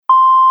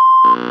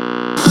Look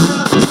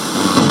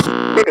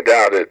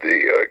down at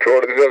the corner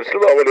of the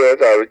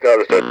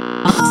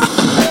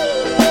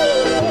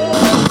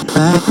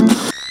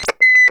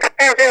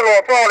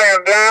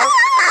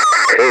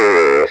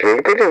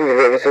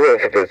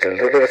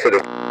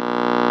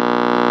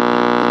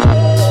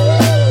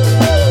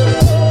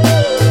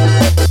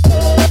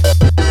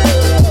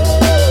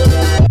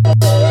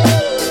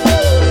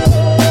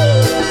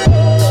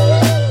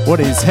What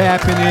is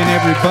happening,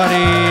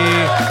 everybody?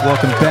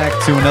 Welcome back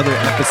to another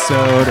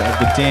episode of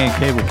the Dan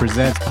Cable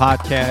Presents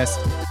podcast.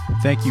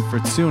 Thank you for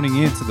tuning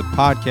in to the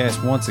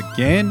podcast once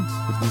again.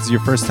 If this is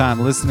your first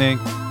time listening,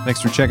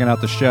 thanks for checking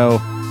out the show.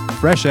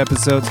 Fresh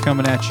episodes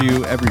coming at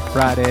you every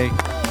Friday.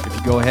 If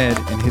you go ahead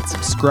and hit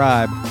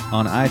subscribe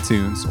on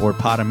iTunes or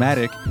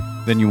Podomatic,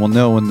 then you will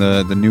know when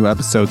the new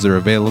episodes are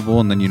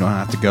available, and then you don't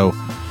have to go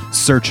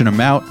searching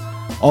them out.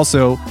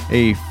 Also,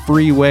 a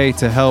free way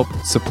to help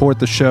support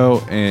the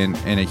show and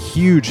a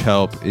huge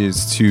help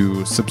is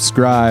to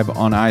subscribe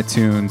on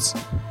iTunes,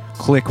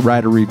 click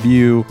write a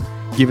review,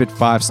 give it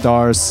 5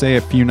 stars, say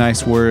a few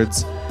nice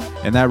words,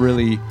 and that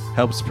really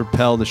helps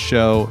propel the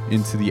show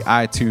into the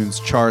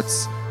iTunes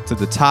charts, to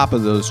the top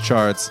of those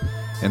charts,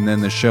 and then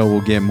the show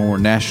will get more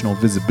national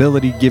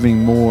visibility,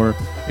 giving more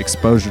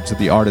exposure to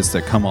the artists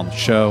that come on the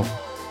show.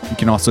 You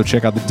can also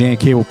check out the Dan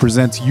Cable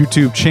Presents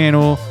YouTube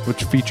channel,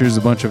 which features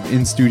a bunch of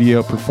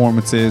in-studio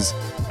performances,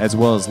 as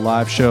well as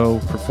live show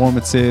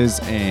performances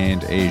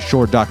and a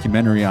short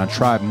documentary on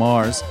Tribe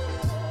Mars.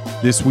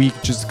 This week,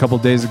 just a couple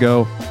days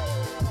ago,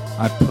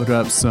 I put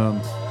up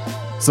some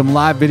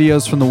live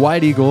videos from the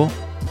White Eagle,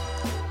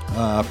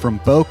 from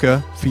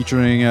Boca,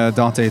 featuring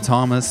Dante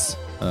Thomas.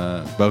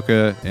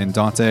 Boca and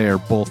Dante are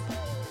both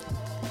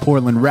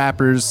Portland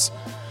rappers.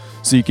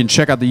 So you can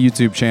check out the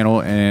YouTube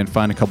channel and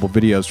find a couple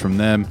videos from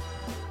them.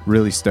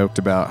 Really stoked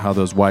about how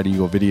those White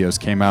Eagle videos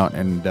came out.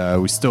 And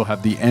we still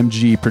have the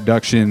MG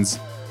Productions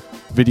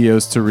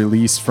videos to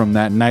release from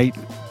that night.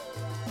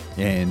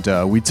 And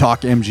we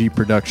talk MG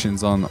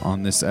Productions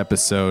on this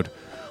episode,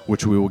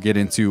 which we will get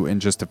into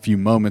in just a few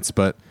moments.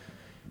 But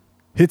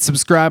hit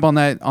subscribe on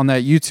that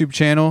YouTube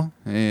channel,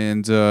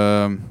 and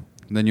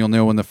then you'll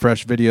know when the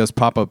fresh videos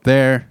pop up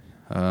there.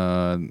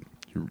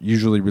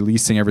 Usually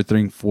releasing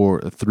everything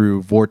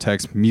through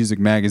Vortex Music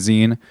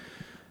Magazine.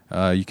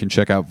 You can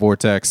check out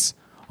Vortex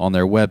on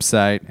their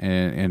website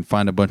and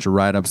find a bunch of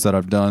write-ups that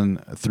I've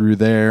done through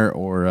there,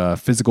 or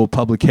physical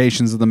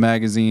publications of the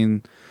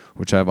magazine,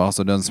 which I've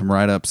also done some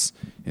write-ups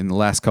in the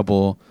last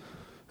couple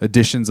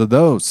editions of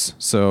those.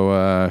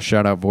 So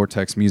shout out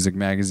Vortex Music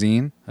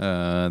Magazine.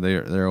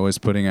 They're always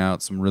putting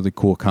out some really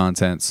cool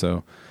content,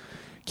 so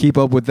keep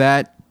up with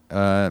that.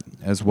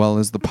 As well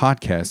as the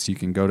podcast. You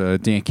can go to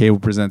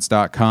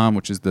dancablepresents.com,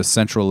 which is the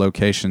central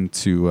location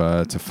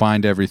to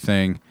find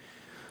everything.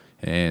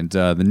 And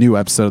the new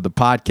episode of the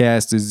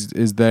podcast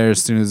is there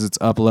as soon as it's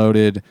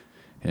uploaded,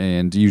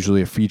 and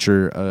usually a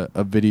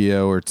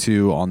video or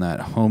two on that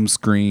home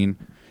screen.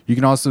 You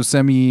can also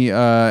send me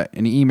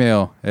an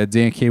email at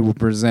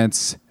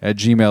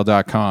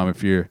dancablepresents@gmail.com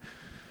if you're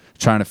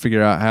trying to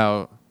figure out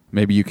how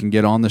maybe you can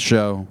get on the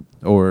show,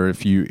 or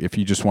if you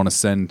just want to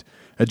send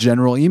a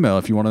general email,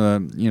 if you want to,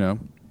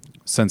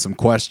 send some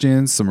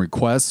questions, some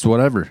requests,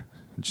 whatever.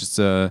 Just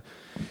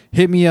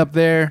hit me up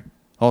there.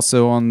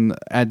 Also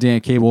at Dan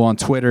Cable on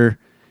Twitter,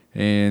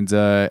 and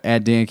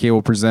at Dan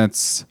Cable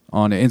Presents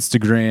on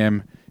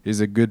Instagram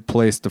is a good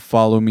place to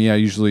follow me. I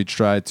usually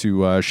try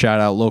to shout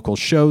out local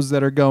shows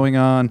that are going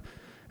on,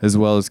 as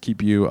well as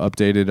keep you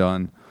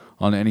updated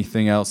on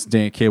anything else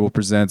Dan Cable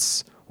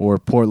Presents, or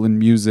Portland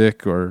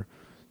music, or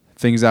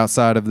things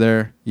outside of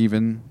there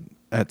even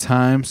at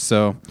times.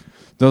 So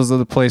those are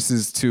the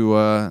places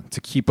to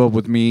keep up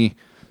with me.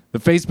 The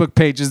Facebook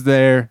page is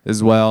there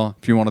as well,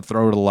 if you want to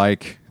throw it a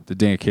like. The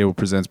Dan Cable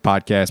Presents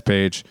podcast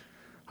page.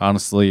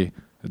 Honestly,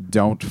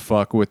 don't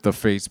fuck with the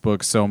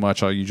Facebook so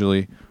much. I'll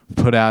usually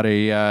put out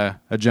a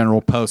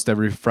general post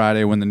every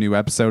Friday when the new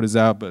episode is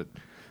out. But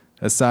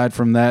aside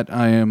from that,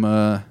 I am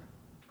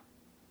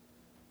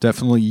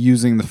definitely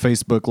using the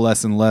Facebook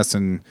less and less,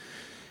 and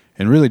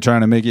really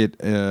trying to make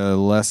it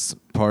less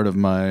part of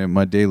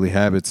my daily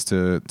habits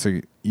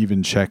to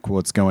even check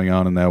what's going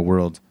on in that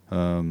world.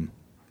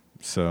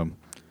 So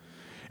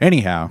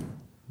anyhow,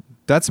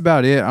 that's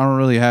about it. I don't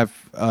really have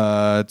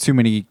too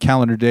many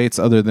calendar dates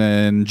other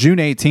than June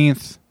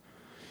 18th.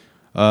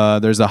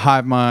 There's a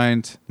Hive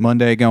Mind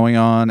Monday going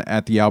on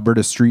at the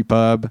Alberta Street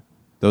Pub.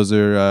 Those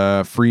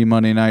are free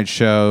Monday night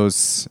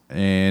shows,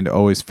 and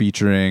always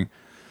featuring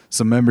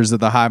some members of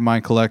the Hive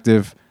Mind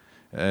Collective,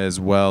 as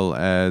well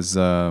as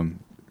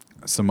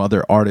some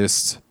other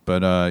artists,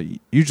 but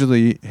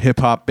usually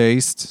hip-hop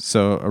based.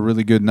 So a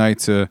really good night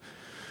to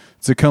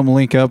come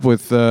link up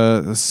with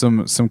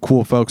some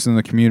cool folks in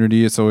the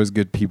community. It's always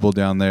good people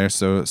down there,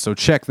 so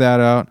check that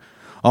out.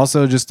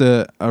 Also, just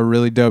a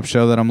really dope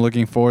show that I'm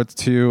looking forward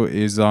to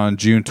is on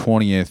June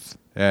 20th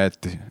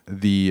at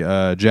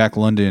the Jack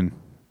London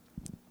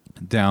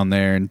down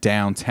there in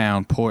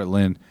downtown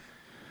Portland.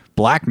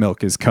 Black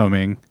Milk is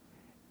coming,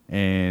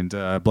 And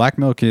Black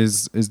Milk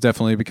is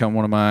definitely become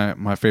one of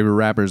my favorite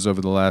rappers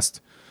over the last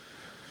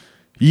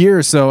year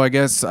or so. I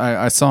guess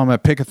I saw him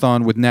at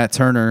Pickathon with Nat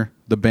Turner,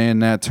 the band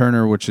Nat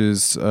Turner, which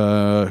is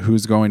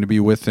who's going to be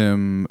with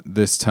him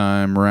this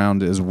time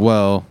around as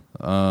well.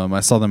 I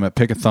saw them at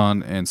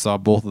Pickathon and saw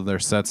both of their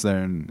sets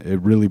there, and it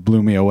really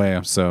blew me away.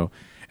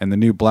 And the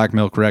new Black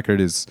Milk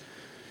record is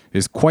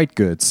quite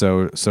good.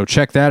 So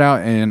check that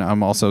out. And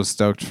I'm also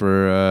stoked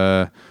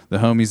for the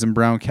homies in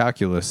Brown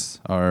Calculus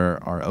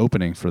are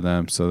opening for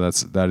them. So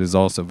that is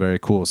also very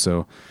cool.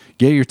 So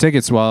get your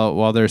tickets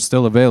while they're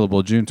still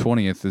available. June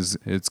 20th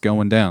it's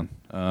going down.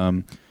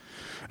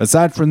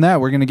 Aside from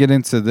that, we're going to get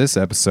into this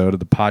episode of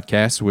the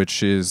podcast,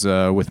 which is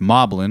with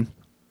Moblin.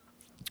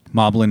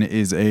 Moblin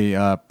is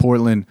a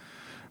Portland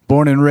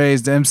born and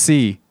raised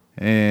MC,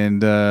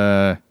 and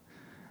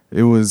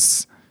it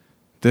was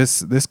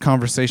this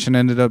conversation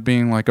ended up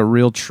being like a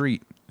real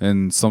treat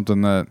and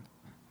something that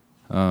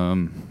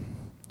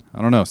I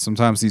don't know.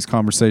 Sometimes these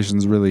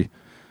conversations really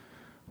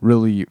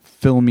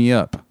fill me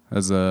up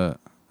as a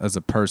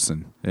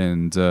person,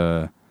 and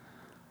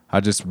I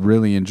just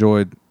really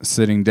enjoyed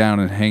sitting down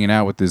and hanging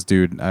out with this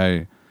dude.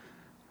 I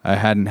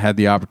hadn't had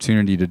the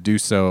opportunity to do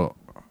so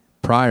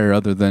prior,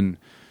 other than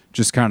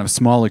just kind of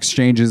small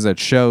exchanges at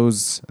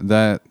shows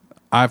that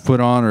I've put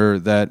on or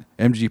that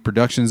MG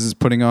Productions is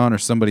putting on or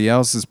somebody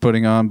else is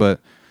putting on. But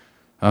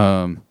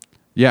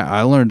yeah,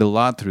 I learned a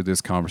lot through this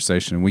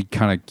conversation. We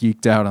kind of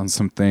geeked out on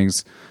some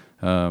things.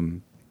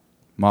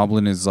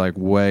 Moblin is like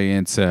way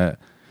into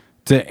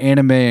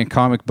anime and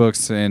comic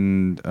books,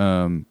 and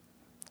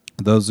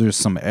those are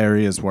some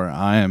areas where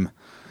I am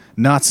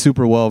not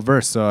super well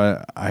versed.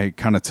 So I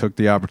kind of took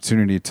the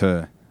opportunity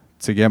to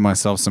get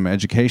myself some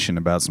education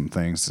about some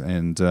things.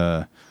 And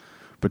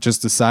but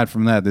just aside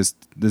from that,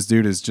 this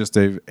dude is just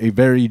a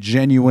very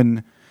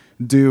genuine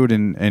dude,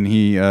 and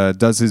he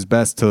does his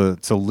best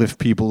to lift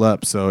people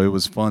up. So it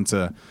was fun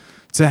to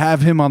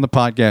have him on the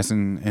podcast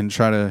and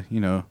try to, you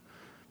know,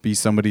 be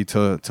somebody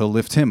to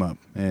lift him up.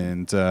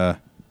 And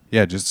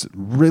yeah, just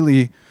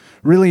really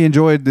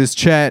enjoyed this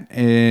chat.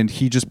 And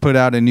he just put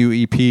out a new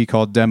EP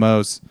called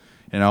Demos,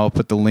 and I'll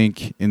put the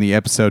link in the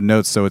episode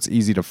notes so it's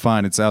easy to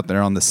find. It's out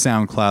there on the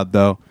SoundCloud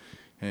though,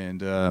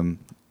 and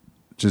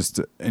just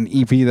an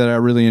EP that I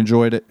really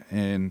enjoyed it,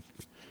 and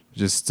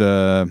just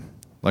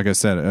like I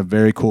said, a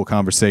very cool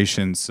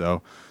conversation.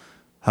 So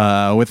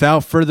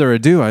without further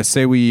ado, I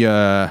say we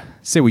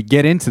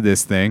get into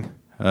this thing.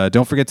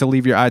 Don't forget to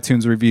leave your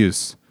iTunes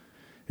reviews.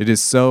 It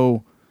is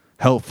so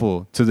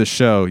helpful to the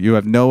show. You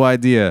have no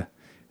idea.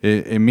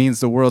 It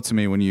means the world to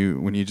me when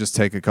you just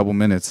take a couple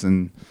minutes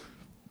and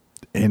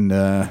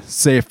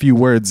say a few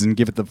words and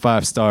give it the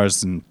 5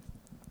 stars and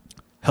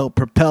help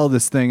propel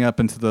this thing up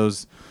into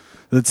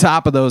the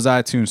top of those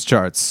iTunes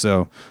charts.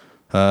 So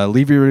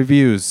leave your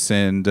reviews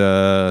and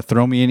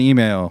throw me an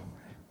email.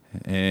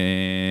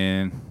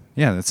 And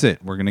yeah, that's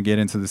it. We're going to get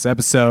into this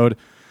episode.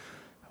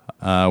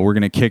 We're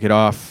going to kick it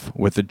off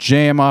with a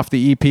jam off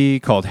the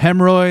EP called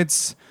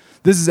Hemorrhoids.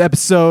 This is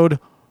episode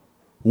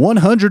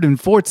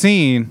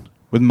 114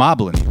 with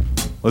Moblin.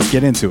 Let's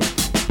get into it.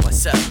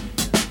 What's up?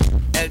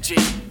 LG.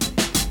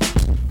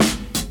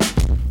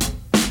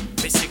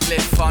 Basically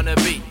on a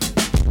beat.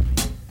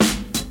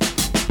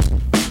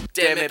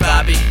 Damn it,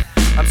 Bobby.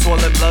 I'm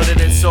swollen, bloated,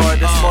 and sore.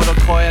 This mortal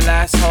coil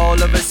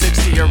asshole of a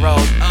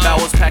 60-year-old.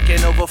 Bowels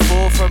packing over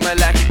full from a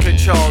lack of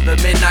control. The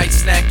midnight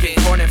snacking,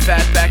 corn and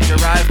fat back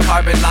derived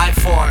carbon life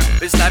form.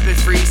 Been slapping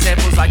free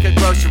samples like a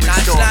grocery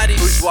store.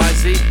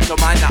 Bourgeoisie,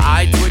 don't mind the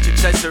eye twitch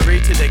accessory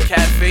to the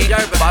caffeine.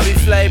 Bobby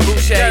Flay,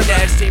 Boucher,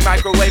 nasty,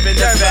 microwaving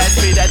the fast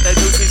feed at the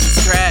nuisance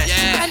is trash.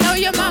 I know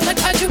your mama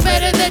taught you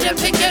better than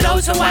to pick your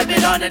nose and wipe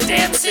it on a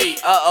damn seat.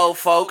 Uh-oh,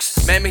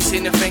 folks. Mammy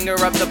seen the finger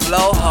up the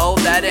blowhole.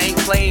 That ain't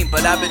clean,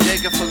 but I've been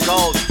digging for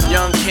gold.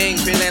 Young king,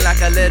 feeling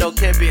like a little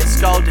kid being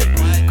scolded.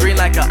 Green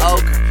like an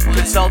ochre,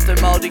 consulting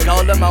moldy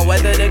golem on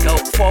whether to go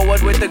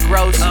forward with the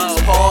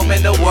grossest poem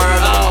in the world.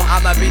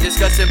 I might be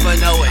disgusting, but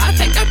know it. I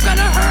think I'm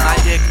gonna hurt. My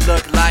dick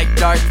look like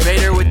Darth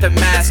Vader with the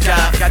mask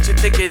off. Got you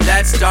thinking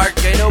that's dark,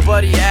 ain't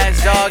nobody ass,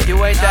 dog.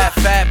 You ain't that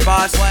fat,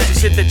 boss.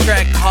 Just hit the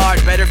track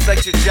hard, better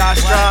flex your jaw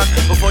strong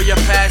before you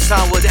pass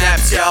on with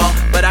daps, y'all.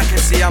 But I can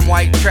see I'm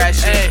white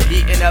trash,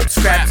 eating up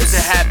scraps is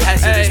a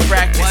haphazardous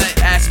practice.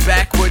 Ass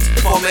backwards,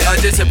 forming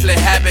undisciplined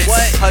habits.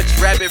 Hutch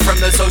rabbit from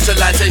the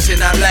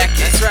socialization I'm lacking.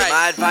 That's right.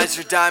 My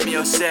advisor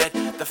Daimyo said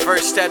the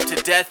first step to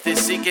death is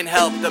seeking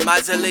help. The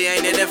miserly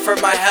ain't in it for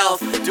my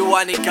health. Do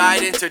I need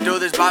guidance or do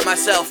this by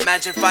myself?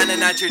 Imagine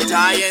finding out you're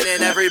dying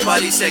and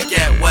everybody said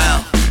get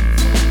well.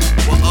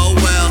 Well, oh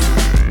well.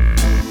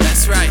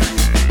 That's right.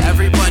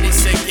 Everybody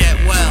said get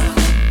well.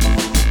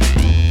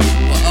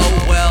 Well,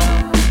 oh well.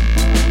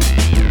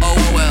 Oh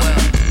well.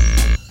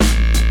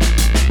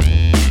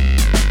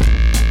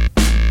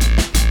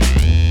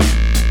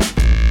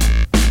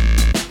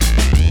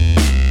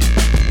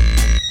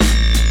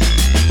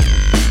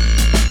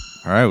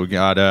 All right, we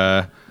got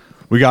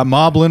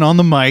Moblin on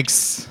the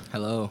mics.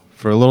 Hello.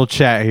 For a little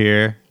chat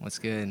here. What's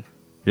good?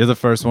 You're the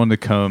first one to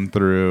come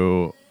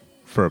through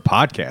for a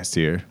podcast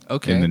here.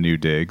 Okay. In the new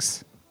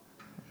digs.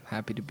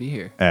 Happy to be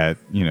here. at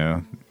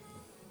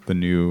the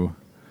new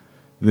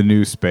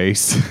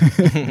space.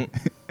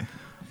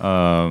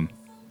 Yeah,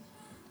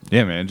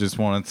 man, just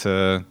wanted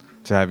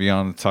to have you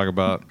on to talk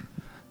about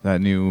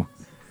that new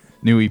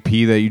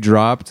EP that you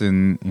dropped,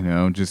 and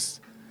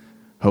just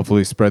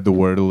hopefully spread the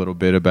word a little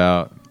bit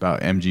about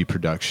MG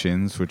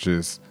Productions, which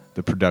is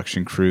the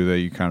production crew that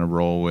you kind of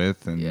roll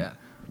with, and Yeah.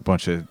 a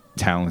bunch of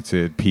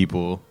talented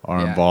people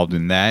are involved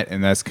in that,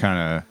 and that's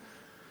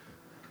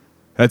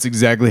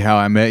exactly how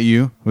I met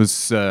you.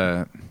 Was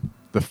the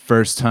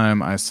first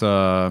time I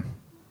saw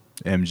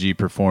MG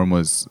perform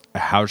was a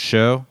house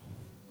show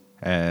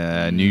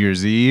New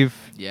Year's Eve.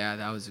 Yeah,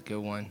 that was a good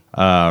one.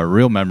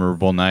 Real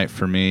memorable night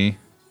for me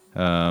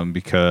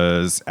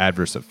because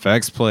Adverse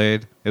Effects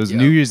played. It was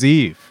Yep. New Year's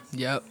Eve,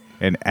 Yep.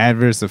 and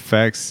Adverse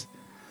Effects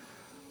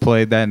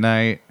played that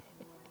night,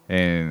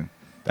 and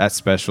that's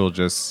special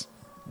just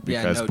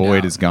because no Boyd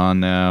doubt. is gone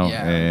now,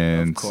 Yeah,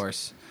 and of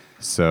course.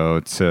 so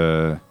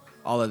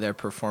All of their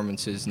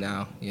performances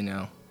now,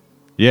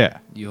 yeah,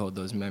 you hold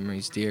those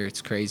memories dear.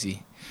 It's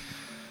crazy.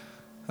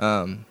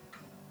 But-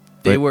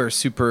 We were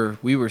super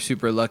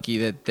lucky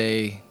that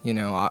they,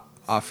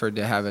 offered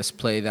to have us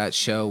play that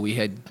show. We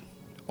had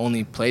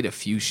only played a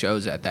few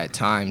shows at that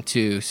time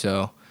too,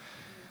 so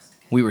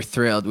we were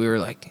thrilled. We were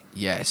like,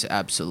 yes,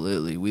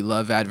 absolutely. We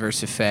love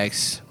Adverse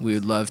Effects. We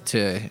would love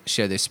to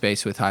share this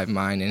space with Hive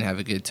Mind and have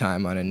a good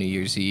time on a New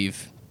Year's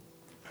Eve.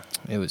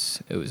 It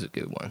was a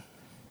good one.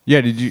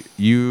 yeah. Did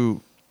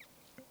you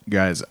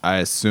guys, I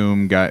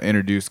assume, got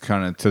introduced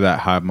kind of to that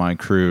Hive Mind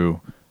crew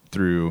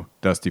through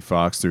Dusty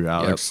Fox, through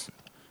Alex?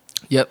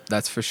 Yep,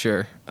 that's for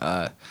sure.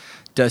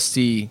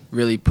 Dusty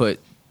really put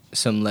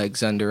some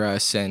legs under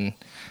us and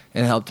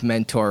helped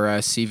mentor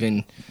us,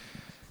 even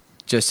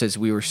just as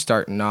we were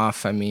starting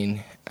off. I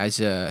mean, as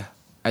a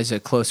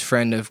close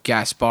friend of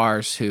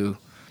Gaspar's, who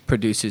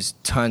produces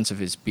tons of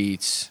his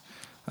beats,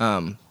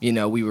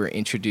 we were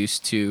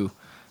introduced to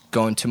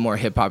going to more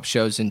hip hop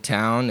shows in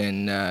town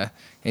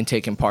and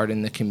taking part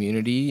in the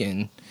community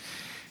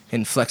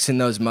and flexing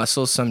those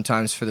muscles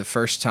sometimes for the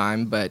first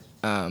time, but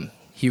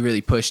he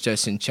really pushed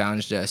us and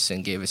challenged us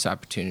and gave us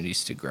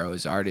opportunities to grow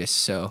as artists.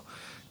 So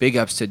big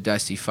ups to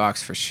Dusty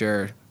Fox for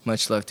sure.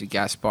 Much love to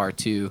Gaspar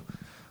too.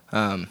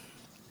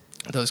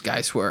 Those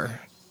guys were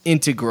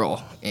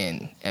integral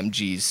in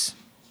MG's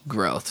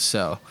growth.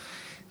 So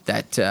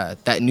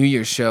that New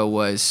Year's show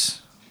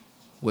was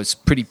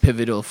pretty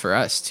pivotal for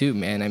us too,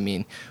 man. I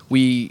mean,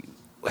 we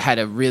had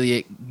a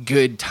really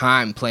good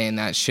time playing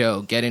that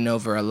show, getting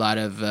over a lot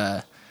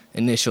of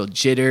initial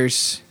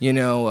jitters,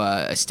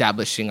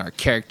 establishing our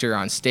character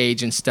on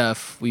stage and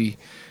stuff. We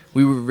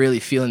were really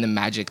feeling the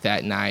magic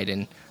that night,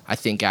 and I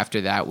think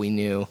after that we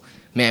knew,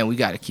 man, we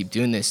got to keep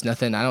doing this.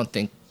 Nothing, I don't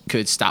think,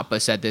 could stop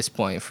us at this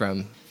point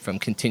from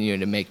continuing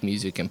to make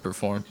music and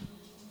perform.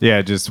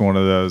 Yeah, just one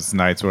of those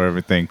nights where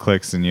everything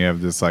clicks and you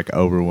have this like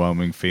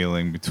overwhelming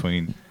feeling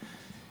between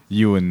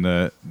you and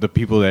the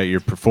people that you're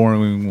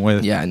performing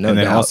with. Yeah, no And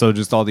then doubt. also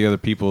just all the other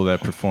people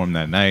that performed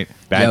that night.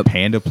 Bad Yep.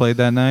 Panda played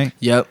that night.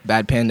 Yep,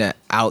 Bad Panda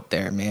out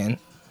there, man.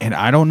 And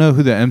I don't know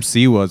who the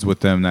MC was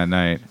with them that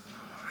night.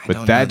 But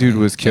Don't that know dude the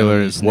was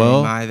killer gentleman's as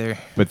well. name either.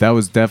 But that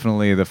was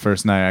definitely the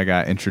first night I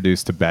got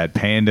introduced to Bad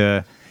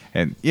Panda.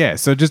 And yeah,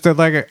 so just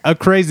a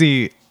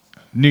crazy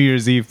New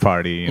Year's Eve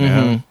party, you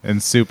know,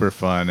 and super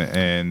fun.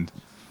 And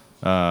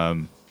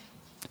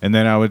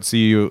then I would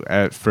see you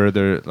at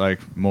further,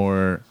 like,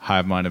 more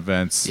Hive Mind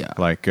events, Yeah.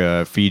 like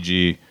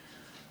Fiji,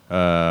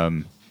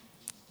 the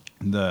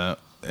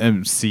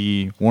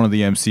MC, one of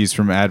the MCs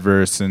from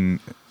Adverse, and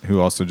who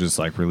also just,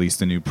 like,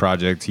 released a new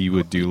project. He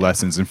would do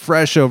lessons in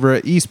Fresh over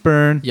at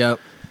Eastburn. Yep.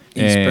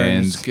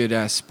 Eastburn's And- good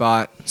ass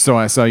spot. So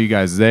I saw you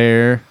guys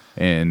there,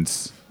 and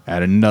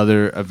at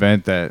another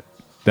event that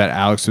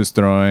Alex was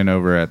throwing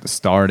over at the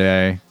Star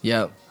Day,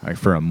 Yep. like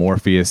for a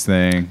Morpheus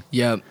thing.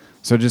 Yep.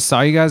 So just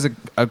saw you guys,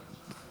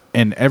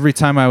 and every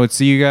time I would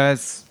see you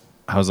guys,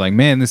 I was like,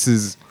 man,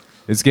 it's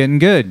getting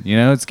good. You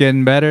know, it's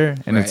getting better,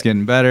 and it's Right.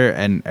 getting better,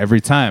 and every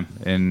time.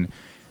 And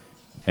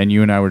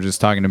you and I were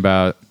just talking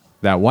about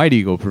that White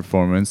Eagle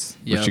performance,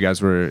 Yep. which you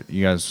guys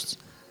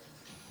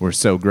were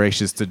so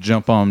gracious to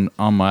jump on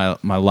my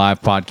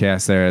live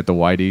podcast there at the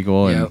White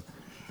Eagle, Yep.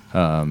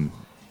 and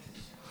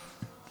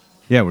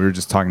yeah, we were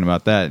just talking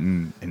about that,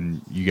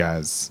 and you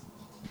guys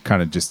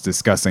kind of just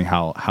discussing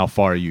how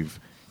far you've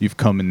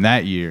come in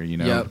that year, you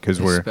know, Yep. because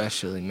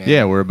especially,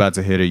 man. we're about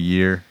to hit a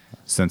year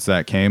since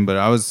that came, but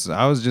I was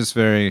just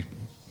very,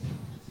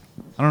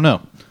 I don't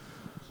know,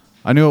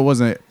 I knew it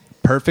wasn't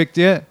perfect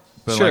yet,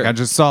 but Sure. like I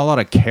just saw a lot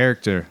of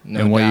character No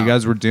in what you doubt.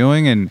 guys were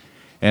doing, and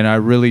I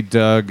really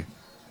dug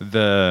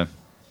the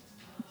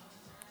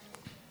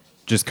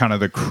just kind of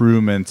the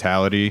crew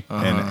mentality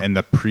and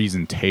the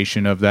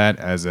presentation of that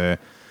as a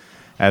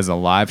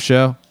live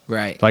show.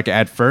 Right. Like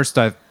at first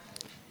I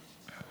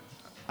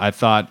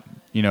thought,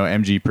 you know,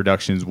 MG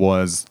Productions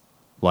was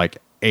like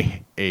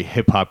a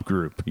hip hop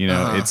group,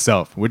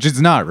 itself, which it's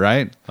not,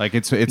 right? Like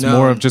it's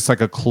more of just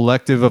like a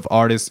collective of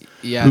artists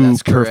who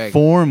that's correct.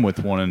 perform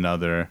with one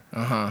another.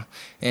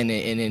 And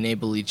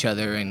enable each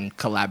other and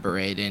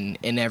collaborate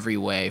in every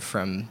way,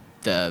 from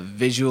the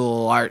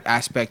visual art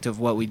aspect of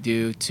what we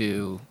do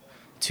to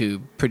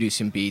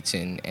producing beats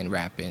and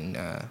rapping,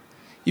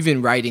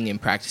 even writing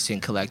and practicing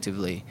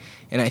collectively.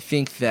 And I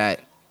think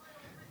that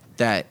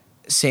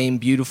same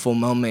beautiful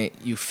moment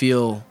you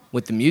feel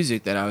with the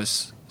music that I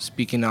was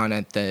speaking on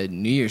at the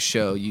New Year's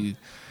show,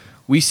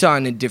 we saw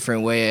in a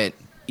different way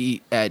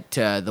at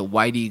the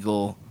White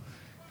Eagle,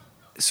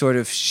 sort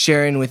of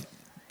sharing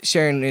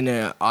in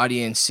an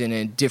audience in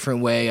a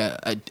different way,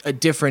 a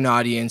different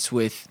audience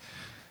with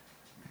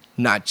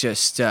not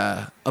just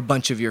a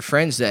bunch of your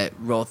friends that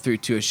roll through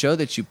to a show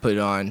that you put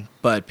on,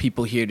 but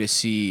people here to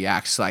see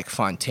acts like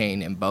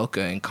Fontaine and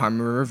Boca and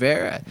Carmen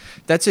Rivera.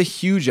 That's a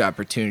huge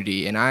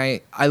opportunity, and I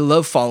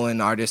love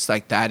following artists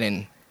like that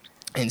and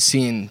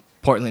seeing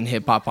Portland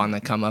hip hop on the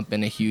come up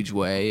in a huge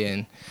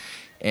way.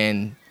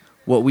 And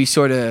what we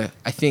sort of,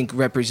 I think,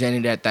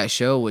 represented at that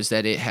show was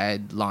that it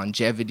had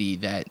longevity,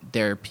 that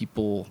there are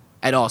people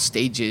at all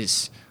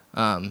stages,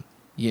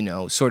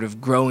 sort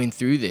of growing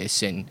through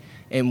this, and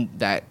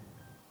that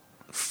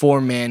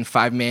 4-man,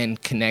 5-man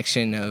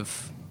connection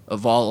of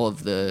all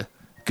of the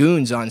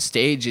goons on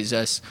stage is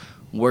us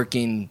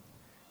working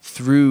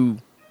through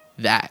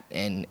that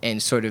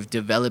and sort of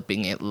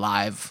developing it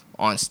live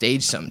on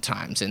stage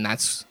sometimes. And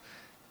that's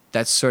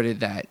sort of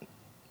that,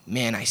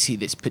 man, I see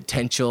this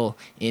potential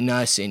in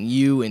us and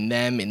you and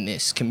them in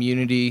this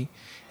community,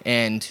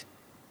 and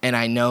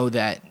I know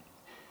that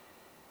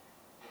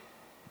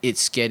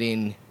it's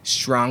getting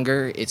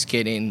stronger, it's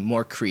getting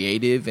more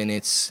creative, and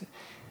it's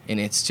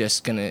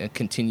just gonna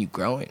continue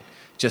growing.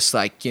 Just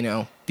like,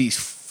 these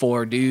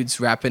 4 dudes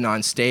rapping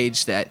on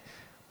stage that,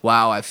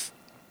 wow, I've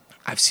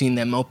seen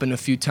them open a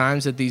few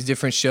times at these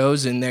different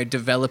shows, and they're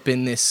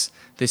developing this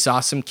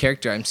awesome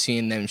character. I'm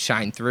seeing them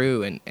shine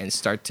through and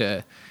start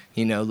to,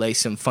 lay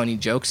some funny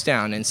jokes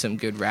down and some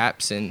good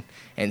raps and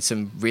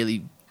some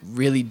really,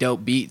 really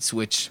dope beats,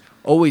 which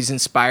always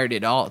inspired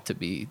it all, to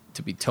be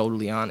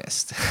totally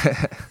honest.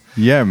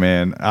 Yeah,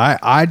 man.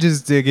 I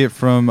just dig it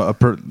from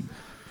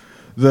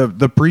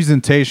the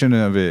presentation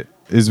of it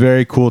is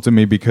very cool to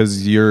me,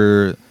 because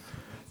the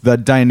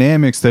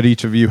dynamics that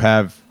each of you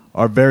have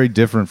are very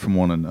different from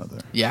one another.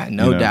 Yeah,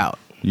 no doubt.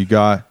 You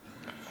got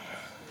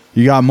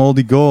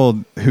Moldy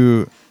Gold,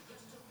 who,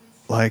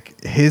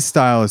 like, his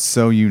style is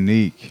so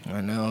unique.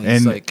 I know.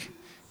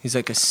 He's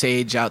like a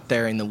sage out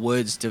there in the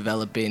woods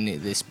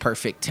developing this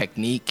perfect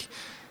technique,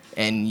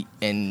 and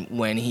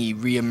when he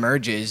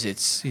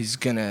reemerges, he's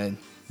gonna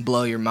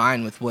blow your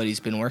mind with what he's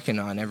been working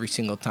on every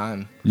single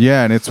time.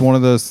 Yeah, and it's one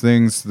of those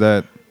things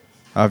that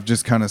I've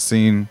just kind of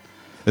seen,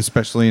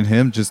 especially in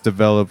him, just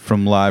develop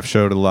from live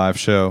show to live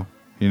show,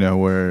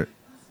 where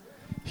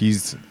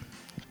he's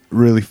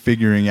really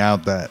figuring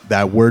out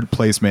that word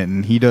placement,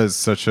 and he does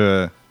such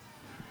a,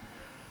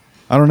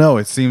 I don't know,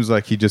 it seems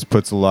like he just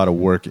puts a lot of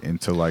work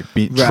into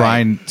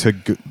trying to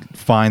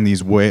find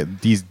these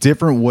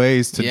different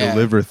ways to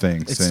deliver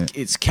things.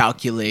 It's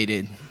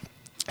calculated.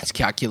 It's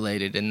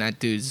calculated, and that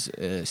dude's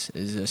is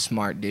a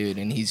smart dude,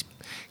 and he's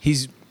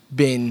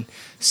been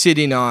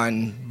sitting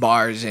on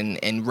bars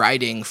and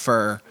writing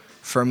for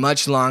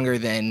much longer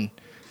than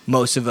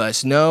most of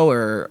us know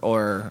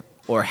or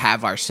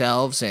have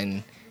ourselves,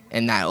 and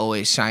that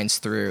always shines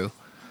through.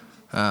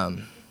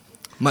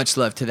 Much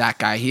love to that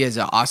guy. He has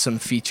an awesome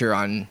feature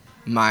on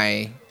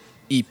my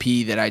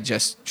EP that I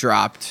just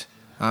dropped.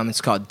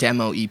 It's called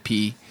Demo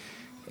EP,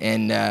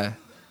 and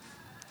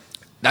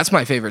that's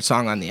my favorite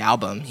song on the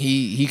album.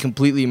 He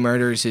completely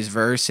murders his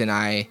verse, and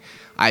I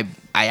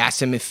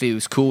asked him if he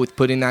was cool with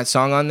putting that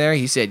song on there.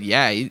 He said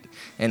yeah,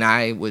 and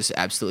I was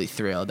absolutely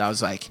thrilled. I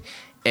was like,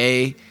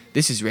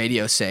 this is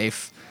radio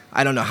safe.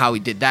 I don't know how he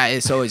did that.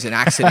 It's always an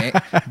accident,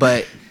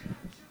 but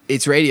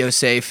it's radio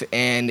safe,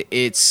 and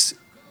it's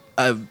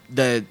a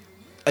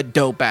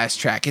dope ass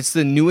track. It's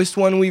the newest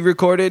one we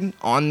recorded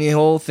on the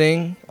whole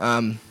thing,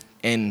 and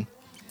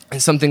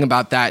something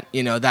about that,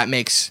 that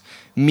makes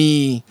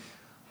me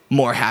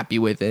more happy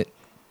with it.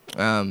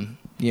 The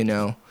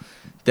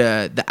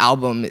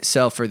album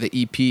itself, or the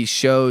EP,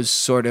 shows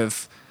sort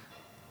of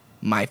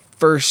my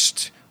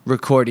first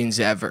recordings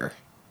ever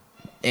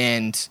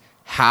and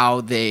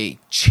how they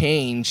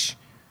change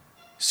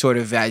sort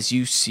of as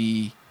you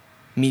see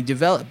me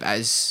develop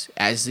as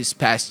this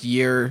past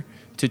year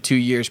to 2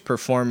 years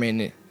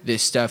performing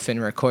this stuff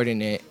and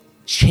recording it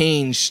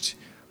changed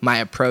my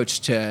approach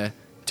to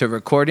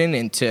recording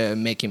and to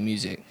making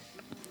music.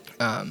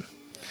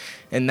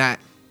 And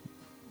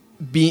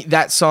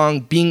that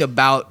song being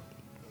about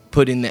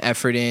putting the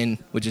effort in,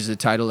 which is the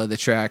title of the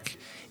track,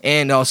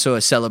 and also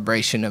a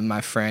celebration of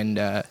my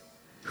friend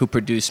who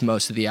produced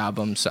most of the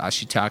albums,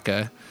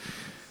 Ashitaka,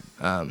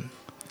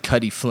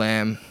 Cuddy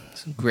Flam,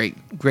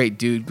 great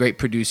dude, great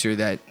producer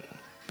that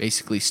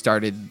basically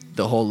started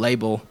the whole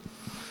label.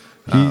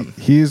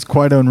 He is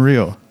quite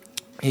unreal.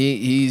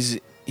 He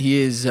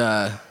is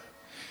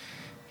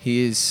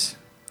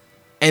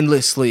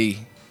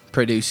endlessly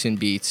producing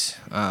beats,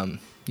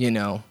 you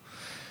know,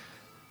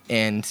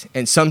 and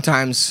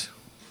sometimes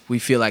we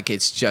feel like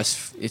it's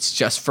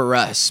just for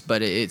us,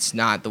 but it's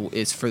not.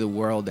 It's for the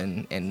world,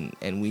 and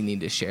we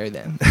need to share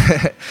them.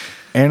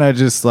 And I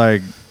just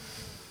like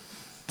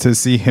to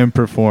see him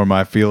perform.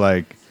 I feel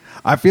like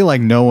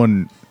no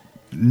one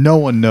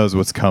knows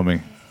what's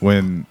coming.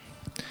 When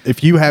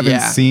if you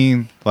haven't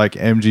seen like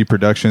MG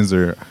Productions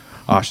or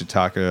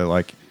Ashitaka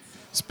like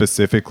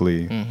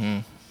specifically,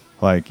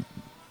 like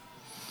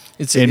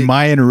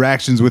my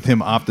interactions with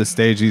him off the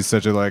stage, he's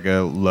such a like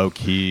a low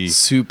key,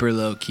 super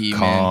low key,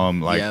 calm,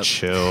 man. like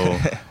chill,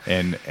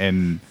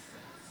 and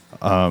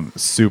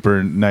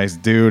super nice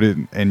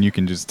dude, and you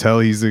can just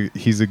tell he's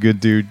a good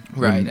dude.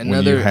 Right.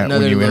 When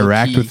you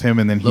interact with him,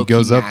 and then he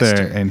goes up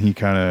there and he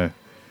kind of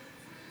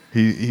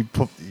he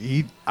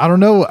I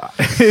don't know.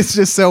 It's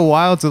just so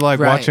wild to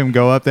like watch him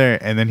go up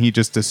there, and then he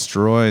just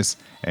destroys,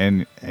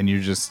 and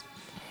you're just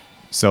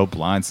so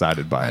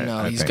blindsided by it. I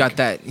know he's got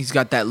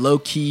that low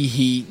key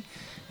heat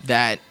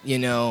that, you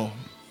know,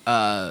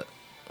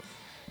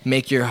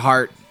 make your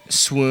heart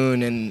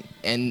swoon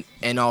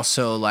and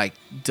also like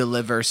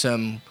deliver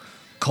some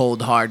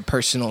cold hard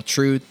personal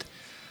truth,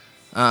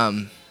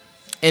 and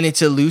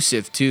it's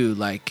elusive too.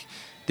 Like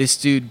this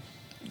dude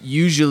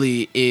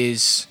usually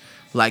is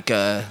like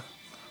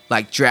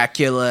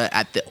Dracula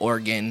at the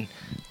organ,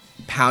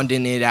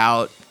 pounding it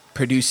out,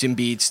 producing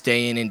beats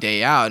day in and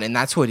day out, and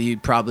that's what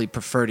he'd probably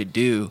prefer to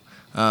do,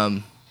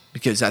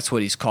 because that's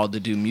what he's called to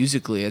do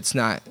musically. It's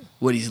not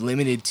what he's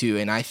limited to,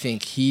 and I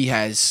think he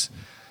has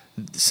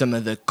some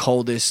of the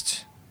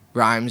coldest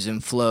rhymes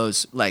and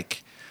flows.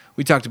 Like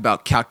we talked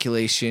about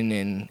calculation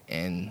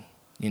and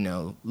you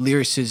know,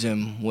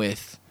 lyricism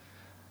with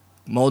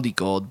Moldy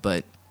Gold,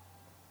 but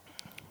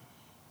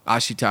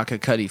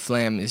Ashitaka Cuddy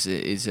Flam is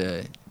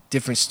a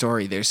different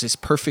story. There's this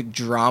perfect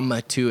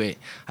drama to it.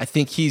 I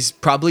think he's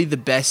probably the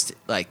best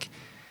like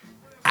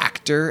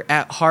actor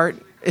at heart.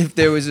 If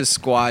there was a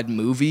Squad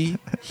movie,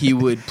 he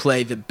would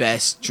play the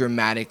best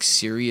dramatic,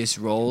 serious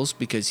roles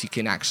because he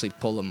can actually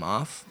pull them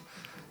off.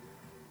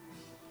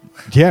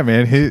 Yeah,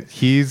 man,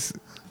 he's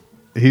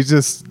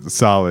just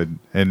solid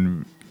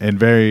and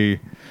very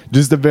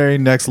just a very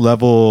next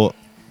level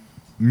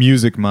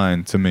music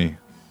mind to me.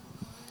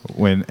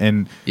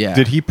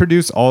 Did he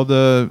produce all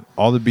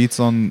the beats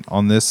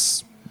on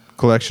this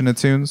collection of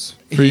tunes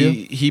for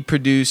you? He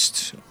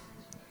produced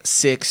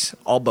 6,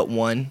 all but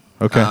 1.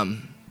 Okay.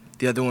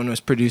 The other one was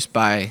produced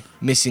by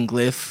Missing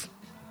Glyph.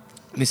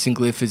 Missing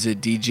Glyph is a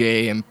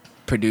DJ and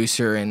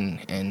producer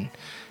and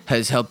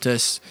has helped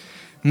us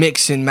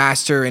mix and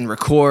master and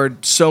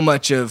record so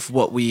much of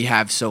what we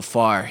have so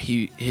far.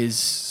 His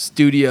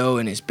studio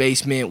and his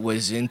basement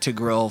was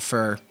integral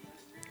for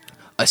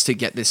us to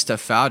get this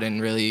stuff out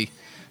and really,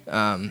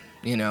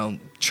 you know,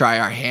 try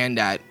our hand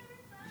at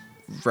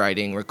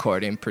writing,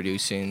 recording,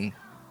 producing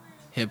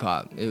hip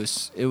hop. It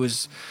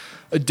was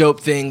a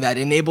dope thing that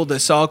enabled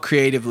us all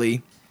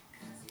creatively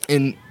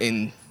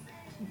in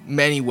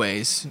many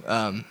ways.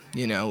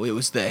 You know, it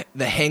was the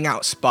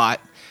hangout spot.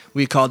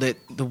 We called it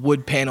the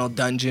Wood Panel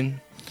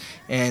Dungeon,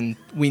 and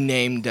we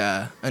named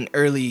an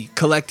early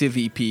collective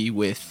EP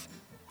with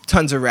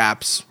tons of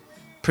raps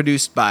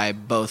produced by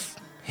both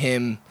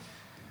him,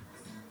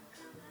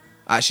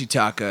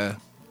 Ashitaka,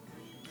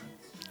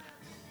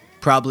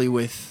 probably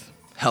with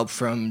help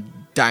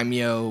from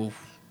Daimyo,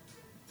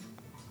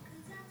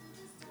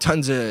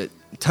 tons of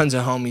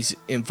homies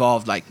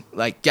involved.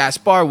 Like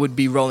Gaspar would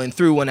be rolling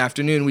through one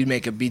afternoon, we'd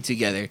make a beat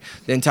together.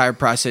 The entire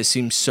process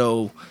seemed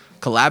so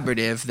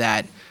collaborative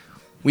that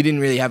we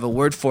didn't really have a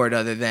word for it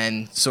other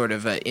than sort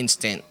of an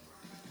instant.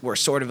 We're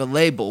sort of a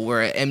label.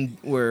 We're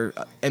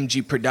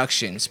MG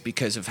Productions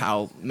because of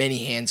how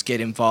many hands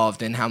get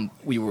involved and how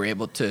we were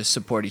able to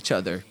support each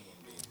other,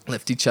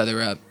 lift each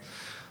other up.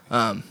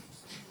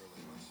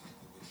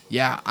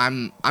 Yeah,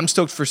 I'm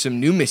stoked for some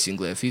new Missing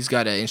Glyph. He's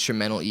got an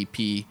instrumental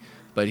EP,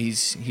 but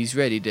he's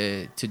ready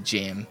to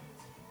jam.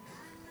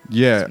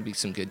 Yeah, it's gonna be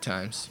some good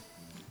times.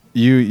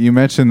 You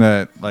mentioned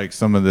that like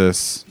some of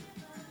this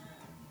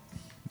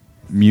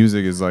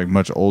music is like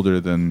much older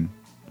than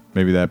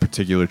maybe that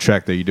particular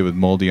track that you did with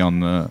Moldy on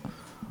the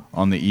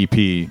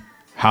EP.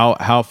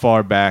 How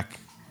far back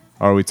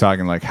are we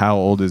talking? Like how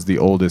old is the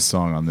oldest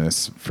song on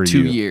this for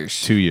you? 2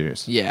 years. 2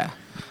 years. Yeah.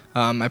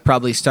 I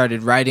probably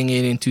started writing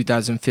it in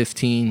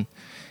 2015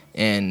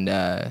 and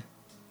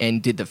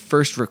did the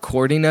first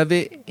recording of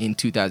it in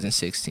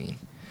 2016.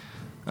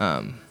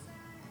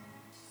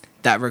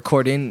 That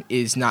recording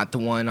is not the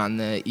one on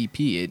the EP.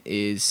 It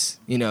is,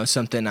 you know,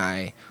 something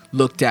I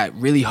looked at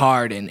really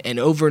hard and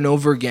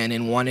over again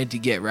and wanted to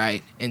get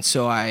right. And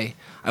so I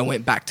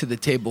went back to the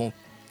table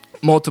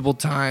multiple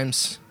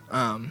times,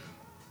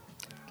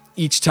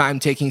 each time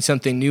taking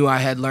something new I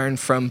had learned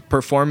from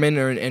performing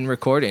and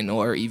recording,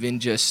 or even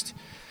just,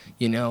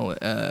 you know,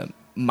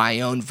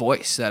 my own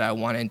voice that I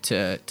wanted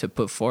to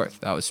put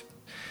forth. I was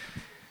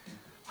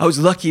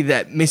lucky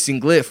that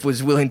Missing Glyph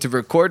was willing to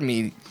record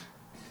me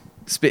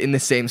spitting the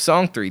same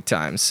song 3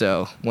 times.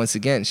 So once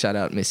again, shout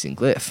out Missing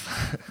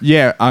Glyph.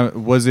 Yeah,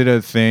 was it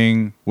a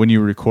thing when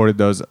you recorded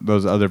those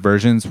other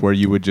versions where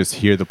you would just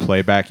hear the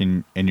playback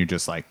and you're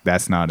just like,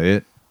 that's not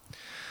it?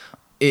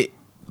 It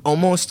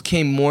almost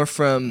came more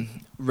from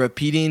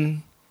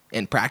repeating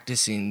and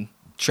practicing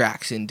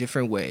tracks in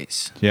different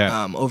ways.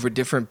 Yeah. Over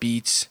different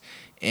beats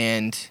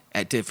and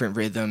at different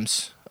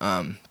rhythms.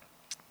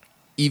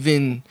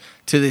 Even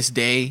to this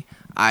day,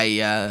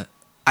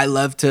 I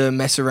love to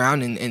mess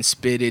around and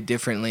spit it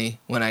differently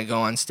when I go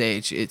on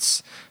stage.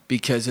 It's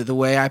because of the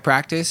way I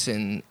practice,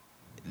 and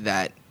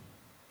that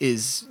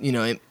is,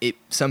 it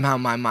somehow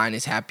my mind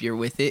is happier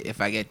with it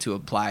if I get to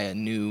apply a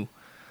new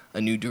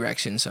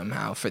direction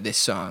somehow for this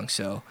song.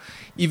 So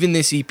even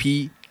this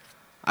EP,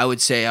 I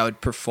would say I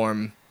would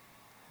perform,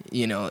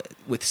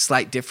 with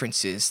slight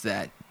differences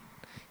that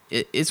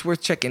it's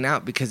worth checking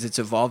out because it's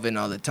evolving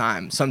all the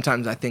time.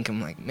 Sometimes I think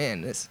I'm like,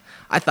 man,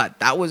 I thought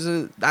that was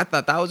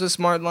a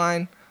smart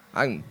line.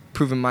 I'm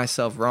proving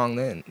myself wrong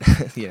then,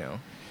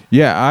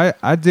 Yeah,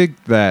 I dig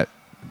that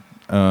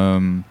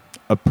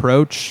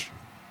approach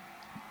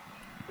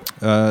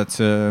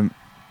to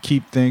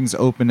keep things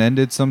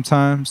open-ended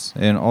sometimes,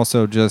 and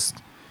also just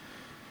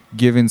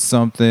giving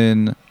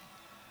something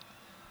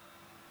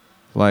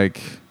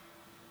like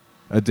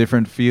a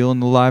different feel in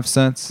the live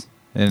sense,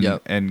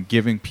 and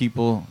giving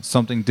people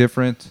something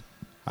different.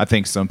 I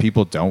think some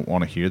people don't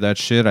want to hear that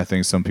shit. I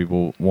think some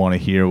people want to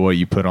hear what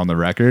you put on the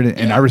record,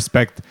 and I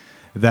respect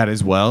that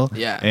as well.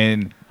 Yeah.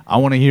 And I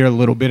want to hear a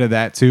little bit of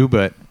that too,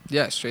 but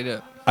yeah, straight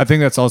up. I think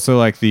that's also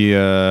like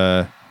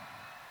the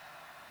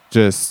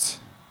just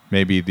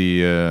maybe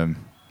the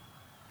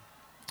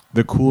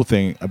cool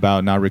thing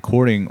about not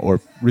recording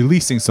or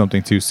releasing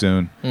something too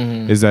soon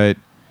is that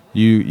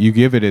you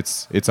give it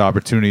its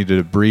opportunity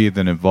to breathe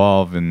and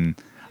evolve. And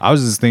I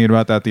was just thinking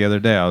about that the other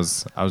day. I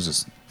was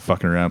just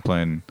fucking around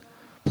playing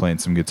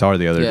some guitar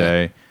the other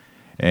day,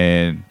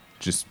 and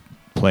just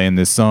playing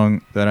this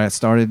song that I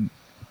started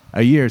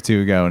a year or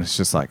two ago, and it's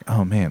just like,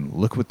 oh man,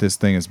 look what this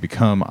thing has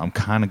become. I'm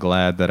kind of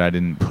glad that I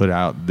didn't put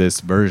out this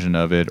version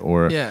of it,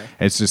 or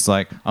it's just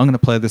like, I'm gonna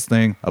play this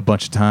thing a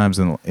bunch of times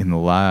in the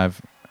live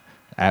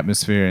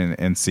atmosphere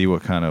and see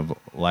what kind of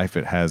life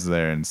it has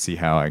there, and see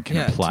how I can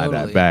apply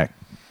that back.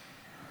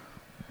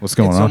 What's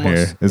going on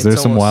here? Is there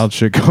some wild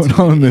shit going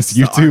on in this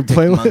YouTube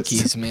playlist?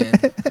 Monkeys, man.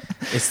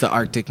 It's the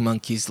Arctic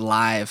Monkeys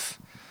live.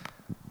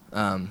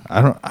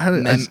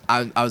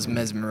 I was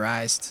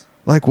mesmerized.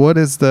 Like, what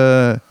is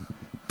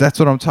that's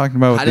what I'm talking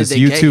about with this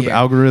YouTube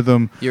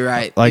algorithm. You're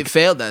right. Like, it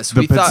failed us.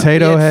 The we thought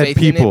potato we had head faith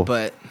people. In it,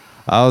 but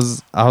I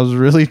was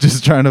really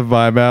just trying to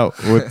vibe out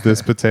with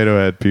this potato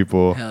head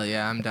people. Hell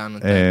yeah, I'm down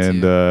with that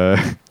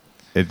too.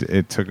 And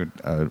it took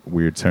a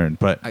weird turn.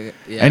 But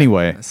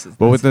anyway, that's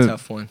with a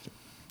tough one.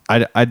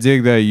 I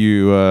dig that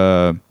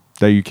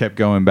you kept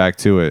going back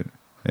to it.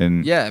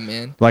 And yeah,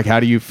 man. Like, how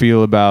do you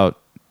feel about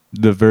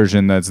the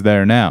version that's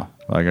there now?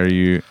 Like, are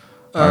you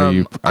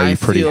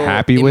pretty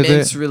happy with it?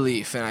 Immense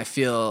relief, and I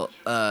feel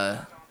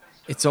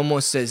it's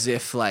almost as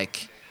if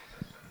like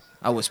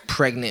I was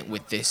pregnant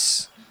with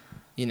this,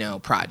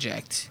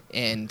 project,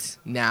 and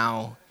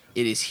now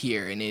it is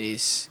here, and it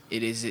is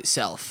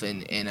itself,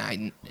 and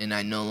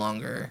I no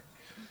longer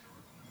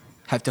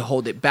have to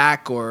hold it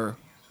back or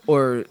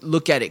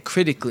look at it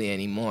critically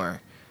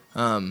anymore.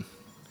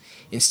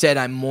 Instead,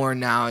 I'm more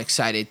now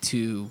excited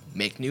to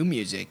make new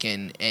music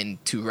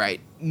and to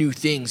write new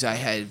things I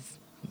have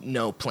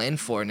no plan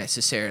for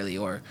necessarily,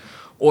 or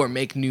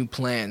make new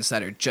plans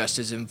that are just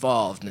as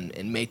involved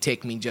and may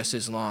take me just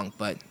as long,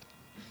 but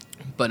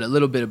a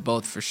little bit of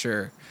both for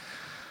sure.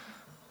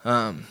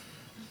 I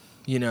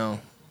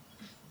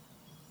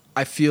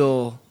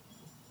feel,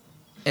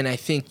 and I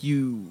think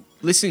you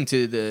listening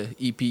to the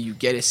EP, you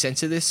get a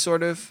sense of this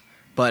sort of,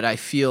 but I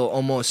feel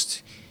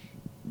almost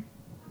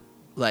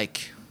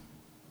like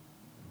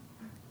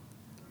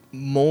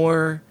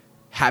more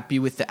happy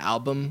with the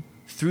album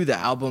through the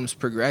album's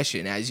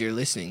progression as you're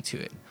listening to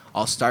it.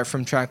 I'll start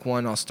from track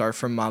 1. I'll start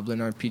from Moblin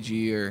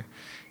RPG or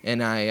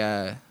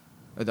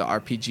the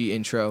RPG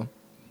intro,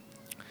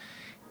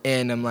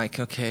 and I'm like,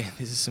 okay,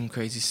 this is some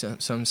crazy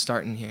stuff. So I'm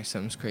starting here.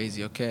 Something's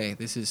crazy. Okay,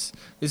 this is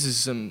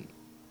some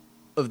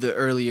of the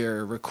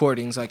earlier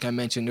recordings, like I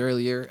mentioned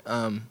earlier.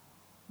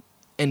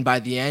 And by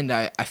the end,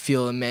 I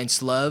feel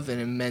immense love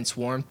and immense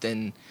warmth,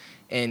 and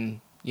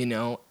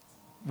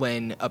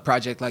when a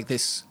project like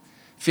this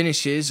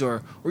finishes,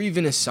 or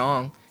even a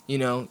song,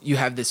 you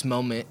have this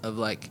moment of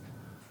like,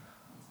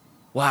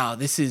 wow,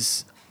 this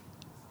is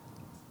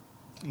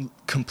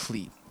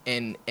complete,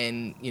 and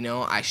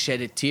I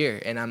shed a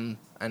tear, and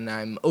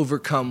I'm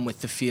overcome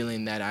with the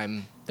feeling that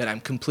I'm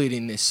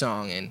completing this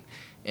song,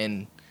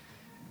 and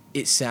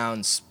it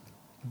sounds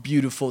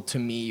beautiful to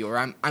me, or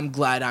I'm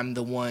glad I'm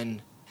the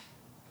one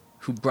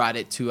who brought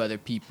it to other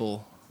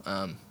people.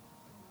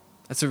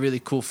 That's a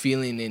really cool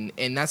feeling,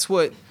 and that's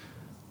what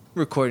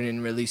recording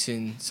and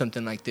releasing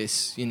something like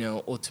this,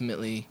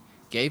 ultimately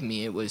gave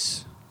me. It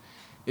was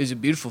a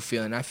beautiful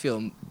feeling. I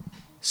feel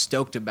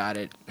stoked about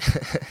it.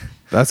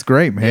 That's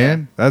great,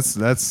 man.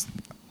 Yeah.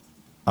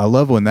 I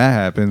love when that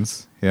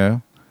happens. Yeah,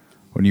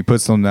 when you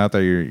put something out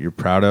that you're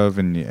proud of,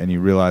 and you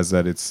realize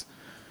that it's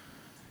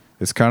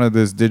kind of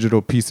this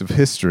digital piece of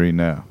history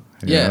now.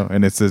 You know?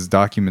 And it's this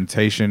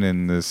documentation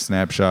and this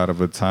snapshot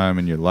of a time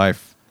in your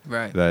life,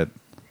 Right. that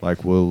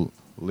like will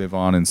live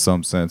on in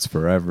some sense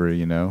forever.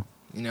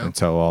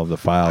 Until all the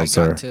files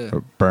are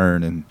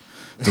burned and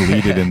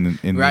deleted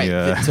in right,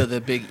 the until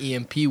the big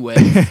EMP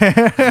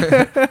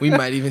wave. We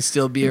might even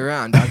still be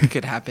around. Dog. It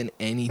could happen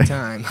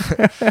anytime.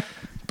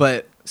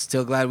 But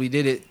still glad we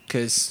did it,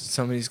 because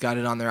somebody's got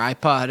it on their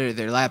iPod or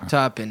their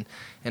laptop, and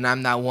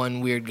I'm that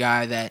one weird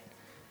guy that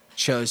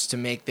chose to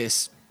make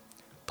this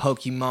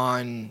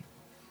Pokemon,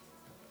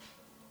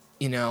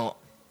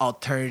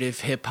 alternative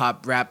hip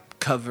hop rap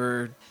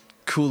cover,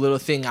 cool little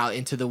thing out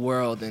into the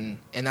world, and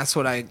that's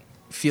what I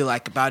feel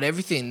like about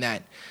everything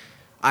that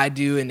I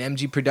do and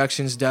MG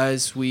Productions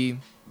does. We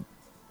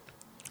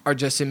are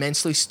just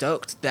immensely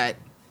stoked that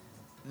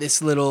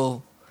this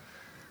little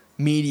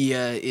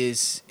media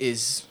is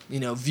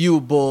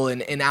viewable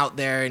and out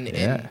there,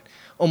 and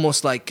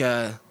almost like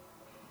a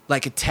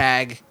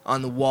tag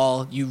on the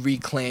wall. You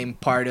reclaim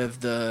part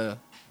of the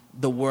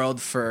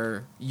world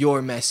for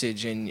your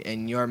message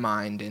and your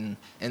mind, and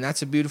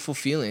that's a beautiful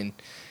feeling,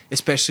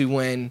 especially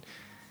when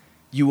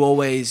you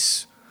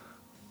always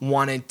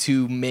wanted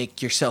to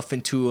make yourself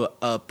into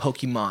a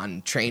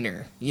Pokemon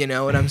trainer. You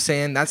know what I'm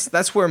saying?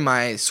 That's where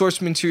my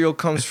source material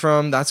comes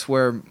from. That's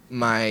where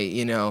my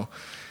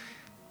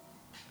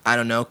I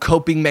don't know,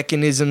 coping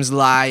mechanisms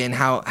lie, and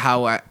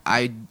how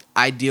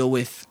I deal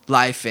with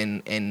life,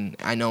 and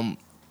I know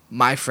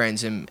my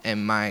friends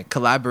and my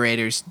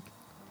collaborators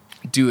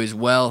do as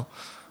well.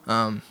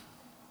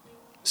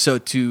 So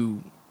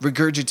to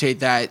regurgitate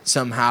that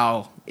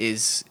somehow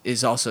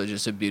is also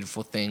just a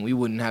beautiful thing. We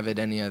wouldn't have it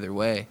any other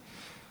way.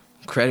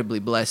 Incredibly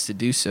blessed to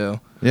do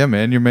so. Yeah,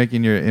 man, you're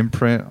making your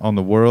imprint on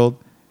the world,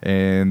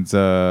 and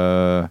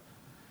I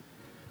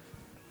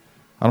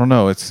don't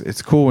know.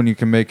 It's cool when you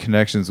can make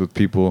connections with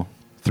people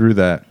through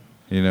that,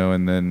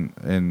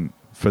 and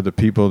for the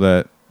people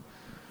that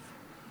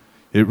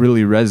it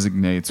really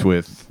resonates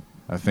with,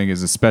 I think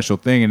is a special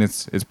thing, and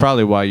it's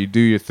probably why you do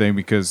your thing,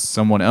 because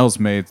someone else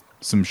made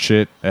some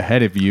shit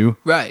ahead of you,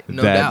 right?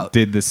 No that doubt.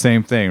 Did the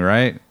same thing,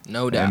 right?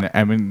 No doubt. And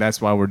I mean, that's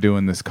why we're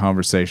doing this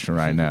conversation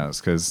right now, is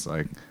because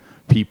like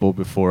people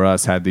before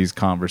us had these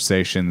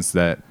conversations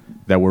that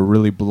were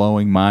really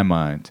blowing my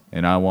mind,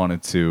 and I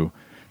wanted to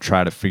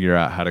try to figure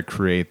out how to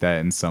create that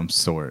in some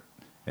sort,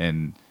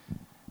 and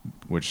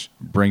which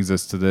brings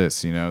us to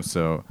this,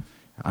 so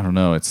I don't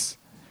know, it's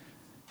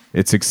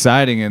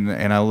exciting,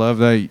 and I love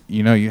that,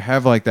 you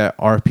have like that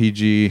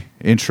RPG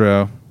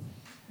intro,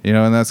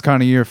 and that's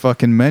kind of your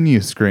fucking menu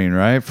screen,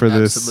 right? For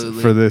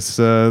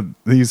Absolutely.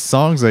 these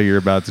songs that you're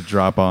about to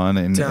drop on,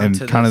 and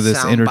kind of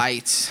this sound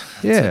bites,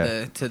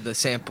 to the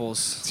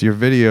samples. It's your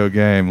video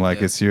game, like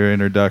Yeah. it's your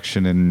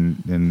introduction,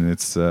 and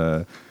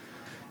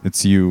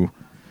it's you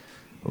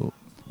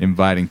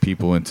inviting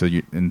people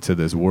into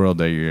this world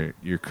that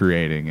you're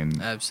creating,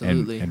 and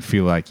Absolutely. and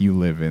feel like you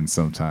live in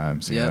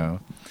sometimes, you Yep. know.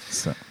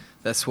 So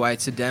That's why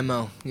it's a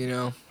demo,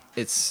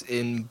 It's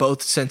in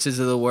both senses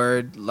of the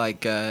word,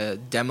 like a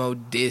demo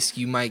disc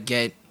you might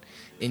get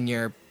in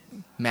your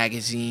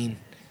magazine.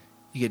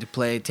 You get to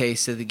play a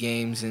taste of the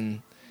games,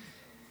 and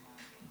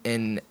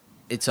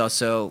it's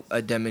also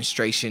a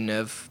demonstration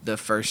of the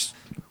first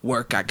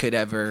work I could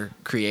ever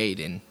create,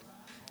 and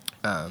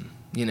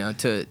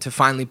to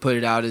finally put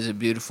it out is a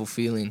beautiful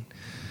feeling.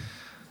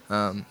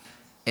 And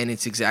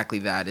it's exactly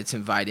that. It's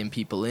inviting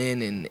people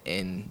in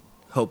and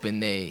hoping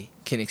they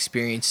can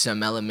experience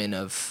some element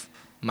of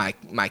my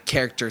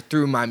character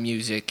through my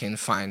music, and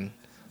find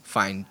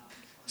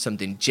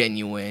something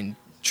genuine,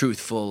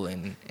 truthful,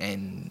 and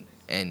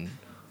I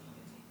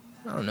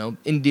don't know,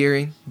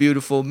 endearing,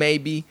 beautiful,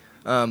 maybe,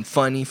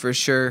 funny for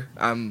sure.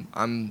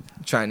 I'm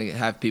trying to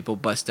have people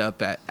bust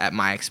up at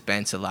my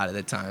expense a lot of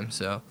the time.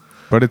 So,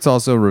 but it's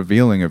also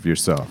revealing of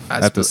yourself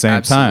at the same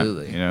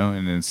absolutely.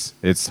 time, and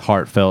it's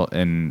heartfelt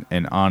and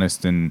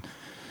honest and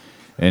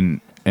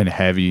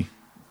heavy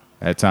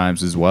at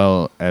times, as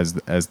well as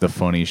the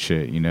funny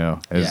shit,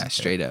 yeah,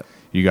 straight up.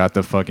 You got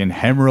the fucking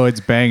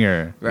hemorrhoids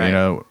banger,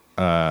 Right.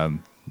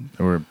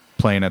 We're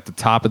playing at the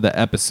top of the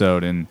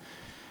episode, and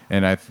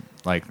I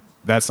like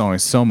that song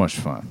is so much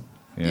fun.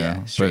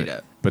 Yeah, straight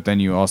up. But then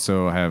you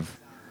also have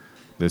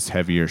this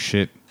heavier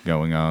shit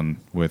going on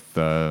with,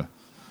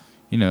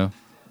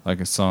 like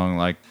a song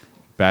like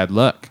 "Bad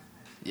Luck,"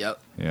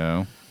 Yep.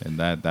 and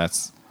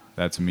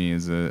that to me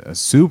is a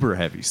super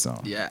heavy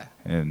song. Yeah.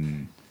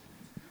 And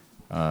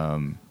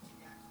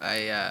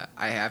I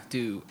have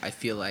to, I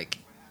feel like,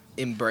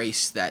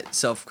 embrace that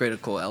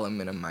self-critical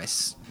element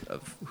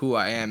of who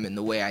I am, and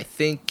the way I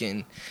think,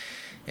 and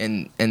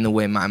the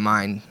way my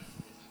mind,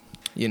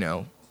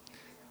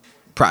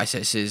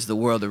 processes the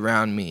world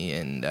around me,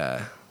 and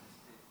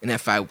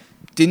if I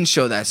didn't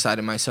show that side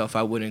of myself,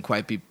 I wouldn't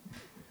quite be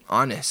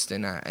honest,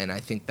 and I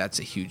think that's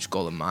a huge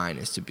goal of mine,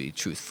 is to be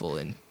truthful,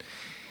 and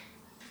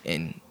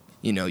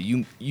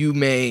you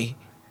may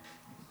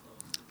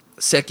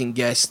second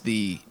guess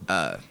the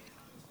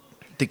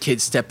the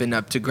kid stepping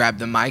up to grab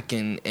the mic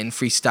and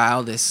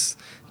freestyle this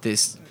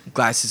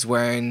glasses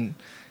wearing,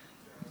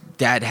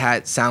 dad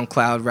hat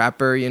SoundCloud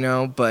rapper, you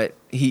know, but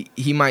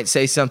he might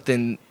say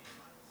something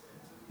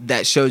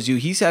that shows you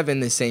he's having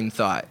the same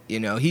thought, you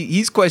know.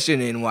 He's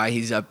questioning why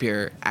he's up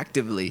here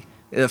actively.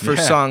 The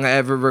first song I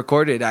ever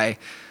recorded, I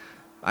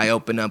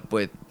open up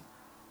with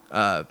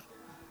I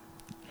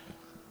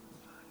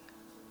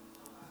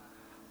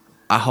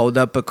hold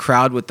up a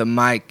crowd with the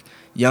mic,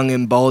 young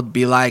and bold,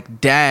 be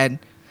like, Dad,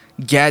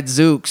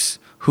 Gadzooks,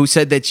 who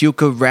said that you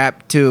could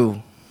rap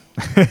too?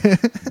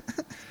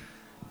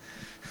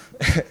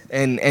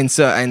 and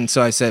so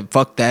I said,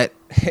 fuck that,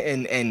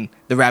 and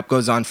the rap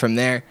goes on from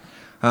there.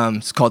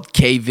 It's called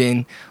Cave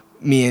In.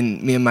 Me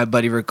and my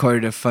buddy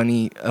recorded a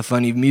funny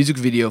music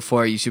video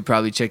for it. You should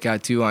probably check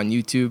out too on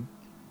YouTube.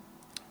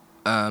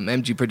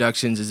 MG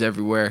Productions is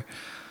everywhere.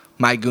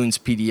 My Goons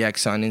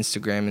PDX on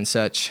Instagram and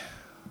such.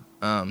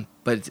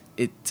 But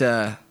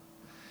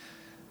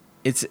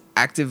it's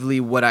actively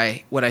what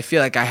I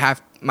feel like I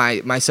have.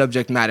 My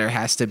subject matter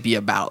has to be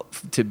about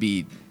to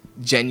be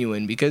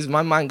genuine, because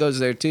my mind goes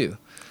there too.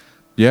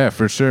 Yeah,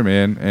 for sure,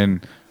 man.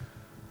 And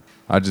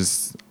I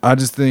just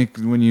think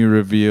when you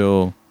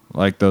reveal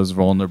like those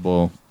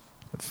vulnerable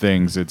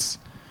things, it's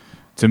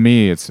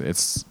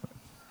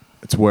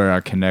where I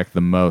connect the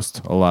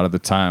most a lot of the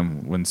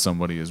time, when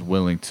somebody is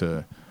willing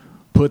to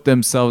put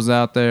themselves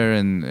out there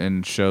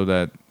and show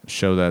that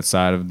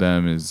side of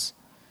them is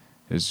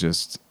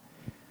just,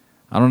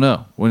 I don't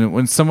know.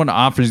 When someone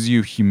offers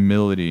you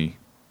humility,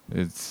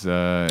 it's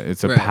a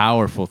Right.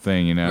 powerful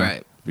thing, you know,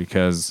 Right.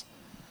 because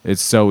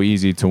it's so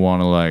easy to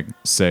want to like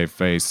save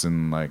face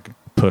and like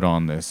put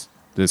on this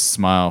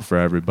smile for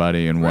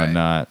everybody and Right.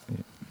 whatnot,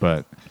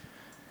 but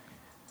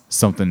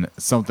something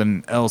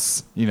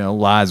else, you know,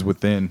 lies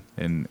within,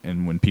 and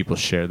when people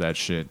share that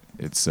shit,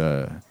 it's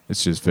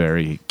just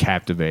very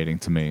captivating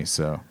to me.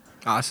 So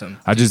Awesome.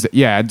 I dig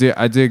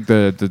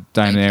the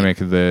dynamic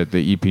of the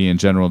EP in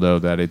general, though,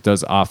 that it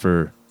does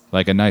offer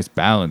like a nice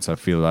balance, I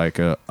feel like,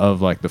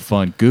 of like the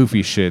fun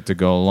goofy shit to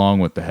go along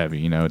with the heavy,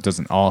 you know. It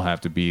doesn't all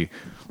have to be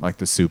like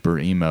the super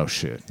emo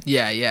shit.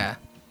 Yeah.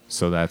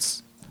 So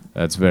that's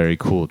very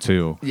cool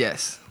too.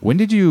 Yes. When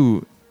did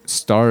you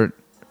start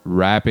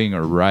rapping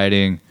or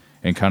writing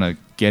and kind of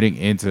getting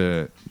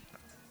into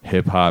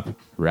hip hop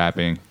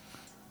rapping?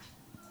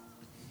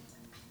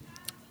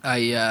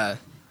 I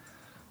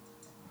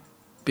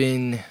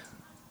been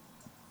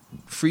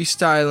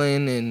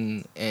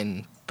freestyling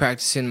and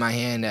practicing my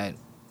hand at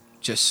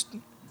just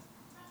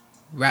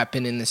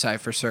rapping in the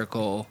Cypher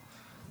Circle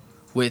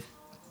with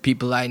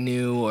people I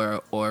knew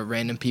or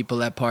random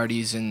people at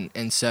parties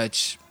and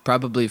such,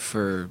 probably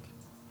for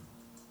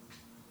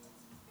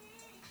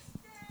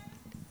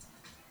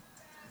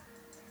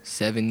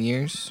seven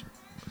years,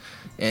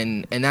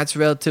 and that's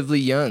relatively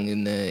young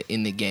in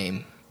the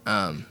game.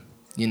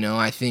 You know,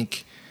 I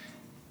think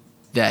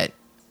that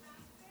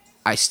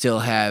I still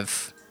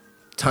have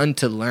ton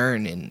to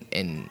learn,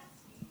 and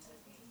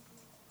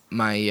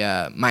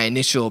my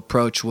initial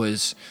approach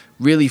was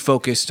really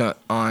focused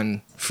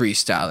on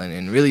freestyling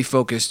and really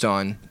focused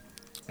on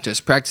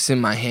just practicing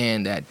my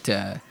hand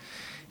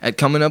at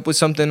coming up with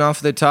something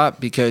off the top,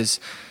 because,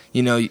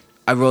 you know,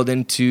 I rolled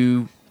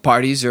into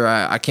parties or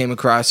I came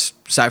across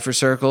Cypher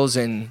Circles,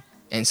 and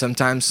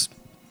sometimes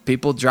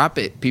people drop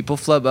it. People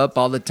flub up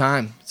all the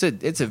time.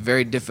 It's a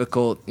very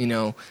difficult, you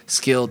know,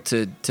 skill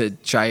to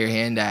try your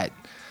hand at.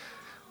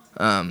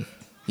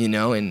 You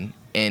know, and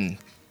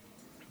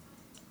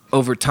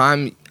over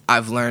time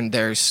I've learned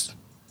there's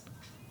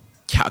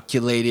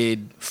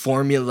calculated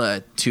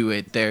formula to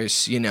it.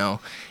 There's, you know,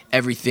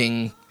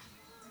 everything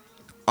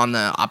on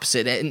the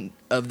opposite end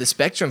of the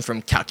spectrum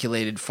from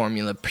calculated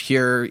formula,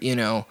 pure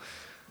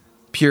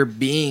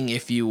being,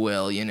 if you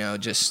will, you know,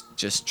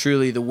 just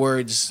truly the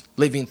words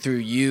living through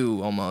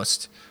you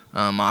almost.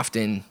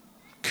 Often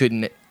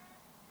couldn't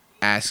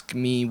ask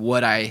me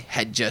what I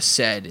had just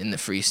said in the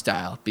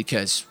freestyle,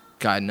 because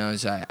God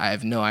knows I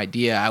have no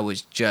idea. I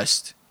was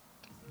just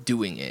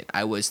doing it.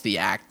 I was the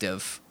act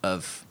of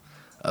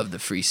the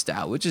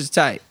freestyle, which is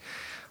tight.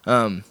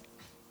 I'd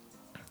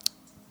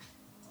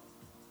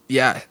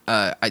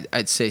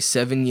say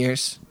 7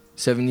 years.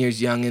 7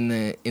 years young in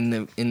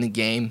the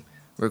game,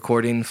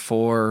 recording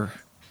for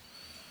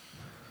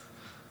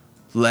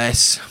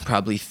less,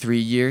 probably 3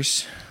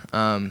 years.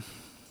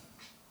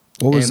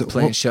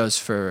 Playing shows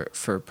for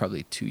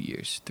probably 2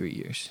 years, 3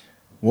 years.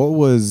 What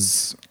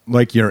was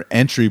like your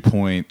entry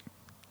point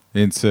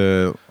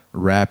into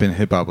rap and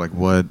hip hop? Like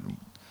what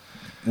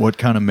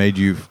kind of made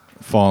you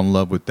fall in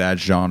love with that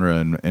genre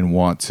and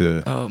want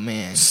to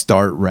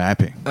start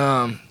rapping?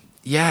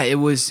 It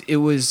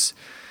was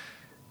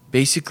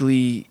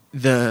basically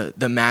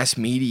the mass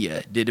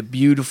media did a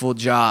beautiful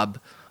job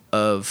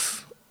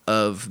of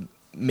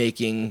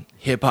making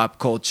hip hop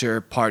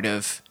culture part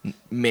of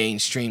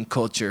mainstream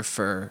culture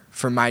for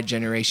my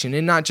generation,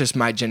 and not just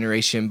my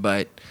generation,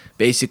 but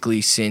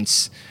basically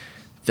since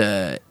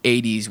the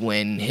 80s,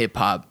 when hip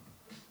hop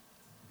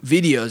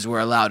videos were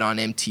allowed on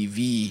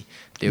MTV.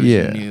 There was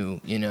a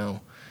new, you know,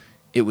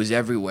 it was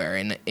everywhere.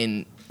 And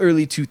in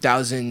early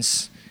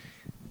 2000s,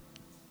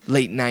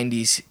 late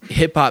 90s,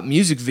 hip hop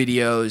music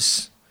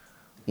videos,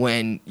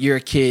 when you're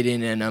a kid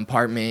in an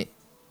apartment,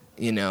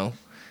 you know,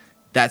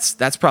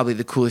 that's probably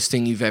the coolest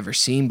thing you've ever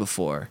seen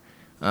before.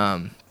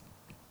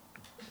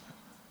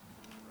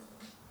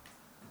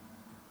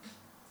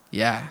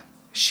 Yeah,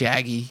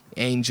 Shaggy,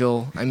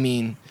 Angel. I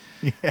mean,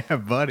 Yeah,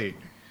 buddy.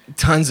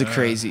 tons of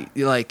crazy,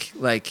 like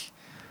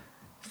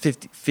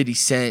 50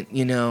 Cent,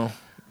 you know,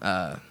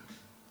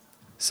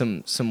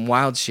 some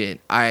wild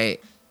shit. I,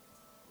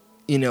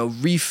 you know,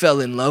 re-fell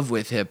in love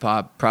with hip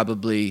hop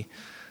probably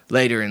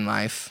later in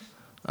life,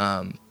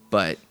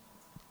 but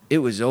it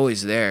was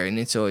always there, and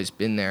it's always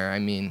been there. I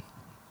mean,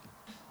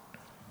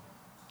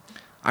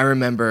 I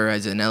remember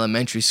as an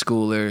elementary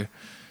schooler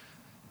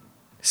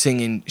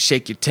singing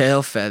 "Shake Your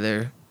Tail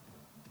Feather"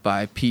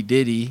 by P.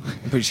 Diddy.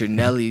 I'm pretty sure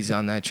Nelly's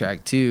on that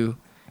track too,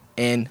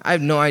 and I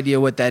have no idea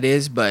what that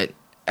is, but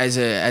as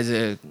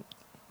a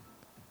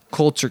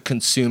culture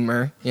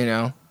consumer, you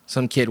know,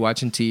 some kid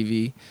watching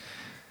TV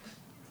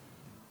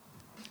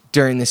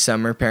during the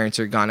summer, parents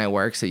are gone at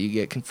work, so you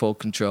get full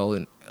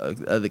control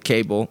of the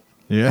cable.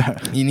 Yeah.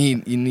 You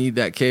need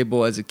that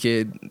cable as a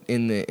kid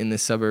in the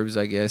suburbs.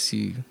 I guess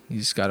you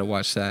just got to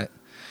watch that.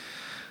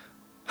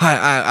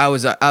 I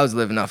was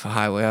living off a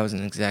highway. I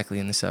wasn't exactly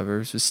in the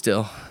suburbs, but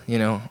still, you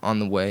know, on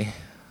the way.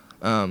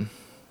 Beaverton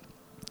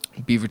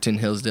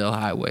Hillsdale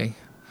Highway.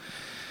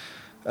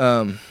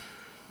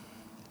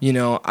 You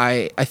know,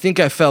 I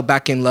think I fell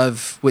back in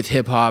love with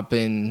hip hop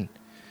in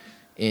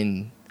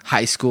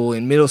high school.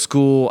 In middle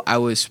school, I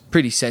was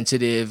pretty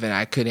sensitive and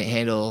I couldn't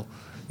handle,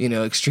 you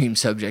know, extreme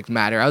subject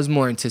matter. I was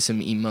more into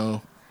some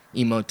emo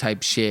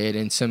type shit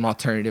and some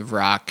alternative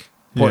rock.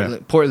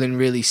 Portland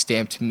really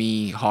stamped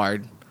me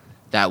hard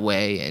that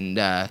way, and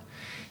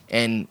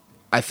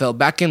I fell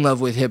back in love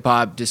with hip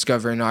hop,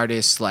 discovering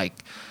artists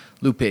like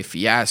Lupe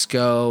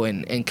Fiasco,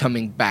 and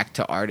coming back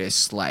to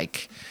artists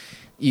like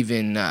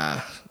even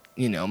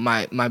you know,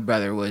 my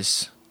brother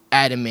was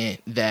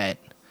adamant that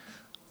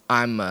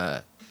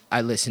I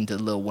listened to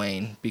Lil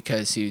Wayne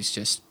because he was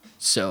just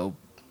so,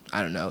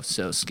 I don't know,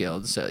 so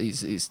skilled. So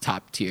he's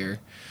top tier.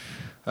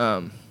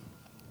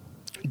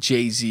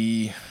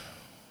 Jay-Z,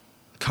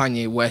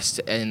 Kanye West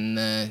in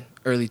the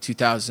early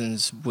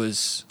 2000s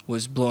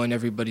was blowing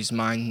everybody's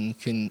mind.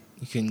 You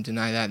can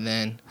deny that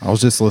then. I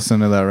was just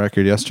listening to that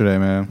record yesterday,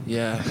 man.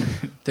 Yeah,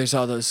 there's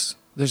all those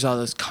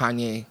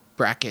Kanye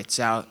brackets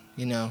out,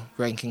 you know,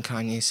 ranking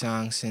Kanye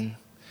songs, and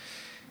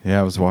Yeah,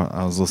 I was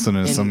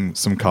listening to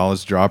some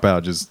college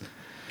dropout just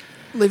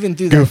living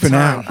through that goofing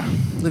time.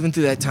 out. Living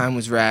through that time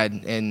was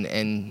rad,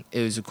 and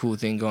it was a cool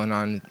thing going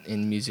on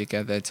in music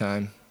at that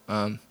time.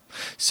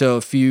 So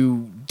if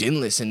you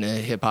didn't listen to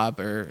hip hop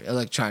or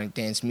electronic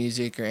dance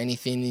music or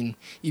anything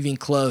even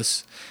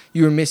close,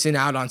 you were missing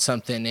out on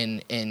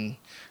something. And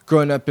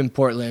growing up in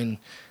Portland,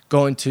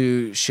 going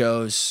to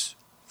shows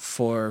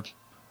for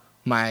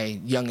my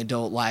young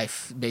adult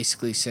life,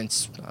 basically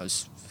since I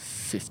was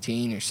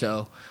 15 or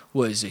so,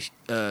 was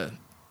a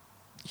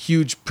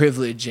huge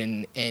privilege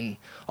and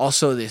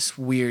also this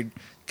weird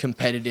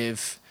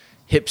competitive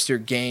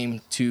hipster game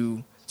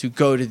to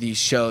go to these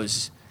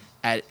shows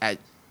at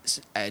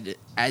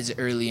as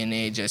early an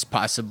age as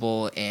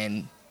possible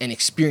and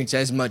experience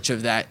as much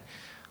of that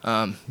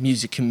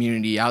music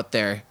community out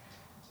there.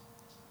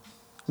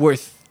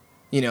 Worth,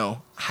 you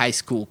know, high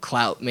school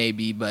clout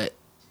maybe, but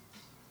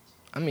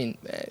I mean,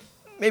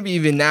 maybe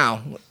even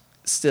now,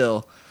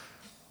 still,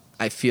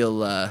 I feel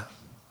less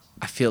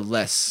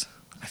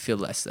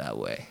that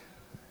way.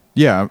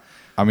 Yeah,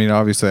 I mean,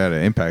 obviously it had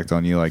an impact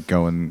on you, like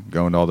going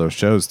to all those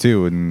shows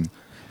too, and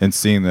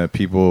seeing that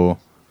people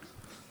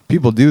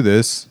do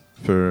this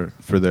for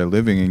their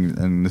living,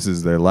 and this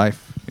is their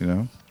life, you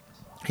know.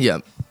 Yeah.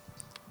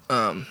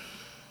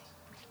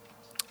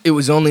 It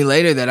was only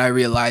later that I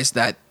realized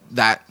that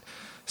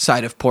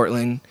side of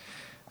Portland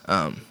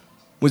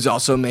was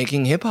also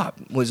making hip hop,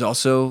 was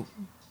also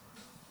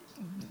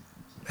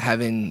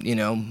having, you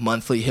know,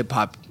 monthly hip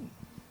hop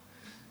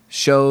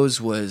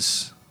shows,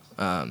 was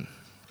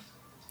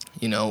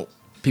you know,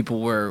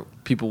 people were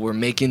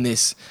making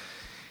this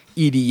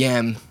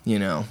EDM, you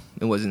know,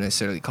 it wasn't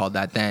necessarily called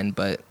that then,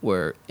 but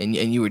and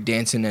you were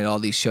dancing at all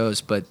these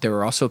shows, but there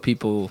were also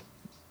people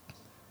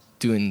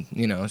doing,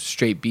 you know,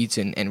 straight beats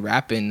and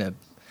rapping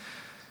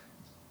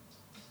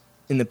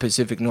in the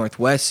Pacific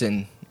Northwest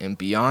and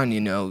beyond.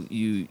 You know,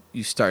 you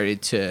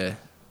started to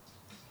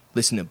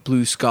listen to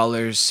blues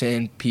scholars,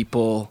 sand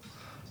people,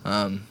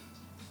 maybe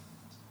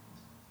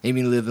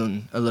live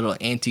in a little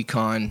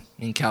anti-con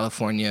in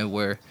California,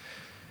 where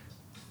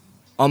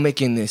all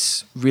making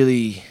this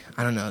really,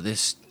 I don't know,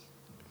 this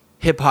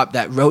hip-hop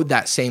that rode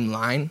that same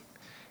line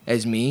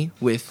as me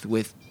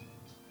with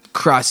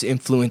cross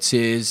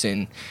influences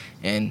and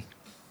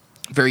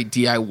very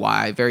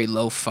DIY, very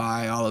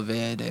lo-fi, all of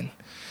it. And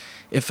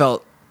it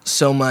felt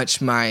so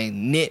much my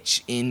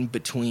niche in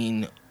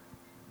between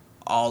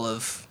all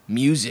of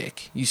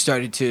music. You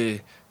started to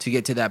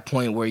get to that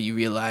point where you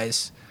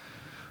realize,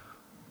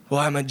 well,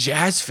 I'm a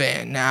jazz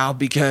fan now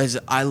because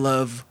I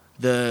love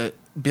the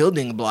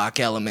building block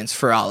elements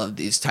for all of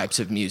these types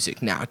of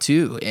music now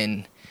too,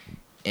 and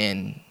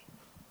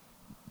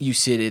you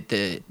sit at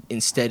the,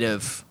 instead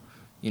of,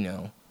 you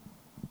know,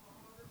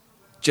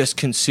 just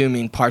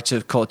consuming parts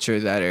of culture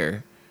that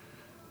are,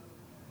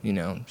 you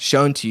know,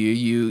 shown to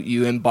you,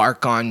 you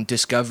embark on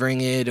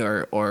discovering it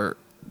or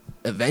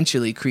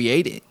eventually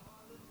create it.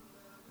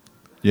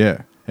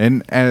 Yeah,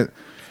 and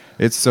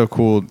it's so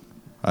cool,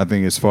 I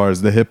think, as far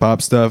as the hip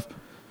hop stuff,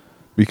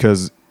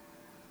 because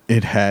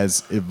it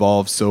has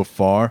evolved so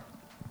far.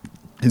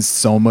 Is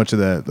so much of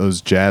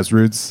those jazz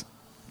roots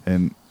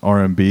and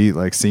R&B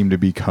like seem to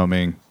be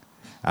coming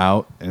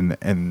out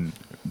and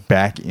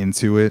back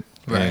into it,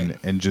 right.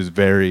 and just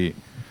very.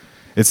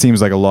 It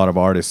seems like a lot of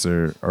artists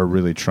are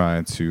really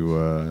trying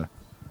to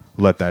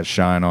let that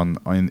shine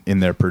in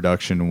their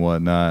production and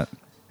whatnot,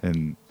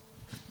 and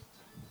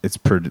it's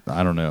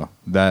I don't know,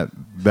 that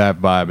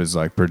vibe is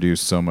like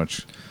produced so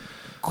much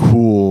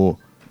cool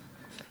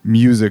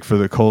music for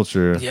the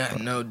culture. Yeah,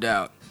 no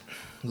doubt.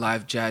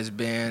 Live jazz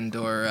band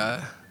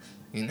or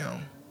you know,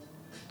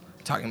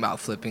 talking about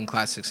flipping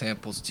classic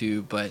samples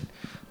too, but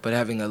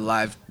having a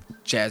live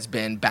jazz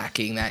band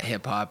backing that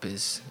hip hop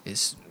is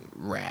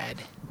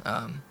rad.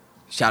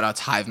 Shout out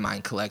to Hive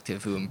Mind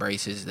Collective, who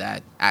embraces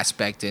that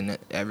aspect in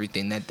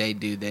everything that they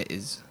do. That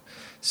is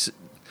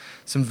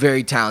some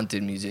very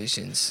talented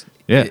musicians.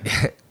 Yeah,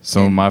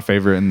 some of my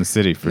favorite in the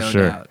city for No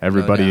sure. doubt,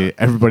 Everybody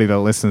that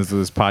listens to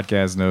this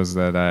podcast knows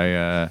that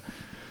I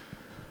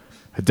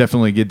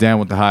definitely get down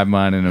with the Hive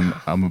Mind, and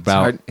I'm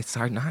about it's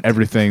hard not to.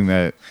 everything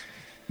that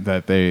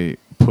they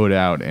put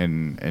out,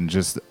 and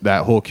just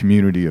that whole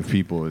community of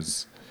people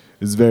is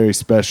very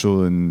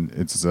special, and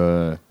it's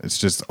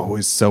just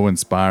always so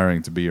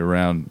inspiring to be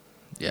around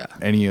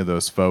any of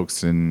those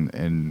folks,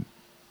 and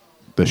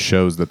the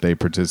shows that they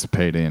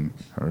participate in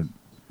are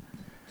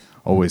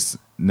always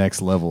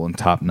next level and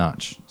top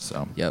notch.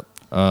 So Yep.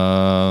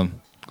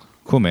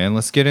 cool, man.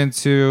 Let's get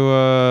into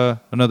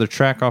another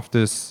track off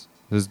this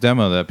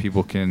demo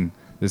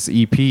this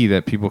EP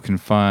that people can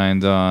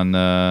find on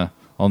the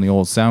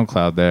old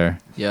SoundCloud there.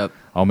 Yep.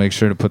 I'll make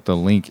sure to put the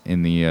link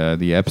in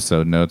the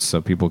episode notes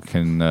so people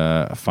can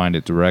find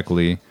it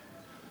directly.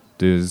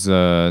 Does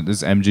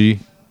MG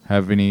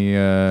have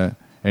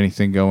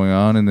anything going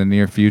on in the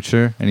near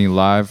future? Any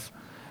live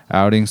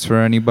outings for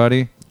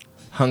anybody?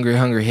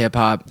 Hungry Hip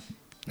Hop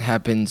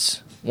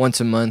happens once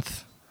a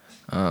month.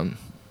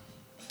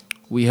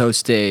 We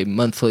host a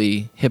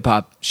monthly hip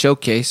hop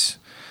showcase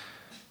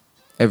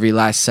every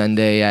last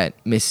Sunday at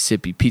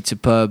Mississippi Pizza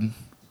Pub.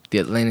 The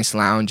Atlantis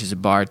Lounge is a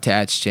bar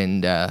attached,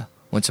 and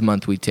once a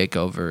month we take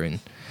over and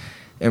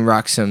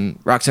rock some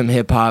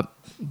hip hop,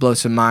 blow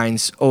some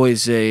minds.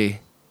 Always a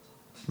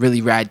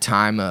really rad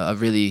time, a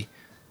really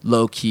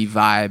low key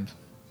vibe,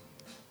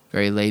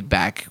 very laid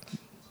back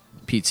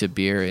pizza,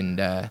 beer, and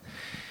a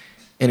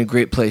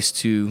great place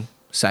to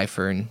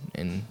cipher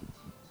and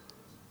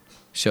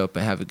show up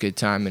and have a good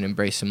time and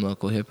embrace some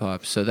local hip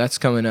hop. So that's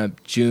coming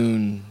up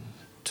June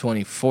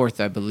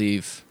 24th, I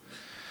believe.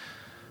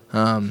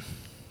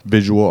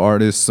 Visual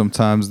artists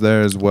sometimes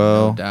there as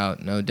well.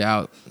 No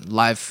doubt.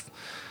 Live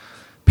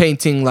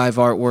painting, live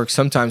artwork.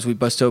 Sometimes we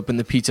bust open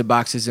the pizza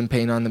boxes and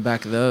paint on the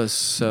back of those.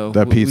 So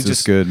That we pizza's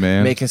just good,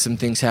 man. Making some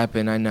things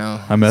happen, I know.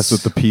 I mess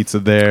with the pizza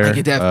there. I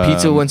get to have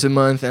pizza once a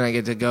month, and I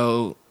get to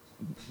go,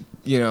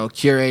 you know,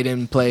 curate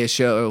and play a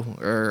show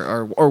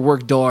or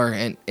work door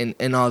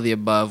and all the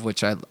above,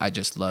 which I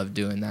just love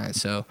doing that.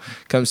 So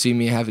come see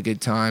me, have a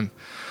good time.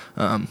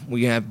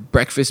 We have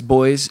Breakfast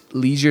Boys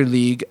Leisure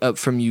League up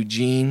from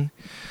Eugene.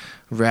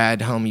 Rad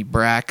homie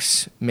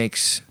Brax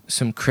makes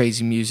some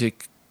crazy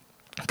music,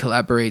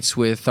 collaborates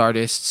with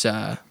artists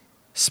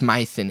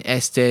Smythe and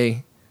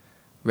Este.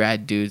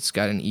 Rad dude's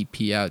got an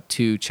EP out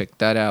too. Check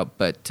that out.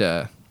 But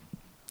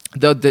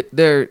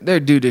they're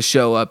due to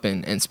show up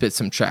and spit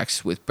some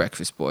tracks with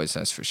Breakfast Boys,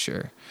 that's for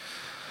sure.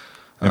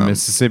 And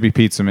Mississippi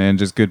Pizza, man,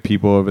 just good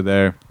people over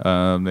there.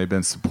 They've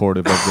been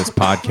supportive of this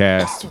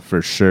podcast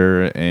for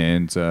sure,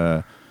 and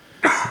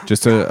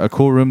just a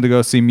cool room to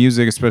go see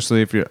music,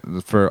 especially if you're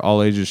for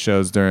all ages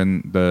shows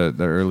during the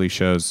early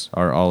shows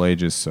are all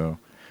ages. So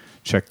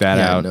check that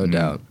out. No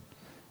doubt.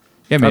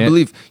 Yeah, man. I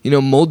believe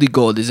Moldy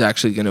Gold is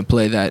actually going to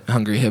play that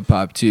Hungry Hip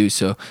Hop too,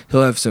 so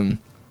he'll have some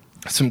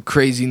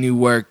crazy new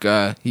work.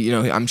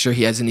 I'm sure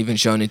he hasn't even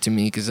shown it to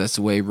me because that's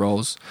the way he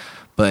rolls,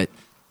 but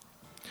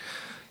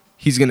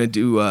he's going to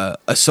do a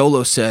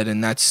solo set,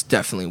 and that's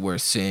definitely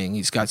worth seeing.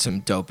 He's got some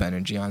dope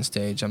energy on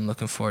stage. I'm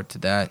looking forward to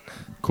that.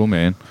 Cool,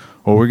 man.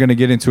 Well, we're gonna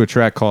get into a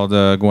track called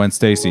Gwen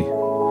Stacy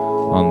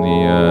on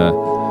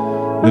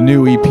the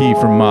new EP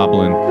from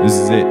Moblin. This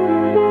is it.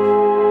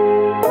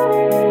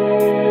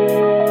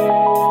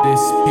 This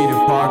is Peter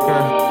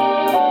Parker.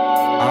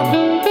 I'm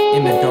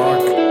in the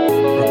dark,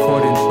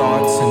 recording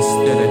thoughts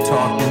instead of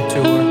talking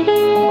to her.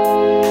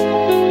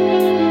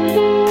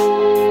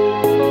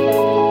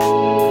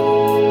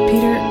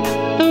 Peter,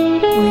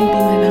 will you be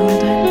my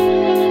Valentine?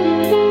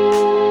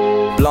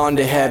 blonde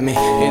that had me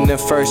in the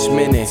first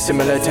minute.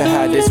 Similar to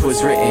how this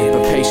was written,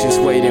 but patience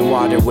weighed in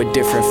water with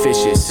different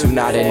fishes. Who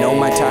not know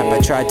my type, I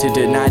tried to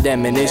deny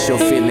them initial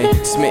feeling.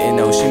 Smitten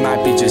though, she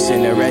might be just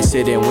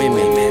interested in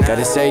women.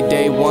 Gotta say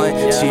day one,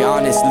 she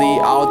honestly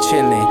all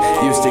chillin'.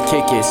 Used to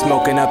kick it,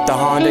 smoking up the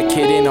Honda,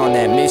 kidding on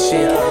that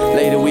mission.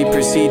 Later we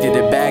proceeded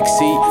to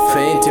backseat for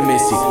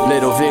intimacy.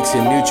 Little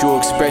vixen, mutual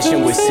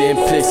expression with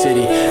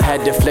simplicity.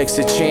 Had to flex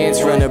a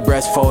chance, run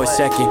abreast for a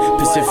second.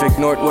 Pacific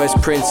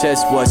Northwest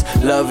princess was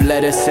love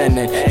letter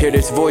sending. Hear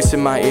this voice in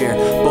my ear,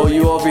 boy,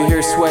 you over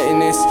here sweating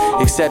this?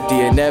 Accept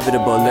the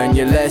inevitable, learn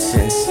your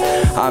lessons.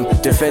 I'm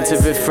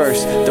defensive at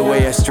first, the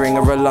way I string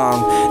her along.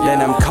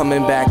 Then I'm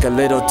coming back a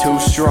little too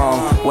strong.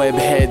 Web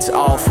heads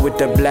off with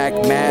the black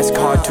mask,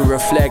 hard to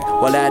reflect.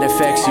 While that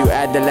affects you,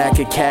 add the lack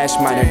of cash.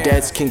 Minor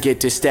debts can get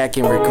to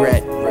stacking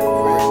regret.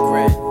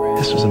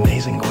 This was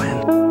amazing, Gwen.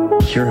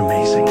 You're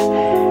amazing.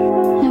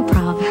 No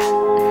problem.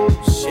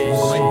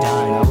 Gwen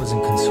died. I was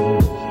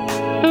inconsolable.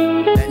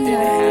 That didn't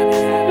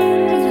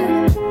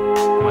happen.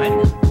 Gwen?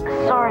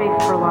 Sorry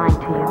for lying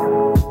to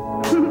you.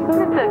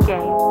 It's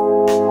okay.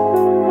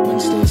 Gwen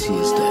Stacy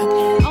is dead.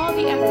 All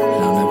the effort.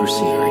 And I'll never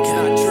see her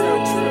again.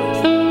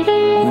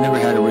 True. We never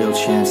had a real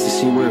chance to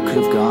see where it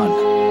could have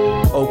gone.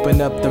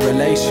 Open up the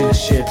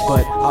relationship,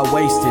 but I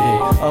wasted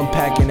it.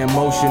 Unpacking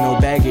emotional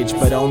baggage,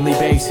 but only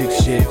basic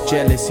shit.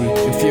 Jealousy,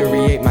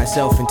 infuriate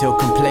myself until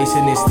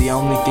complacent is the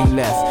only thing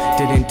left.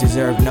 Didn't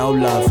deserve no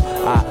love.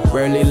 I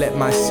rarely let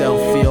myself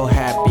feel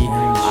happy.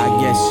 I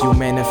guess you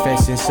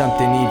manifesting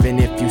something even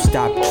if you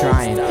stop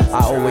trying. I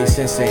always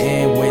sense the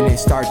end when it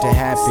start to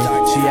happen.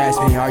 She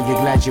asked me, are you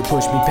glad you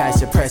pushed me past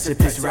the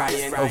precipice,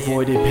 Ryan?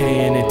 Avoided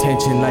paying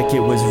attention like it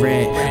was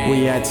rent.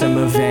 We had some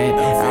event.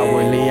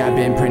 Outwardly I've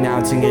been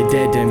pronouncing it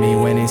dead to me,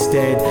 when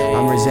instead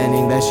I'm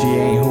resenting that she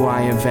ain't who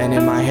I invent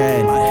in my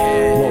head.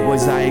 What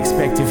was I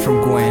expecting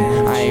from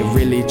Gwen? I ain't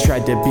really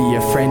tried to be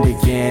a friend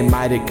again.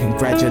 Might have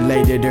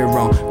congratulated her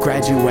on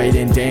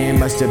graduating. Damn,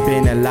 must have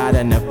been a lot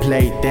on the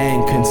plate.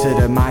 Then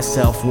consider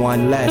myself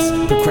one less.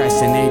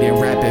 Procrastinating,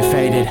 rapid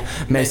faded,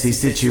 messy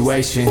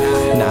situation.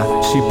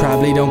 Nah, she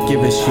probably don't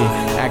give a shit.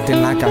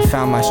 Acting like I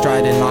found my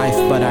stride in life,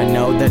 but I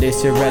know that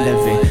it's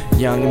irrelevant.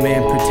 Young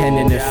man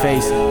pretending to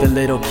face the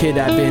little kid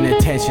I've been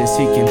attention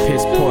seeking.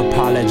 Piss poor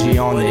apology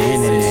on the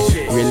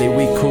internet. Really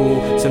we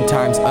cool?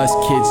 Sometimes us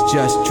kids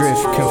just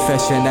drift.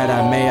 Confession that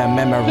I may have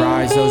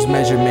memorized those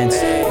measurements.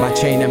 My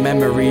chain of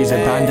memories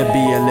are bound to be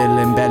a little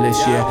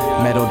embellished,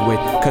 yeah, meddled with.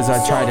 Cause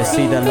I try to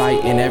see the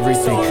light in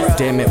everything.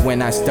 Damn it,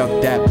 when I stuck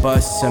that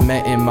bus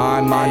cement in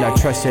my mind, I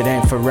trust it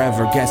ain't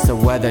forever. Against the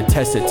weather,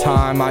 test of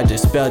time, I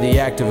dispel the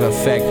active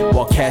effect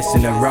while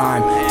casting a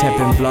rhyme.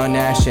 Temping blunt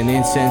ash and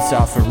incense,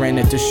 offering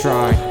it to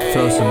shrine.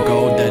 Throw some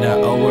gold that I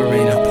owe her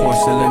in a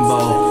porcelain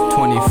bowl.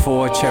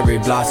 24 cherry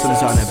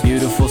blossoms on a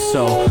beautiful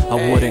soul.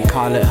 I wouldn't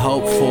call it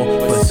hopeful,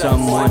 but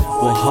someone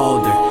will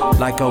hold her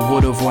like I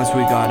would've once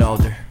we got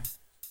older.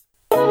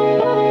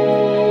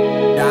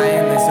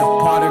 Dying is a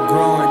part of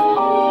growing.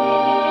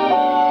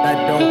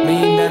 That don't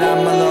mean that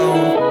I'm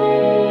alone.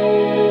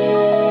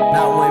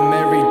 Not when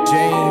Mary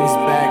Jane's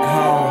back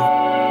home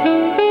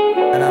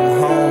and I'm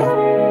home.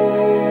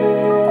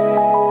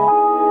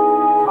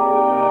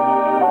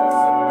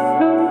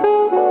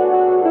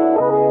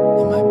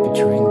 Am I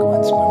betraying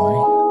Gwen's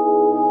memory?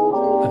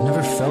 I've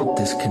never felt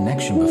this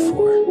connection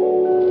before.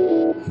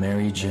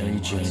 Mary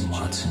Jane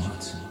Watson.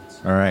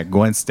 All right,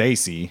 Gwen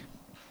Stacy.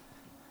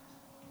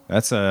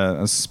 That's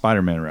a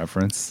Spider-Man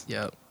reference.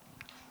 Yep.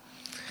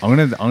 I'm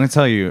gonna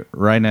tell you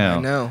right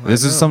now.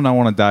 This is something I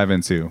want to dive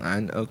into.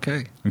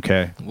 Okay.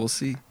 Okay. We'll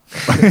see.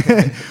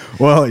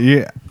 Well,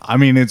 yeah. I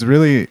mean, it's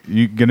really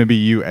gonna be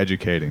you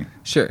educating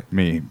Sure.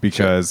 me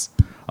because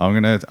I'm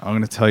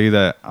gonna tell you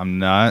that I'm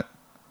not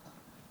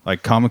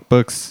like comic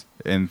books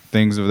and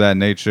things of that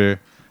nature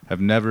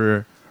have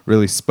never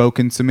really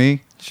spoken to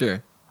me.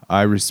 Sure.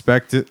 I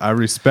respect it. I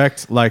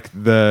respect like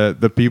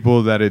the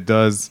people that it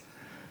does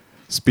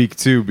speak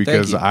to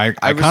because you. I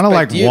I kind of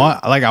like respect you.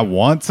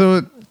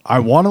 I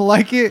want to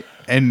like it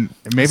and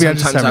maybe I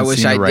just Sometimes I haven't wish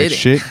seen I the right didn't.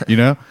 shit, you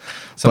know?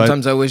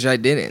 Sometimes I wish I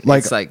didn't.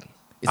 like, It's like,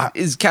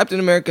 is Captain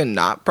America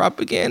not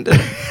propaganda?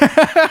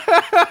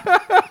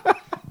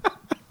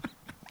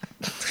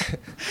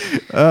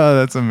 Oh,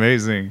 that's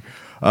amazing.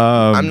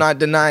 I'm not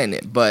denying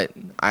it, but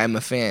I'm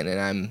a fan and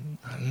I'm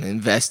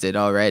invested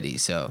already.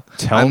 So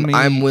Tell me-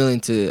 I'm willing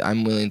to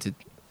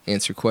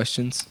answer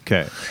questions.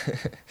 Okay.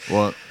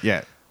 Well,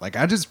 yeah. Like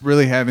I just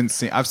really haven't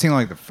seen. I've seen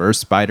like the first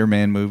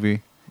Spider-Man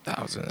movie. That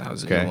was a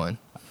Okay. good one.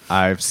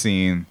 I've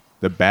seen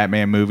the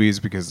Batman movies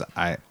because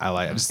I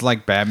just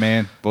like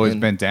Batman. I've always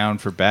And been down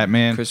for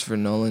Batman. Christopher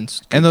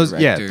Nolan's And good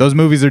director. those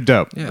movies are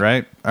dope, Yeah.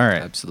 right? All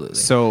right. Absolutely.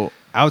 So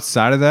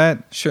outside of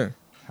that, Sure.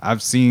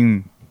 I've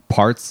seen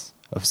parts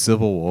of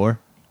Civil War,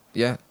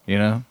 Yeah. you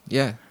know?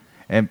 Yeah.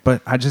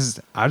 But I just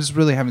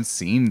really haven't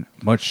seen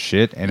much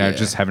shit and I Yeah.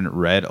 just haven't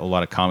read a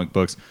lot of comic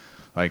books.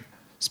 Like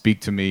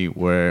speak to me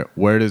where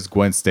does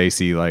Gwen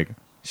Stacy like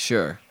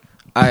Sure.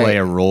 play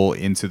a role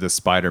into the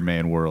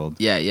Spider-Man world?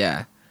 Yeah,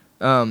 yeah.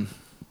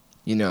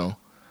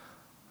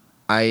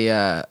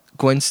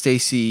 Gwen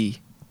Stacy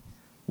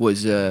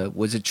was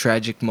a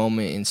tragic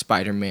moment in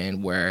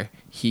Spider-Man where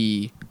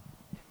he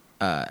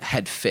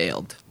had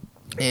failed,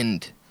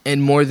 and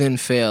more than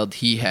failed,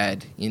 he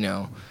had, you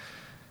know,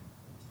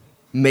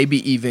 maybe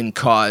even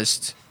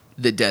caused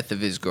the death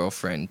of his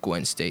girlfriend,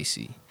 Gwen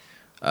Stacy.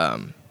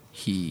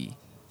 He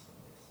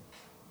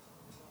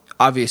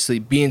obviously,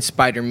 being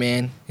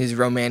Spider-Man, his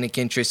romantic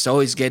interests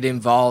always get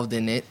involved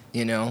in it.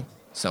 You know,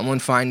 someone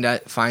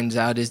finds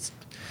out his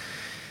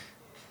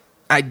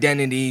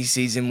identity,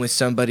 sees him with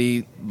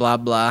somebody, blah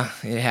blah.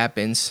 It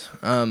happens.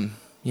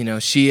 You know,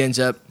 she ends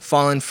up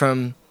falling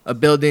from a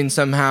building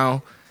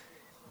somehow.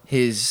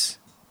 His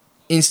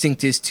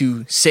instinct is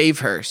to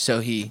save her,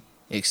 so he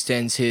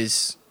extends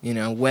his, you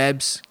know,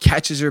 webs,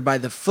 catches her by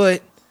the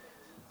foot,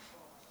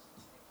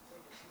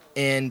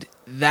 and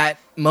that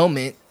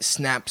moment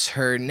snaps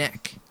her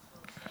neck.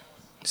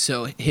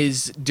 So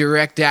his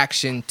direct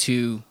action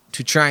to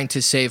trying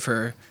to save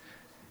her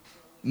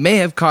may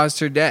have caused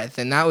her death,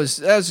 and that was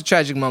a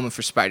tragic moment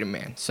for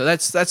Spider-Man. So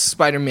that's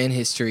Spider-Man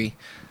history.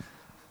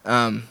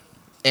 And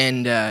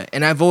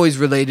I've always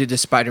related to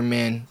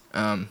Spider-Man.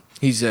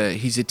 He's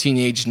a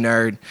teenage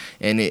nerd,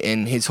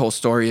 and his whole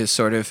story is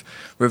sort of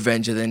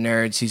Revenge of the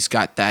Nerds. He's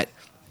got that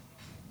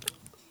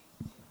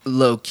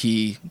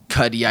low-key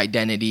Cuddy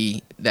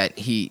identity that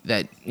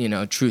you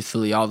know,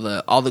 truthfully, all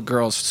the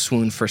girls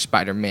swoon for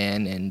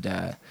Spider-Man,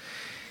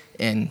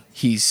 and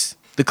he's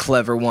the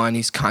clever one.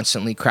 He's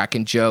constantly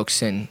cracking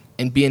jokes and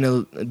being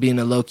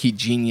a low-key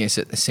genius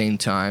at the same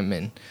time.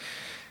 And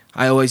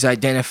I always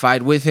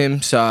identified with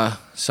him, saw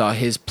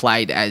his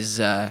plight as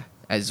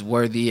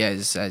worthy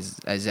as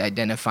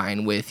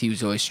identifying with. He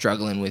was always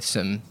struggling with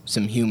some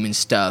human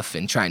stuff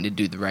and trying to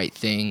do the right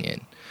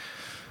thing,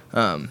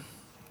 and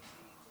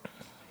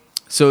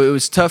so it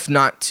was tough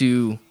not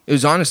to. It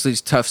was honestly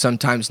tough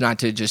sometimes not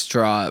to just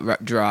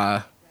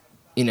draw,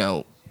 you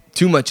know,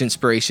 too much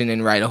inspiration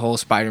and write a whole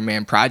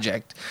Spider-Man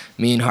project.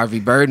 Me and Harvey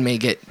Bird may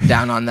get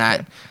down on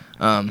that.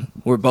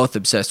 We're both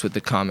obsessed with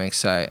the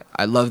comics. I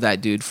love that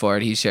dude for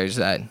it. He shares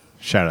that.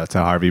 Shout out to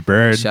Harvey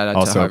Bird. Shout out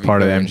also to Harvey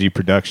part Bird. of MG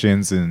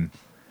Productions, and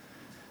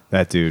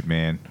that dude,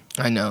 man.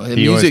 I know. The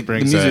He always music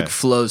brings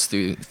flows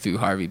through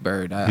Harvey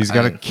Bird. He's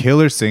got a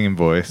killer singing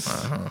voice.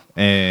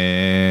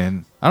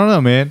 And I don't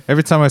know, man.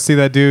 Every time I see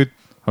that dude,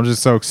 I'm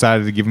just so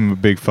excited to give him a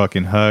big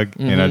fucking hug.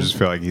 And I just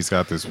feel like he's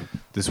got this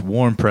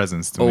warm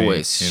presence to me.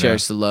 Always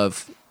shares the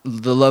love.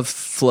 The love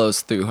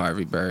flows through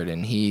Harvey Bird,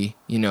 and he,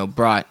 you know,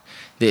 brought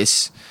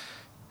this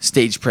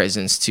stage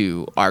presence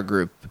to our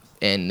group,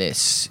 and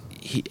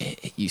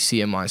you see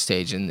him on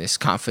stage and this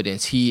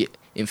confidence. He,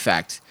 in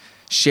fact,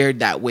 shared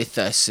that with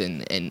us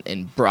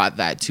and brought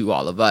that to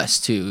all of us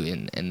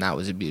too, and that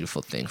was a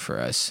beautiful thing for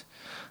us.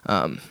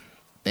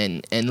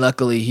 And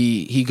luckily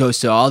he goes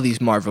to all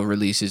these Marvel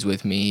releases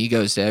with me. He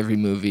goes to every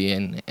movie,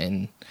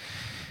 and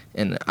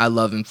I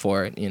love him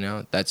for it. You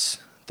know, that's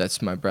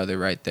my brother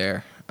right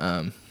there.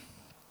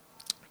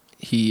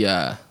 He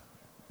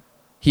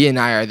and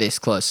I are this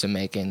close to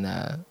making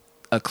a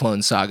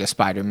Clone Saga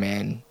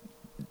Spider-Man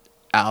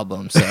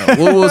album, so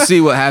we'll see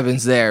what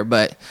happens there.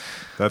 But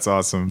that's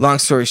awesome. Long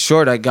story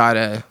short, I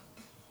gotta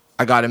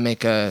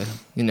make a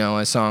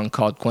song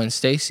called Gwen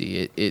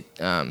Stacy. It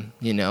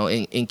you know,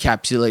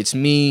 encapsulates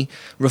me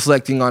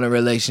reflecting on a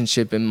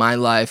relationship in my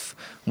life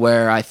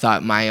where I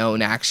thought my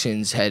own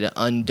actions had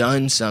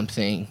undone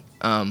something,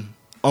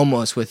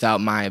 almost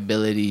without my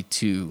ability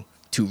to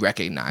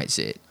recognize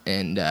it,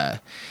 and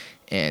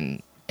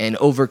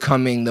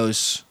overcoming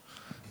those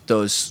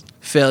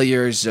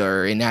failures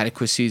or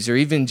inadequacies, or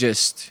even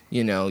just,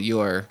 you know,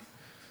 your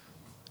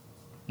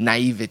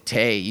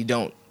naivete. You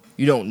don't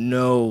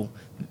know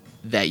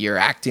that you're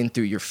acting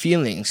through your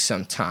feelings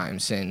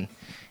sometimes, and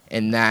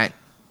that,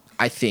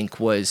 I think,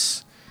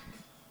 was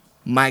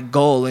my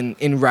goal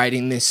in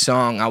writing this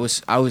song. I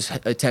was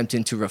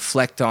attempting to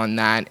reflect on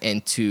that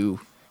and to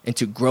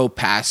grow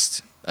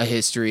past a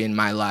history in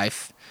my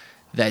life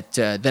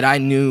that I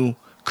knew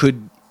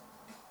could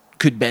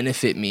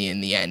benefit me in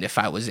the end if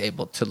I was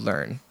able to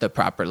learn the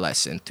proper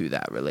lesson through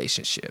that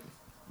relationship.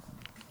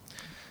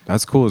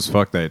 That's cool as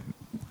fuck, that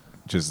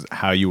just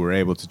how you were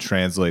able to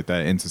translate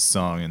that into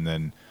song, and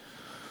then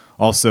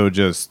also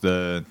just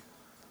I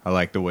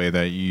like the way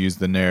that you use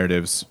the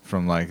narratives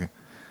from like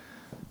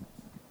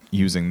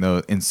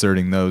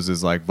inserting those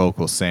as like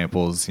vocal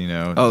samples, you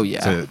know. Oh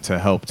yeah. To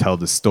help tell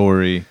the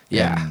story.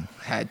 Yeah, and,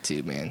 had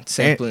to, man.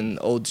 Sampling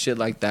old shit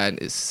like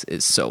that is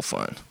so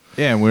fun.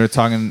 Yeah, and we were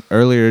talking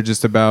earlier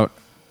just about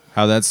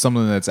how that's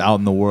something that's out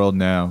in the world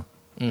now,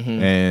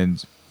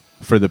 and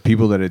for the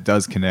people that it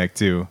does connect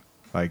to,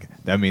 like,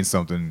 that means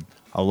something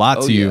a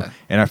lot to you. Yeah.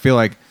 And I feel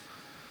like,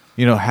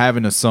 you know,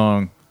 having a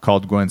song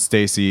called Gwen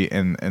Stacy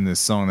and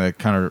this song that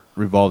kind of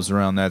revolves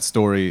around that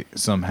story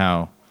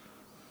somehow,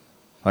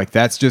 like,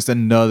 that's just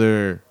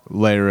another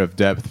layer of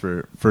depth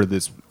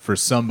for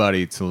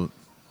somebody to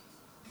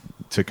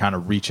kind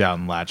of reach out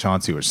and latch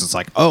onto. It's just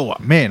like, oh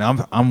man,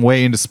 I'm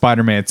way into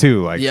Spider-Man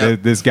too. Like,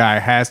 this guy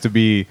has to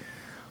be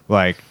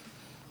like,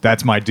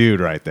 that's my dude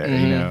right there,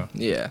 you know?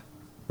 Yeah.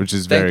 which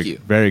is Thank very you.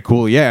 very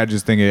cool. Yeah, I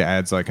just think it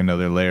adds like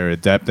another layer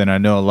of depth, and I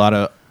know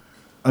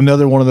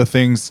another one of the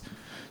things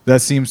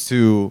that seems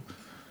to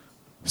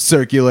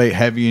circulate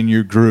heavy in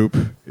your group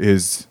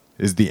is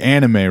the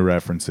anime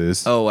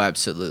references. Oh,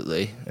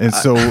 absolutely. And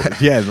so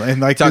yeah,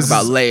 and like Talk this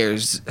about is-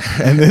 layers.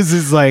 and this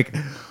is like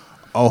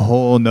a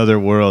whole nother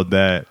world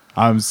that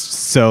I'm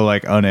so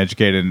like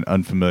uneducated and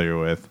unfamiliar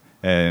with.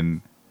 And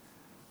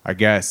I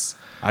guess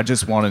I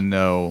just want to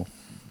know,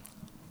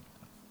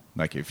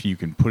 like, if you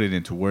can put it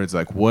into words,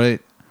 like what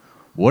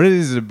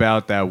is it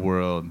about that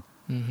world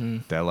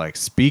that like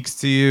speaks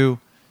to you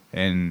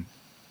and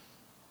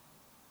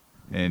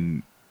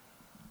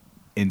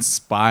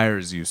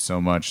inspires you so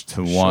much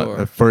to want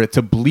Sure. for it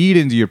to bleed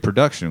into your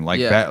production, like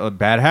Yeah.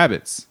 Bad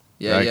Habits.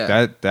 Yeah, like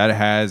yeah. that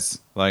has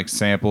like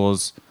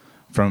samples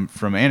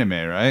from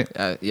anime, right?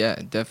 Yeah,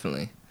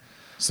 definitely.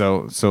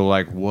 So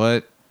like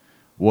what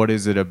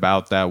is it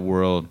about that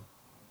world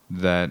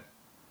that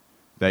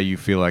you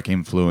feel like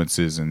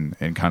influences and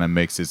kind of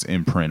makes its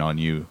imprint on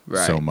you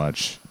so Right.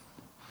 much?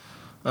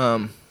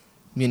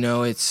 You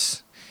know,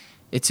 it's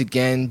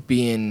again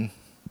being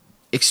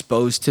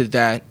exposed to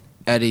that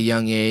at a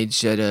young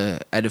age, at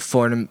a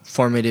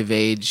formative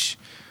age.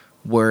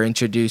 We're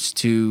introduced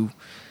to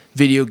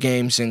video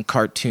games and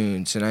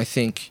cartoons, and I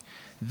think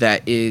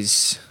that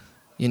is,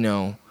 you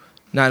know,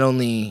 not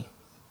only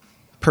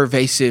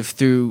pervasive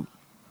through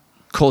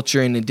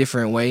culture in a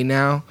different way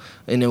now,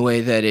 in a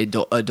way that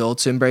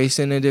adults embrace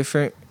in a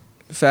different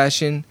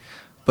fashion,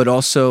 but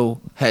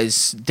also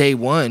has day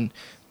one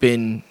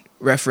been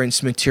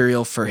reference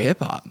material for hip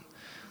hop,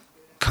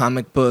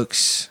 comic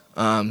books,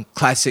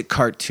 classic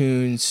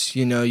cartoons.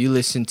 You know, you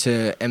listen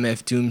to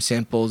MF Doom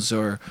samples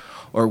or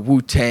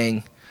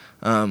Wu-Tang.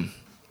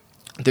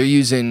 They're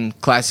using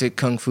classic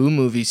kung fu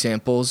movie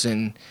samples,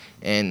 and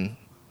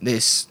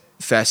this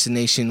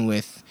fascination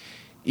with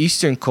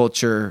Eastern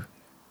culture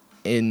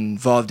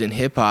involved in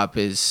hip hop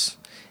is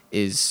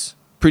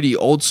pretty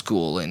old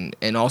school,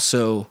 and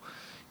also,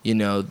 you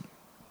know,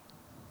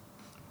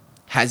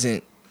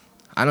 hasn't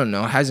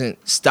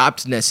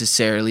stopped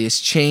necessarily. It's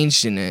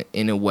changed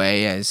in a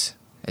way as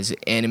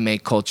anime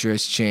culture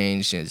has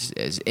changed,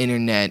 as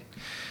internet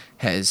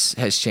has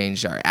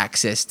changed our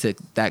access to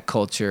that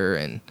culture.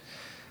 And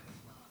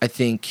I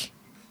think,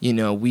 you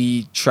know,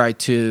 we try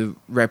to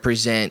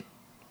represent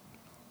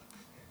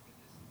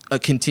a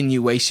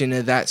continuation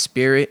of that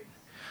spirit,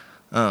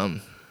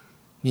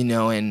 you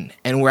know, and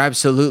we're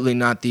absolutely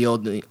not the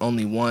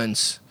only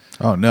ones.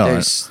 Oh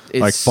no!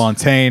 Like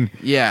Fontaine,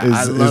 yeah, is,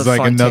 I love is like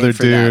Fontaine another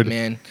for that, dude,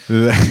 man.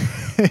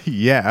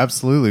 Yeah,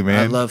 absolutely, man.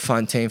 I love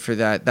Fontaine for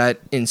that. That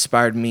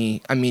inspired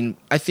me. I mean,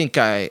 I think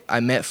I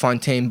met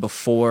Fontaine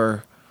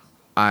before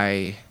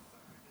I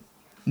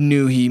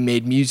knew he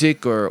made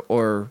music,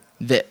 or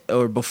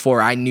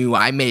before I knew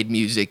I made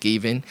music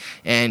even.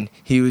 And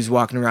he was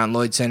walking around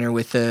Lloyd Center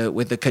with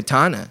a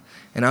katana,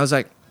 and I was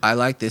like, I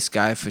like this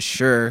guy for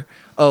sure.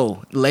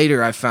 Oh,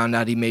 later I found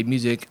out he made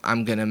music.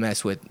 I'm gonna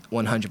mess with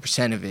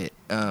 100% of it.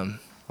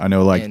 I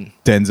know, like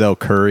Denzel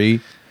Curry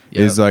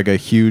is like a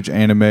huge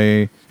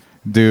anime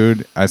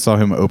dude. I saw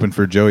him open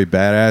for Joey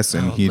Badass,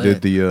 and he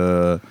did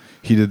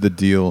the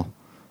deal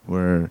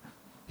where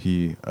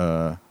he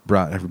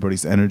brought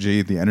everybody's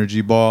energy, the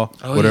energy ball,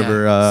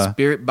 whatever. Yeah.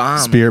 Spirit Bomb.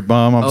 Spirit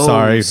Bomb. I'm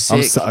sorry.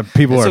 Sick.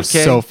 People are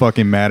okay. so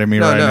fucking mad at me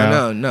right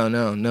now.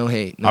 No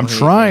hate. I'm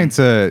trying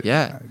to.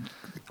 Yeah.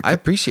 I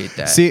appreciate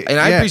that. See, and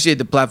I appreciate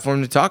the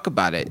platform to talk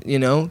about it. You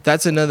know,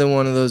 that's another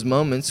one of those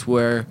moments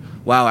where,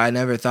 wow, I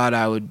never thought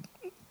I would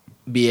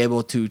be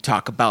able to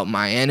talk about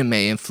my anime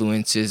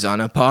influences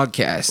on a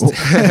podcast.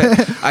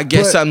 I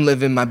guess I'm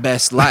living my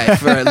best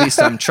life, or at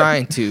least I'm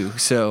trying to.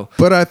 So,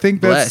 but I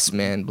think bless,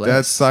 man.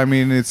 That's, I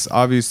mean, it's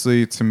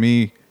obviously, to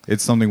me,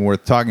 it's something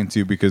worth talking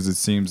to, because it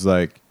seems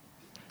like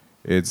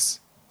it's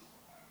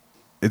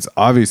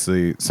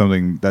obviously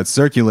something that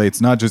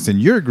circulates not just in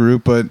your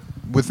group, but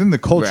within the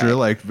culture, Right.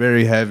 like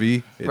very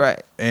heavy,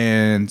 Right.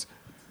 And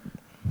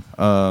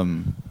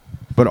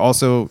but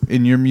also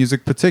in your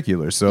music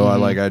particular. So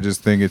I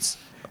just think it's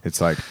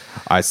like,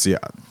 I see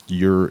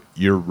you're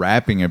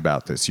rapping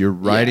about this, you're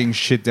writing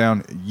shit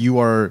down, you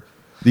are,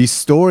 these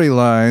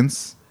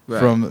storylines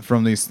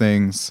from these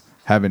things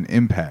have an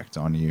impact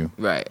on you,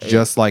 Right.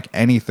 Just like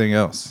anything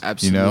else,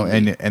 Absolutely.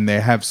 you know, and they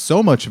have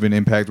so much of an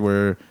impact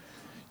where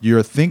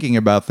you're thinking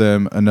about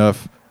them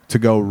enough to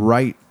go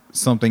write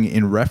something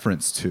in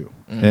reference to.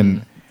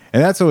 And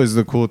that's always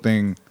the cool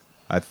thing,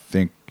 I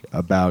think,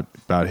 about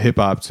hip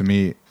hop to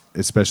me,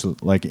 especially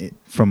like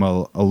from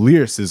a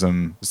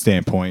lyricism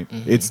standpoint.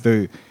 It's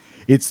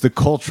the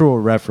cultural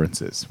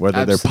references,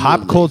 whether they're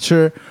pop Absolutely.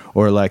 culture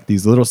or like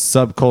these little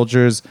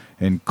subcultures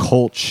and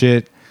cult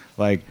shit.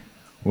 Like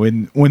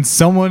when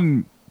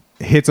someone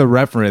hits a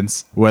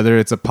reference, whether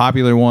it's a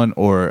popular one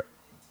or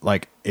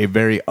like a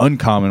very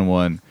uncommon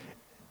one,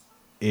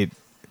 it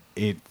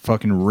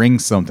fucking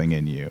rings something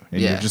in you,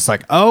 and you're just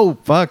like, oh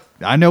fuck,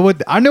 I know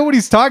what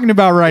he's talking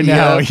about right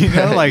now. Yep. You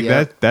know, like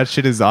Yep. that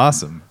shit is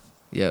awesome.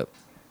 Yep.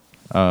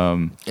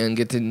 And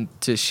get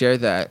to share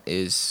that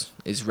is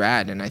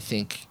rad, and I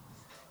think,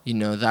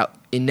 that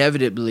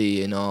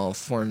inevitably in all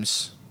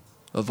forms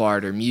of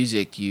art or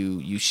music,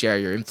 you share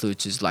your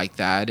influences like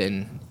that,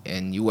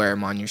 and you wear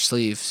them on your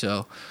sleeve.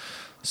 So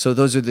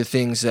those are the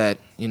things that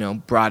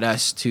brought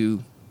us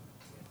to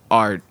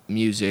art,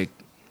 music,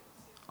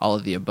 all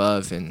of the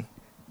above, and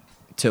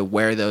to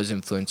wear those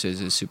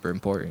influences is super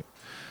important.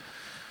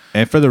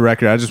 And for the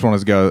record, I just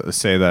want to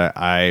say that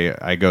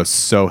I go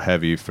so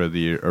heavy for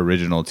the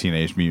original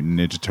Teenage Mutant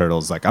Ninja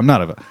Turtles. Like I'm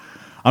not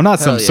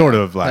some sort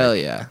of like hell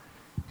yeah,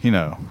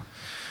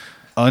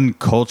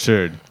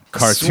 uncultured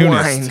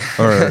cartoonist,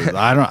 or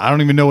I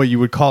don't even know what you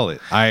would call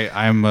it.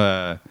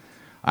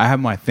 I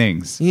have my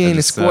things. You ain't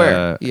a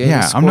square.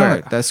 I'm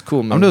not. That's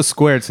cool, man. I'm no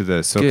square to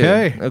this.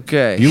 Okay. Good.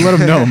 Okay. You let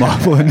them know,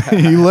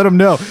 Moblin. You let them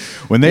know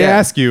when they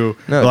ask you,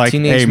 like,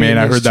 "Hey, man,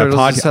 I heard that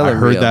podcast. I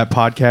heard that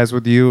podcast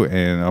with you,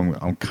 and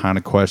I'm kind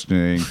of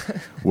questioning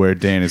where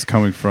Dan is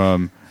coming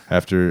from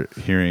after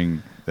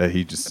hearing that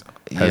he just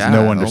has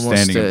no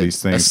understanding of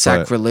these things." A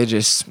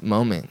sacrilegious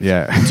moment.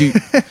 Yeah.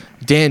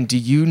 Dan, do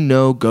you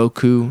know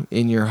Goku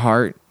in your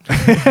heart?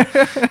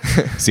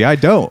 See, I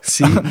don't.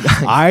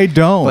 I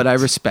don't. But I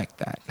respect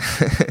that.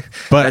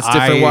 But that's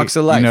different walks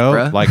of life,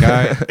 bro. Like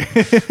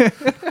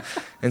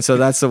and so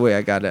that's the way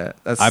I gotta.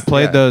 I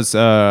played those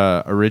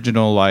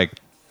original like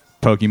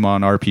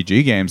Pokemon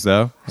RPG games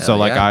though, so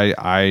like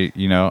I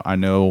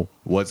know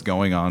what's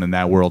going on in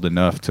that world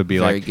enough to be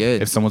Very like,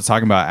 good. if someone's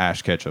talking about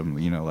Ash Ketchum,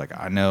 like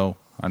I know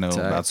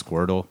about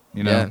Squirtle,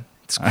 Yeah.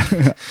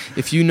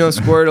 If you know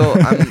Squirtle,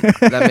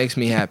 that makes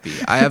me happy.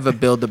 I have a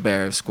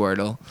Build-A-Bear of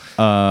Squirtle.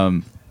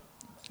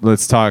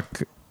 Let's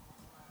talk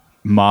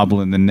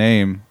Moblin the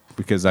name,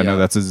 because I know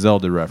that's a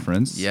Zelda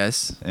reference.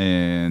 Yes.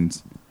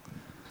 And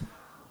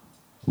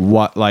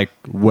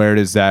where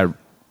does that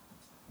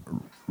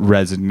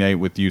resonate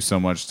with you so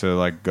much to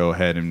like go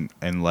ahead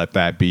and let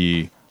that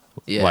be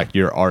like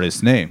your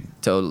artist name?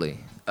 Totally.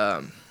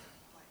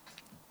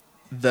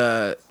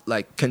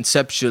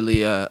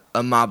 Conceptually, a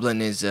Moblin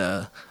is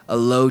a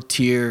low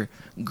tier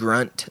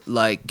grunt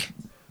like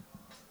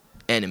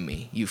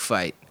enemy you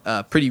fight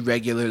pretty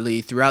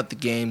regularly throughout the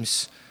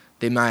games.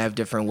 They might have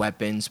different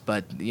weapons,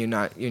 but you're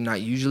not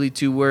usually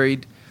too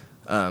worried.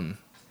 And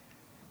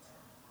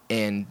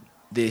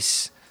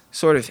this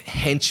sort of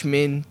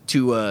henchman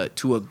to a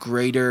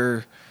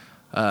greater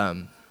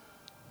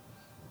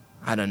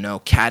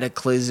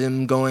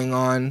cataclysm going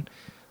on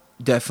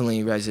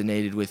definitely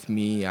resonated with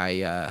me.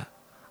 I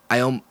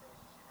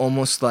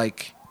almost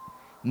like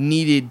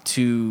needed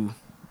to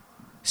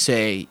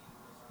say,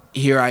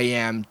 here I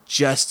am,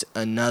 just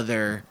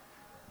another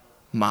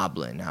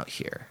Moblin out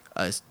here,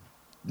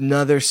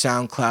 another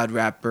SoundCloud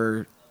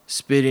rapper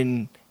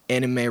spitting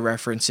anime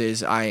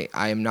references. I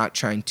am not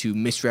trying to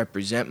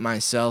misrepresent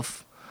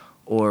myself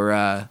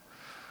or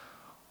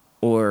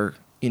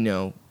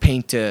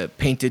paint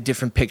a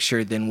different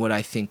picture than what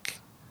I think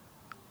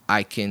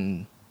I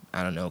can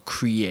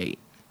create.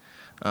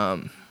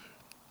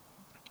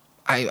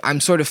 I'm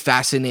sort of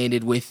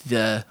fascinated with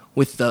the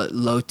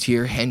low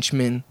tier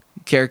henchman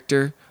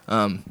character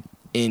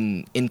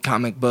in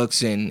comic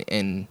books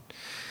and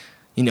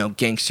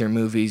gangster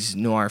movies,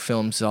 noir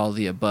films, all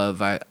the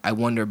above. I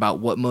wonder about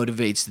what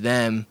motivates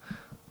them.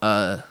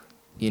 A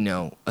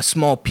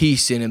small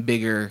piece in a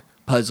bigger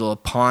puzzle, a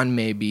pawn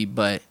maybe,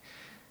 but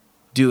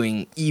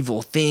doing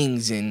evil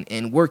things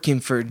and working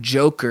for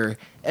Joker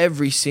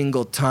every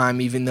single time,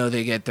 even though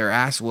they get their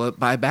ass whooped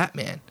by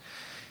Batman.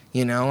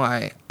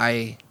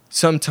 I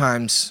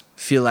sometimes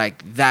feel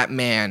like that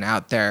man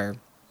out there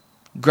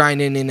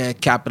grinding in a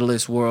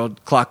capitalist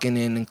world, clocking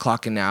in and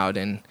clocking out,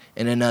 and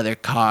another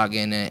cog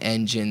in an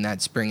engine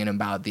that's bringing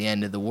about the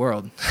end of the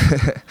world.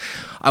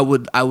 I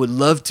would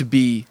love to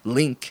be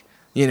Link,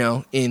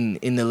 in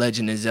The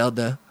Legend of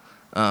Zelda,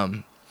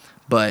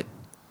 but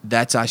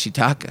that's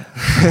Ashitaka.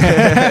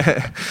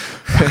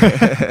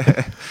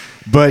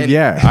 But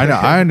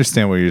I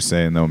understand what you're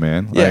saying though,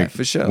 man. Yeah,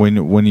 for sure.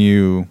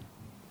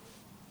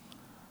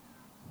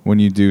 When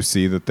you do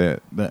see that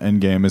the end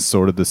game is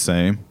sort of the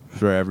same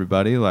for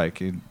everybody,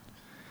 like it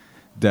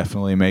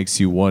definitely makes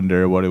you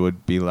wonder what it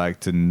would be like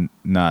to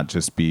not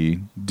just be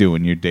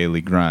doing your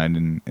daily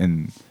grind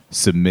and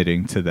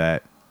submitting to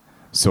that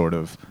sort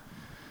of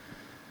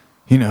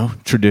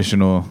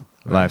traditional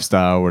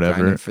lifestyle or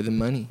whatever. Grinding for the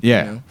money.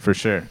 Yeah, for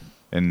sure.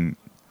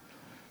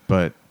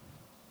 But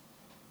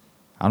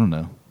I don't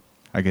know.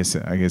 I guess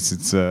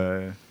it's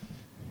you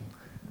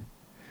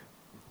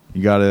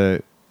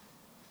gotta.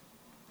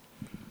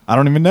 I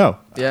don't even know.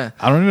 Yeah,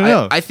 I don't even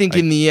know. I think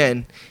in the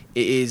end,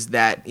 it is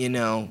that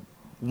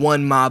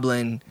one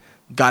Moblin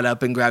got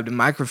up and grabbed a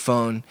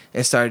microphone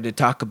and started to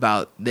talk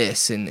about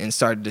this and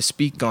started to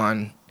speak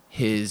on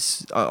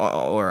his,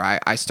 or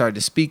I started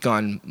to speak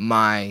on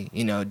my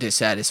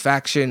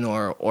dissatisfaction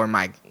or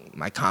my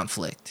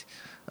conflict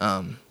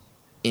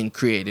in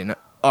creating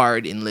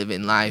art and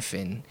living life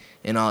and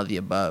all of the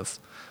above.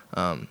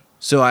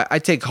 So I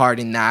take heart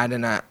in that,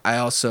 and I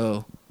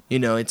also,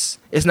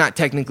 it's not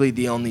technically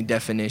the only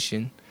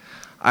definition.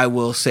 I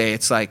will say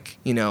it's like,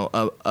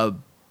 a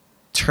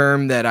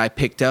term that I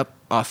picked up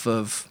off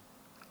of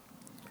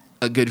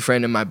a good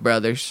friend of my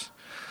brother's.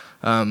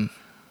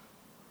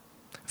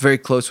 Very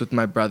close with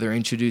my brother.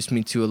 Introduced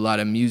me to a lot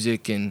of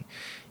music and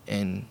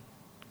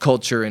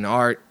culture and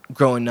art.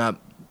 Growing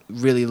up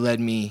really led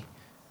me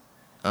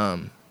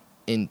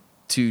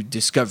into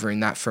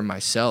discovering that for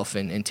myself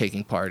and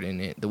taking part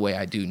in it the way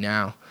I do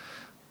now.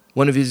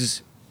 One of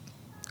his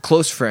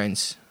close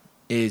friends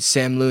is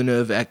Sam Luna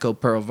of Echo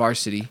Pearl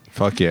Varsity.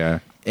 Fuck yeah.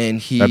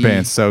 And that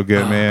band's so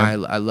good,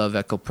 man. I love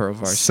Echo Pearl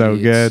Varsity. So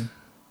good.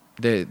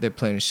 They're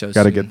playing shows.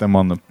 Got to get them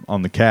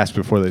on the cast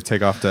before they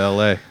take off to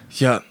LA.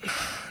 Yep.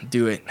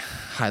 Do it.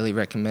 Highly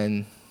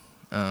recommend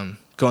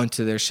going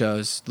to their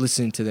shows,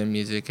 listening to their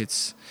music.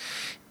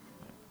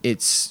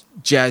 It's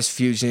jazz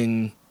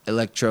fusion,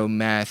 electro,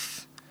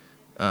 math,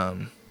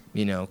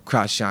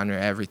 cross genre,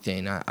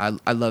 everything.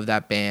 I love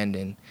that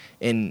band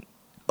and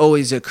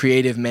always a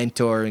creative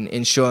mentor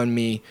and showing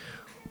me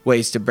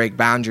ways to break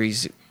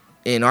boundaries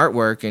in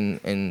artwork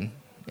and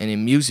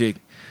in music.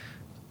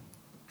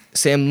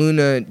 Sam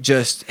Luna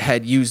just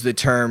had used the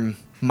term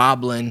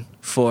moblin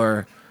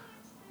for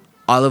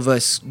all of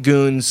us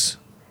goons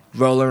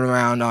rolling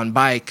around on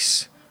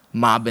bikes,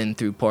 mobbing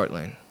through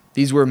Portland.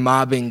 These were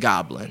mobbing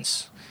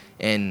goblins.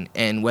 And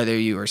whether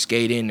you were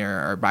skating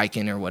or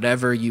biking or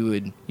whatever, you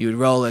would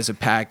roll as a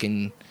pack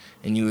and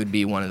you would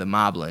be one of the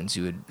moblins.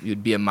 You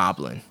would be a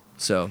moblin.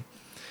 So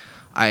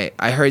I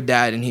heard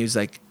that and he was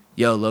like,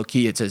 yo, low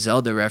key, it's a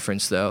Zelda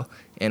reference though.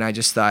 And I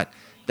just thought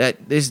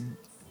that this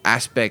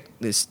aspect,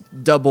 this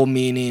double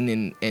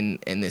meaning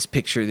and this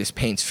picture this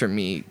paints for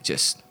me,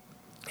 just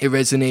it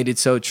resonated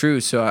so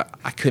true. So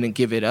I couldn't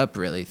give it up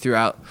really.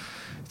 Throughout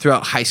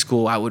high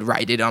school, I would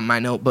write it on my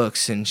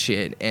notebooks and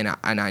shit, and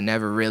I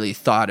never really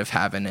thought of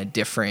having a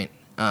different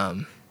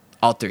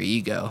alter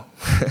ego.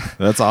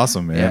 That's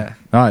awesome, man. Yeah.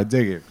 No, I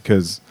dig it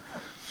because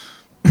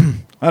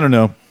I don't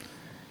know.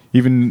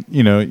 Even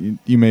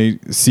you may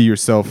see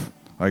yourself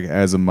like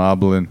as a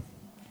moblin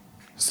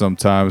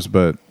sometimes,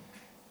 but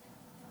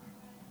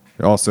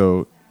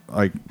also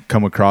like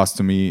come across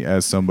to me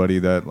as somebody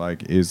that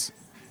like is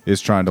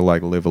trying to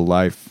like live a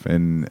life,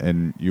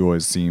 and you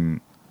always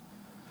seem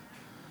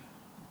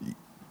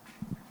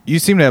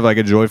to have like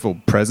a joyful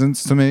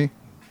presence to me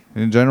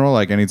in general.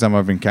 Like anytime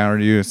I've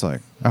encountered you, it's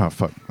like, oh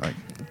fuck, like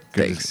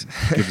good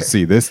to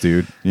see this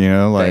dude,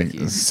 like Thank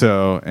you.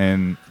 So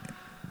and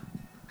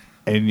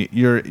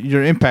you're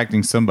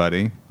impacting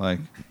somebody like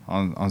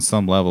on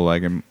some level.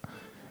 Like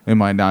it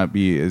might not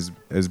be as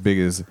big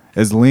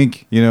as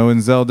Link,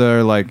 in Zelda,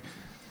 or like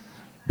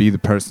be the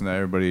person that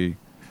everybody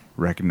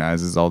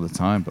recognizes all the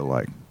time, but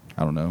like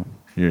I don't know,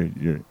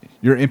 you're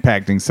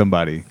impacting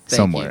somebody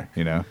somewhere,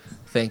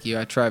 Thank you.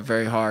 I try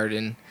very hard,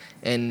 and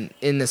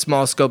in the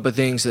small scope of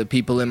things, the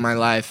people in my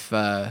life,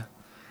 through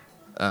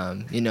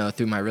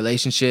my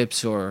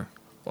relationships or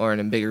in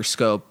a bigger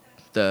scope,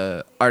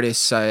 the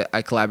artists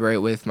I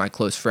collaborate with, my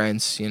close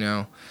friends,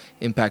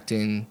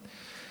 impacting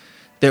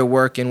their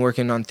work and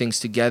working on things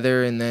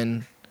together, and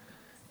then,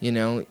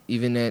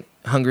 even at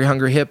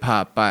Hungry Hip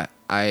Hop,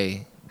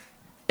 I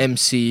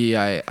MC,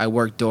 I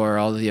work door,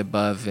 all of the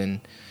above,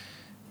 and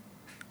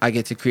I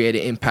get to create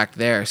an impact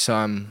there. So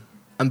I'm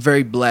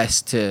very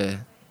blessed to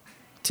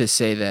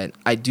say that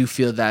I do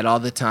feel that all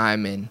the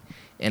time, and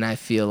I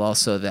feel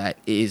also that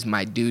it is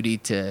my duty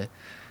to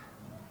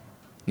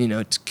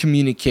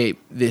communicate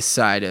this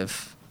side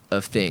of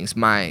things,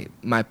 my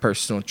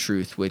personal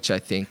truth, which I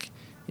think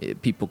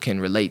people can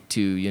relate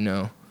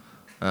to,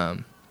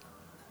 So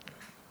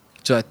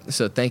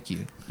thank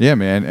you. Yeah,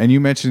 man. And you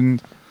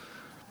mentioned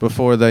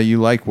before that you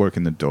like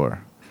working the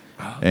door.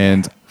 Oh,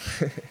 and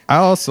I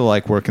also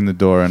like working the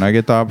door, and I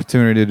get the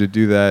opportunity to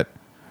do that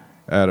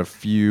at a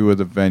few of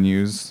the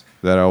venues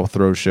that I will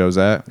throw shows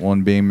at.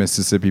 One being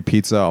Mississippi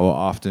Pizza. I will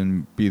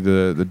often be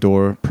the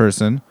door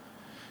person.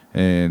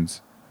 And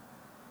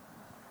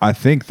I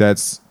think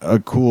that's a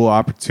cool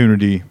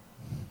opportunity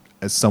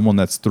as someone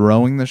that's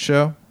throwing the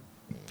show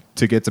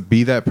to get to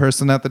be that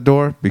person at the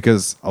door,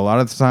 because a lot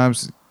of the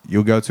times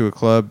you'll go to a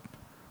club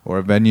or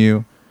a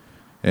venue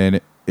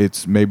and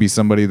it's maybe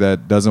somebody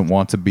that doesn't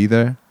want to be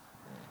there.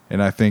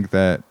 And I think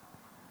that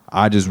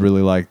I just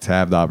really like to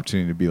have the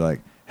opportunity to be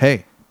like,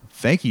 hey,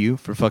 thank you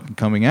for fucking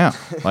coming out.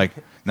 Like,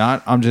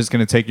 not I'm just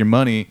going to take your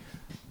money.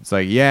 It's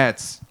like, yeah,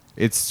 it's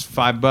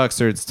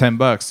 $5 or it's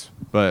 $10,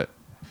 but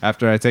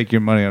after I take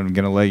your money, I'm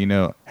going to let you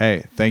know,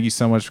 hey, thank you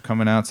so much for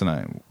coming out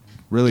tonight.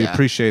 Really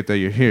appreciate that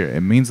you're here.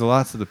 It means a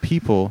lot to the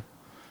people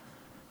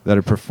that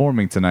are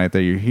performing tonight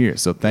that you're here.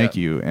 So thank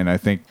you. And I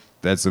think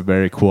that's a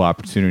very cool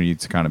opportunity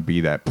to kind of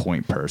be that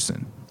point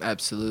person.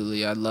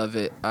 Absolutely. I love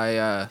it.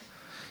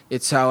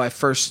 It's how I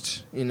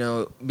first,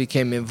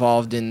 became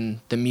involved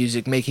in the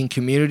music making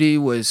community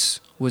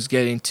was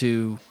getting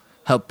to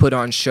help put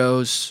on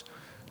shows,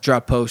 draw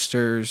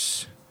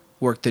posters,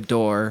 work the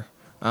door,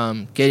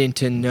 getting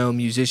to know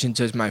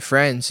musicians as my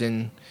friends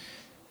and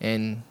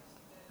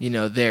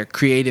their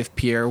creative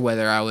peer,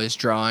 whether I was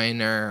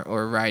drawing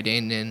or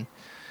writing. And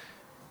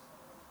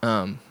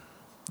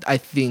I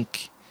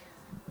think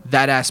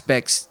that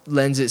aspect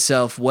lends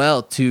itself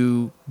well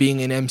to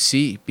being an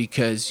MC,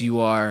 because you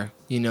are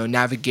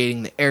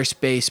navigating the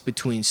airspace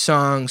between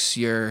songs.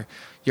 You're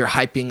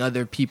hyping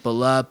other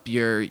people up.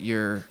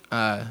 You're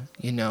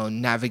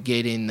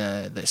navigating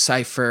the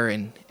cipher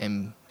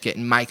and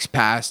getting mics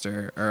passed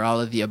or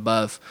all of the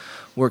above.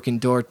 Working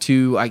door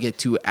 2, I get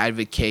to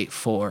advocate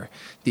for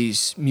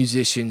these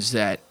musicians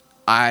that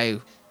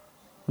I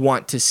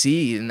want to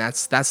see, and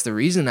that's the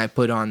reason I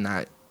put on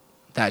that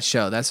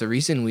show. That's the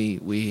reason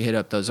we hit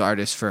up those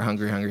artists for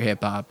Hungry Hungry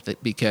Hip Hop,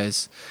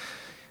 because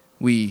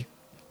we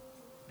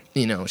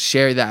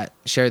share that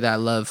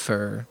love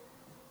for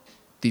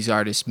these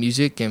artists'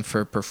 music and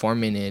for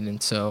performing it.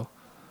 And so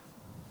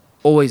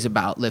always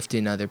about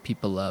lifting other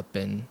people up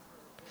and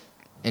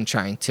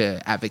trying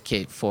to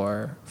advocate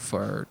for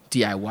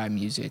DIY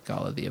music,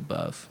 all of the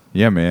above.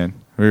 Yeah, man.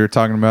 We were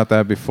talking about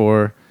that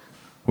before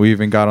we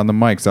even got on the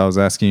mics. I was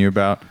asking you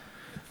about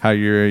how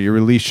your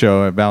release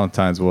show at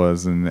Valentine's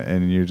was,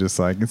 and you're just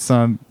like, it's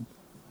not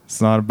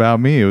about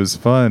me. It was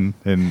fun,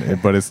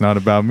 but it's not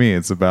about me.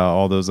 It's about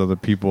all those other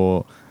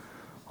people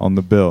on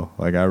the bill.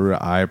 Like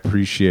I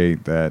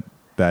appreciate that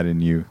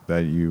in you,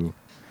 that you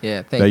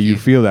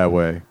feel that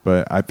way.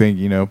 But I think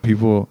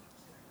people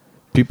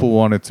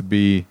want it to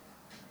be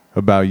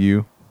about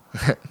you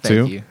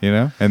too.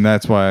 You. And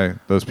that's why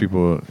those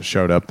people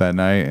showed up that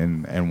night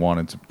and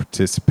wanted to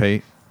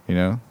participate.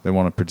 They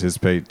want to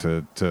participate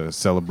to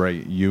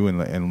celebrate you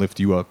and lift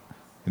you up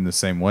in the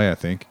same way, I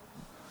think.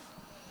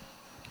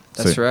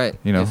 That's right.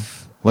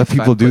 Let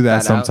people do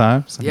that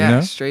sometimes.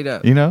 Yeah, straight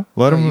up.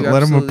 Let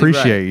them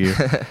appreciate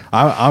right.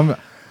 you.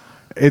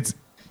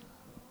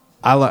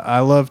 I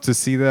love to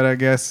see that, I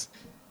guess,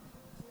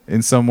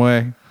 in some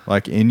way,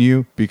 like in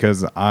you,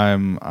 because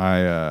I'm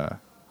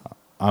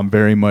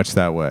very much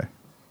that way.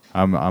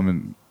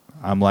 I'm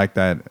like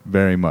that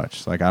very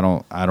much. Like I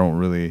don't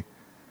really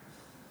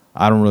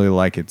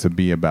like it to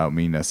be about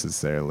me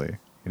necessarily.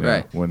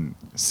 Right.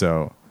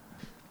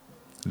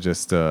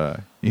 Just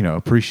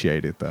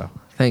appreciate it though.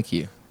 Thank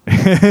you.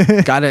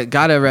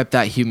 gotta rep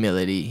that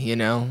humility,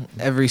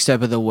 every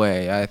step of the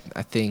way.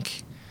 I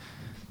think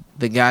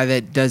the guy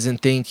that doesn't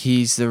think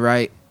he's the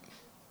right,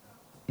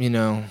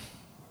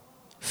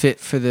 fit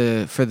for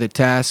the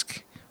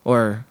task,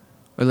 or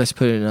let's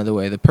put it another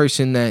way, the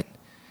person that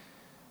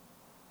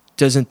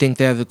doesn't think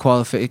they have the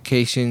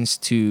qualifications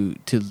to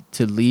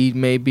lead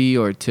maybe,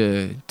 or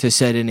to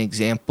set an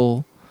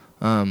example,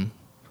 are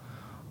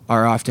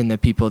often the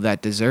people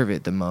that deserve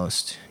it the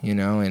most,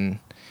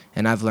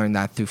 and I've learned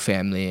that through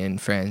family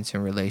and friends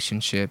and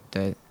relationship,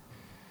 that,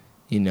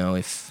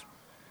 if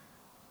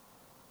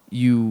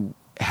you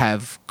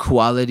have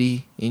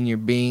quality in your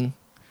being,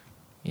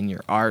 in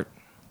your art,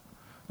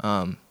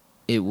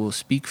 it will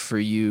speak for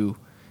you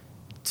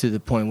to the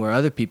point where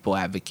other people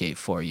advocate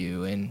for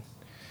you. And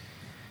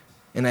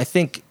I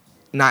think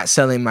not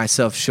selling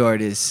myself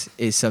short is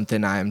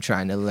something I am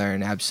trying to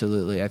learn.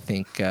 Absolutely. I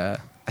think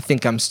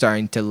I'm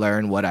starting to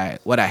learn what I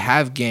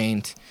have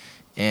gained,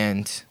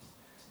 and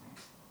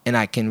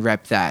I can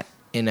rep that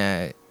in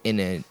a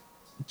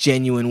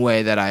genuine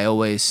way that I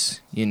always,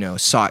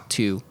 sought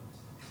to.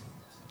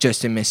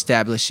 Just in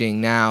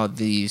establishing now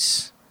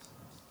these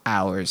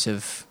hours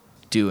of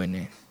doing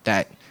it,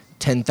 that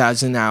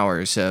 10,000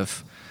 hours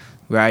of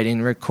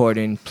writing,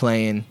 recording,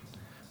 playing,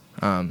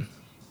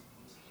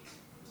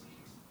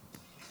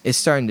 it's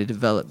starting to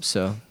develop.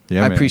 So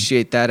yeah, I man.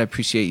 appreciate that. I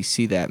appreciate you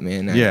see that,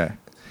 man.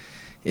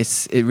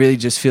 It really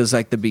just feels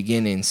like the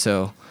beginning.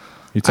 So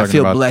I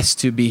feel blessed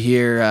to be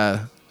here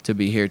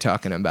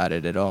talking about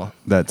it at all.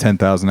 That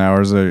 10,000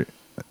 hours are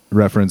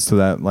reference to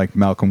that, like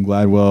Malcolm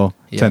Gladwell,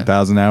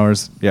 10,000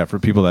 hours. Yeah, for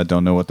people that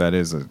don't know what that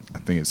is, I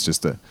think it's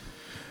just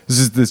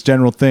this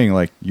general thing.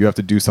 Like you have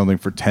to do something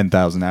for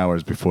 10,000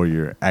 hours before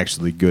you're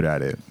actually good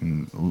at it.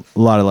 And a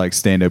lot of like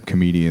stand-up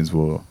comedians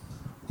will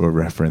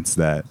reference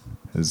that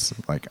as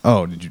like,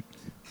 oh,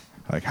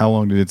 how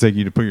long did it take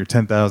you to put your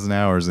 10,000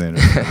 hours in?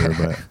 Or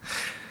whatever. But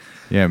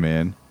yeah,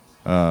 man.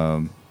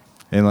 And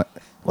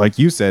like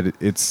you said,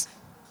 it's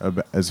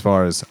as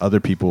far as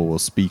other people will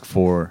speak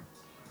for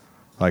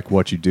like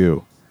what you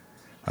do.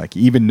 Like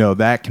even though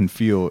that can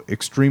feel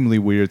extremely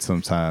weird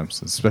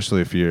sometimes, especially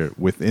if you're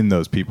within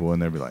those people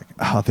and they'll be like,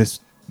 oh, this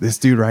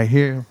dude right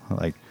here,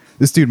 like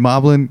this dude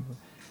Moblin,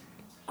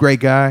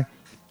 great guy,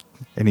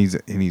 and he's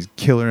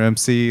killer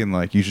MC, and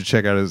like you should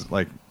check out his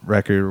like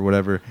record or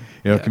whatever.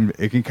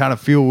 It can kind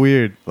of feel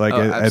weird like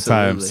at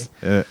times,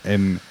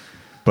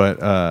 but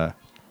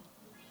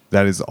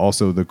that is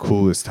also the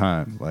coolest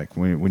time. Like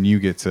when you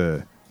get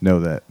to know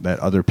that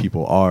other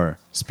people are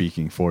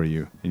speaking for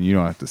you, and you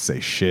don't have to say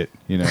shit,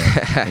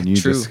 and you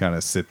just kind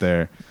of sit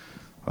there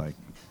like,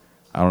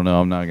 I don't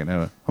know, I'm not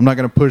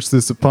gonna push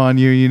this upon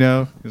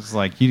you, it's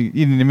like you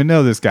didn't even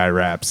know this guy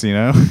raps,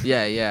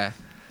 Yeah.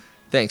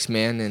 Thanks,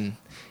 man. And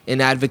in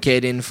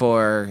advocating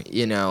for,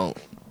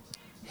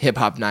 hip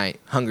hop night,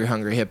 Hungry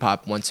Hungry Hip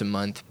Hop once a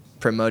month,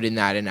 promoting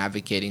that and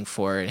advocating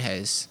for it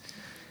has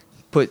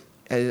put,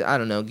 I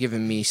don't know,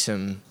 given me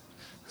some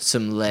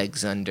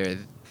legs under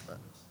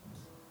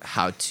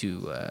how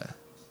to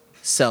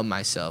sell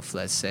myself,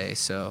 let's say.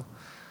 So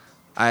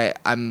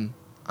I'm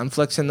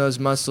flexing those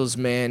muscles,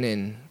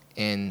 man,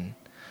 and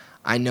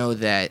I know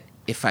that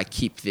if I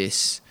keep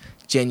this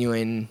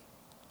genuine,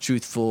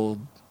 truthful,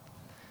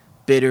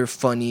 bitter,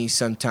 funny,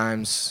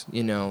 sometimes,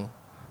 you know,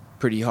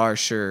 pretty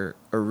harsh or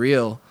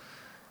real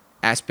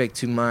aspect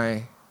to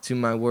my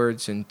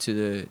words and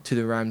to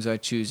the rhymes I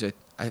choose,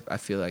 I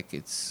feel like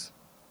it's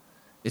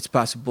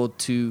possible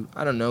to,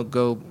 I don't know,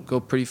 go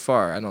pretty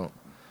far. I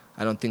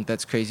don't think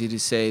that's crazy to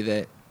say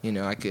that, you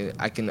know, I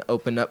can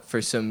open up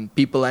for some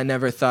people I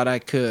never thought I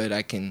could.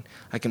 I can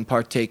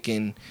partake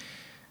in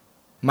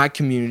my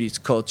community's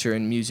culture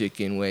and music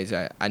in ways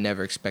I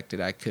never expected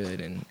I could,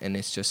 and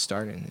it's just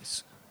starting.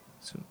 It's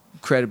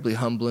incredibly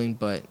humbling,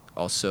 but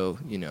also,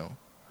 you know,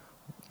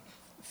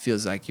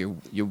 feels like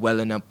you're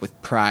welling up with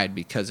pride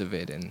because of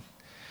it, and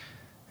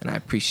I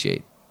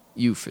appreciate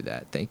you for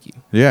that. Thank you.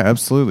 Yeah,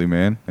 absolutely,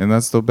 man. And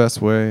that's the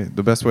best way.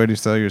 The best way to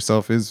sell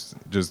yourself is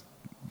just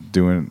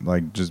doing,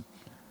 like, just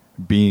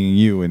being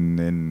you,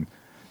 and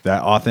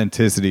that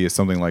authenticity is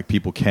something like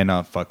people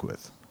cannot fuck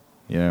with,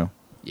 you know?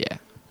 Yeah.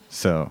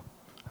 So,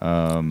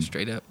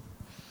 straight up.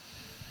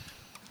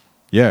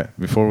 Yeah,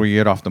 before we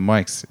get off the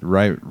mics,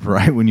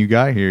 right when you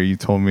got here, you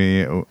told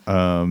me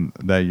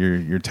that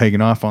you're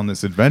taking off on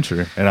this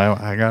adventure, and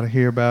I got to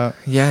hear about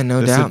no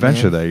this doubt,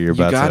 adventure man. that you're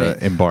about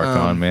to embark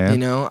on, man. You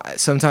know,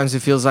 sometimes it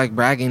feels like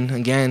bragging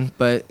again,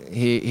 but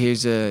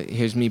here's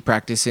me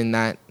practicing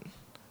that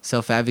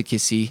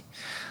self-advocacy.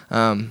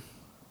 I'm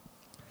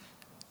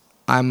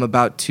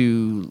about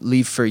to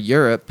leave for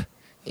Europe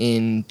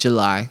in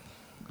July.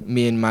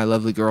 Me and my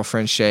lovely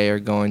girlfriend Shay are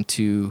going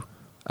to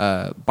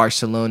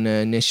Barcelona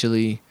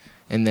initially,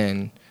 and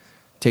then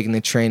taking the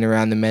train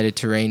around the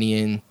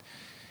Mediterranean,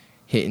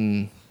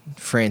 hitting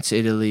France,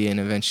 Italy, and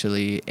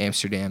eventually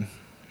Amsterdam.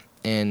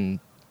 And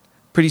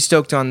pretty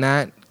stoked on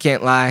that.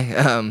 Can't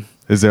lie.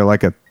 Is there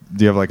do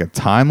you have like a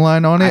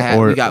timeline on it?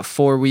 We got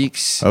 4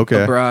 weeks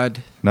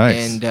abroad.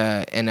 Nice.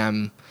 And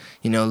I'm,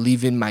 you know,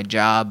 leaving my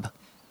job.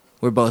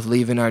 We're both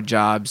leaving our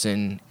jobs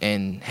and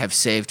have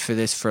saved for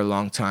this for a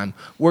long time.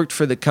 Worked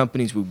for the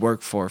companies we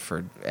work for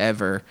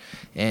forever,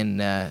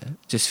 and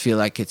just feel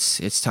like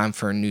it's time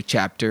for a new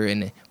chapter,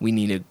 and we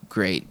need a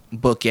great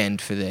bookend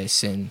for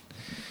this. And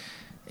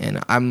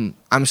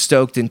I'm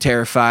stoked and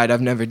terrified. I've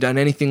never done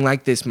anything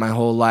like this my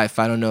whole life.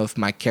 I don't know if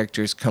my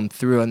characters come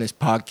through on this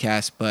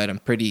podcast, but I'm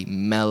pretty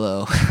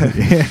mellow.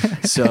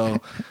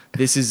 So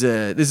this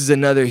is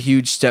another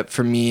huge step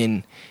for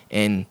me,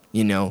 and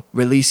you know,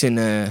 releasing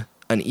an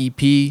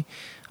EP,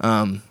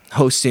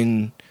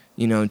 hosting,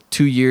 you know,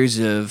 2 years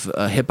of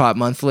Hip Hop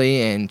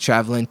Monthly, and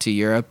traveling to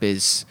Europe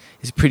is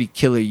a pretty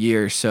killer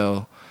year.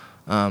 So,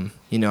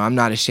 you know, I'm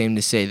not ashamed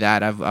to say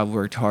that I've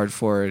worked hard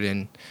for it,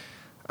 and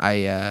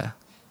I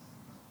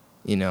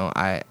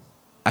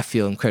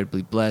feel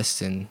incredibly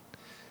blessed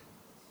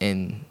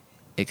and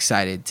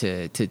excited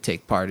to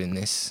take part in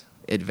this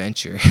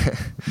adventure.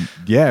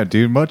 Yeah,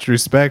 dude, much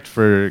respect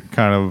for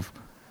kind of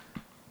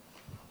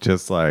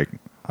just like,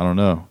 I don't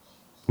know,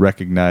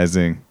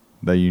 recognizing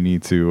that you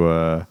need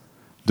to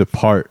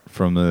depart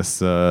from this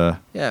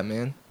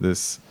man,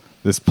 this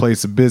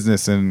place of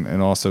business,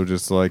 and also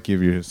just like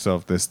give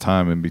yourself this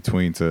time in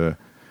between to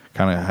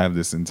kind of have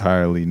this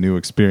entirely new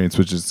experience,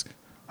 which is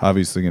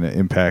obviously going to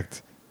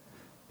impact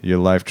your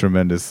life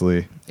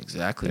tremendously.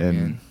 Exactly, and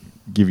man.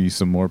 Give you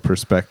some more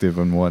perspective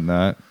and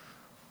whatnot.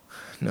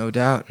 No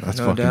doubt. That's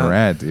no fucking doubt.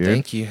 rad, dude.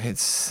 Thank you.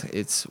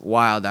 It's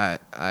wild. I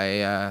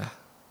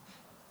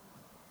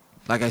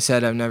like I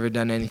said, I've never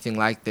done anything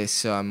like this,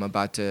 so I'm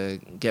about to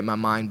get my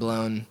mind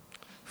blown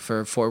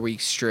for 4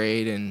 weeks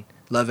straight and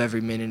love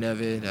every minute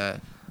of it.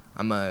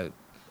 I'm a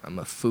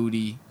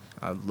foodie.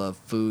 I love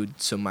food,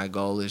 so my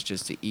goal is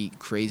just to eat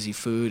crazy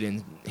food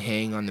and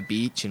hang on the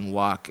beach and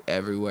walk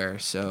everywhere.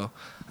 So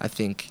I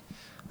think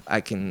I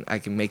can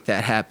make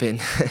that happen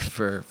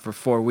for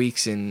 4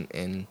 weeks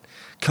and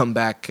come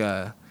back,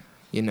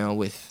 you know,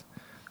 with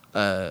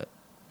a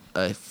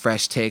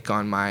fresh take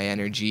on my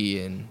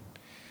energy and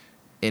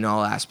in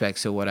all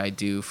aspects of what I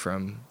do,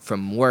 from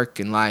work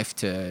and life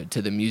to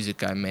the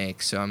music I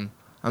make. So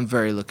I'm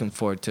very looking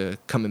forward to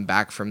coming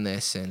back from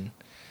this and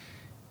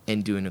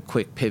doing a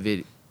quick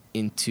pivot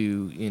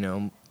into, you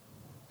know,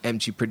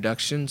 MG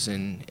Productions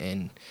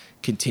and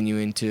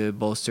continuing to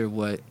bolster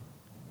what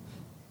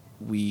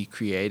we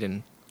create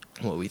and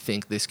what we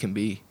think this can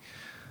be.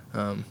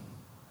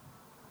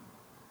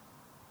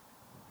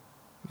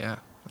 Yeah.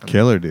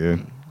 Killer,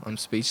 dude. I'm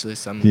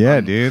speechless.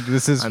 Dude,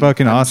 this is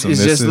fucking awesome.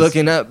 It's just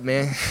looking up,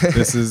 man.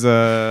 This is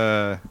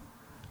I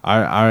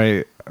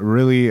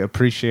really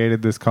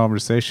appreciated this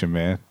conversation,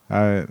 man.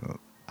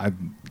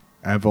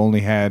 I've only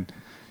had,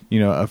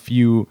 you know, a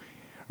few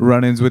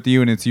run-ins with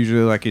you, and it's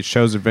usually like at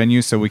shows or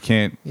venues, so we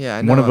can't. Yeah,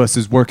 I know. One of us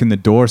is working the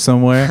door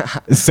somewhere,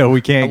 so we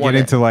can't get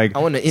into like. I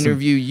want to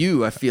interview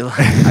you. I feel like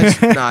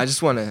I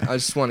just want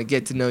to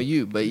get to know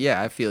you. But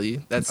yeah, I feel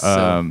you. That's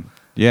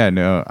Yeah,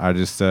 no, I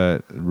just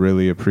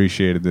really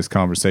appreciated this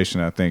conversation.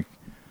 I think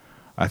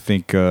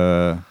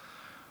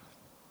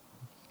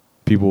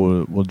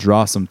people will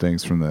draw some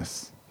things from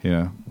this, you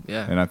know.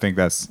 Yeah. And I think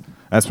that's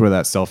where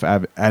that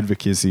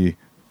self-advocacy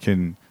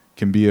can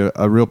be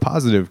a real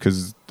positive,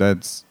 because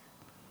that's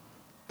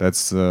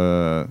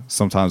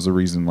sometimes the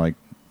reason like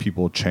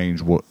people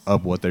change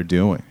what they're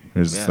doing.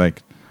 It's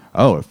like,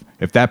 oh,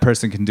 if that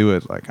person can do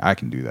it, like I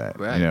can do that,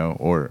 right. you know,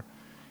 or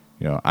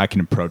I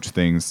can approach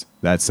things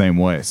that same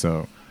way.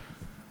 So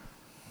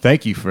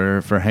thank you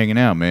for hanging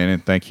out, man,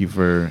 and thank you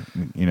for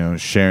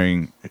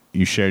sharing.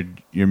 You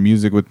shared your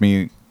music with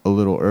me a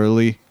little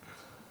early,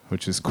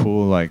 which is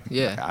cool. Like,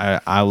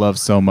 I love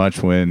so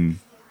much when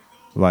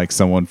like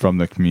someone from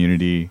the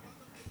community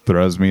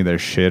throws me their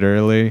shit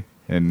early,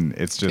 and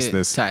it's just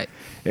this tight.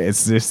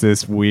 It's just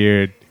this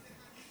weird.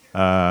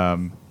 I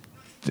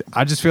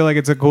just feel like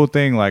it's a cool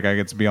thing. Like I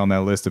get to be on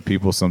that list of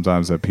people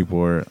sometimes that people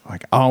are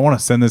like, oh, I want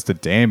to send this to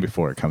Dan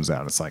before it comes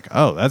out. It's like,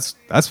 oh, that's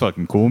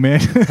fucking cool,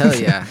 man.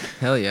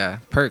 Hell yeah,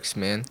 perks,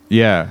 man.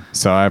 Yeah,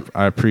 so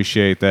I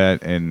appreciate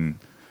that, and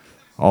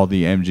all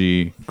the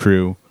MG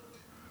crew.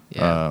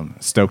 Yeah.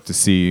 Stoked to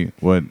see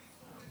what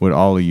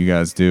all of you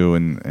guys do,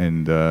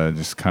 and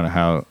just kind of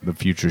how the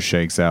future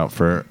shakes out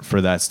for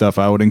that stuff.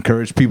 I would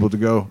encourage people to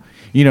go,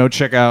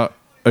 check out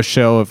a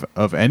show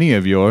of any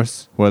of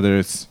yours, whether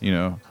it's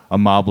a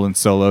Moblin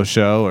solo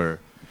show or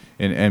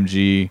an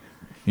MG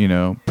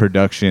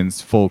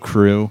Productions full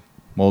crew,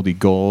 Moldy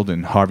Gold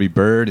and Harvey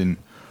Bird, and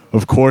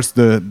of course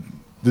the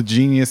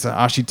genius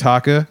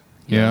Ashitaka.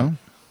 Yeah.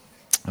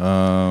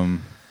 My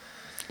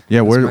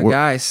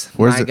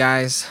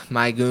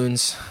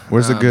goons.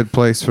 Where's a good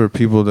place for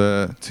people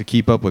to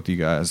keep up with you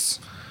guys?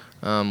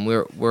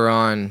 We're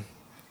on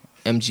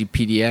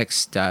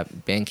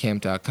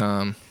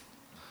mgpdx.bandcamp.com.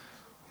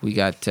 We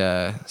got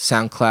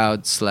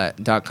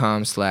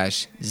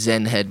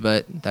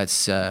soundcloud.com/zenheadbutt.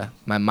 That's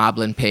my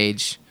Moblin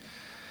page.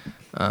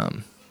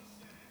 On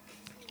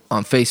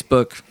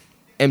Facebook,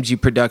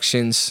 MG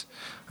Productions.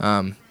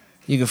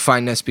 You can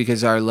find us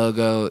because our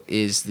logo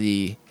is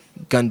the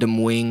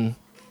Gundam wing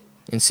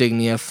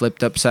insignia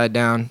flipped upside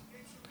down.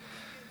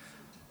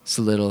 It's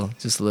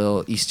just a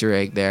little Easter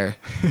egg there.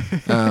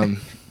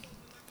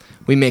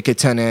 We make a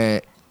ton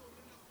of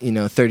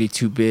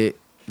 32-bit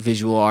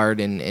visual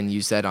art and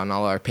use that on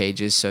all our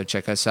pages. So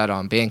check us out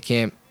on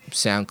Bandcamp,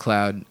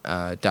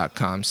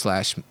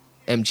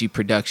 soundcloud.com/MG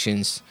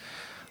Productions.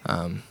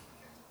 And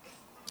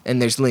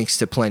there's links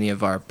to plenty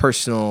of our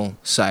personal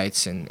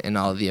sites and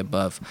all of the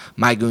above.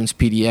 My Goons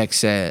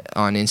PDX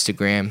on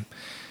Instagram.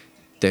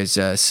 There's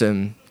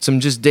some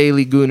just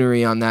daily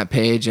goonery on that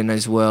page, and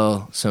as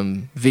well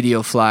some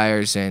video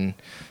flyers and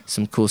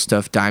some cool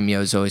stuff.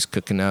 Daimyo's always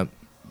cooking up.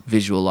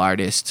 Visual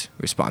artist,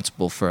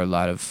 responsible for a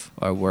lot of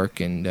our work,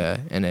 and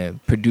a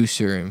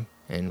producer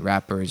and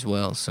rapper as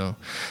well. So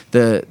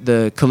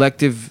the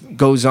collective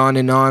goes on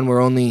and on.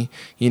 We're only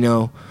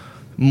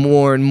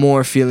more and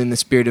more feeling the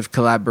spirit of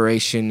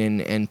collaboration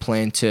and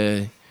plan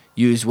to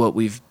use what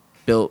we've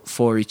built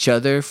for each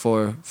other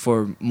for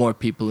more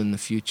people in the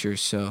future.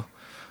 So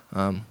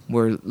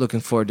we're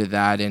looking forward to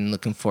that, and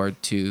looking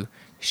forward to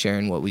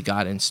sharing what we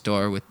got in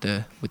store with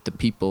the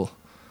people.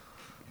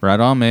 Right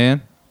on,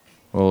 man.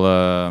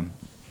 Well,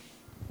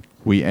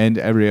 we end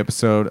every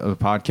episode of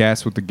the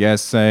podcast with the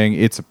guest saying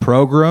it's a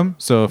program.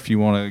 So if you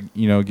want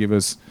to, give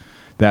us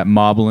that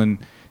Moblin,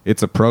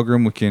 it's a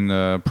program, we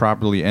can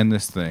properly end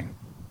this thing.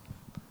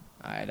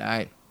 All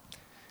right.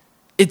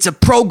 It's a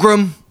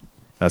program.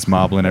 That's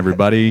Moblin,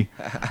 everybody.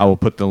 I will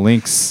put the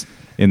links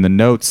in the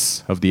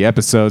notes of the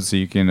episode so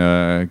you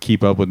can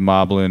keep up with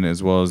Moblin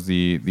as well as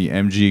the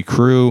MG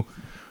crew.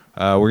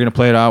 We're going to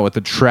play it out with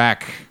a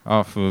track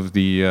off of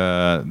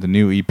the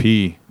new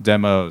EP,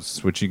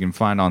 Demos, which you can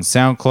find on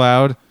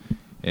SoundCloud.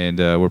 And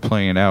we're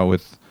playing it out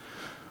with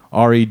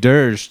Ari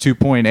Dirge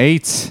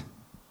 2.8.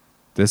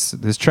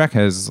 This track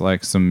has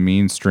like some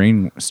mean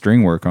string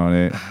work on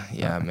it.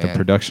 Yeah, man. The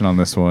production on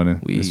this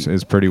one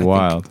is pretty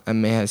wild. I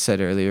may have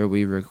said earlier,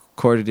 we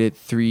recorded it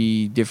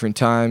 3 different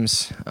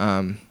times.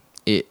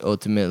 It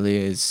ultimately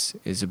is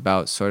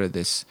about sort of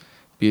this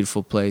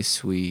beautiful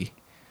place we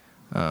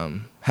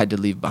had to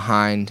leave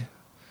behind,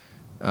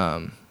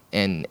 and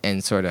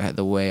sort of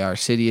the way our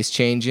city is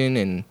changing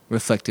and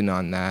reflecting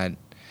on that.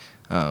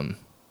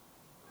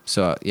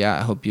 So yeah,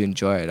 I hope you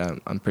enjoy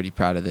it. I'm pretty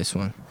proud of this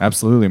one.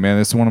 Absolutely, man.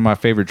 This is one of my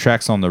favorite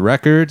tracks on the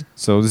record.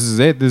 So this is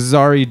it. This is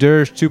Ari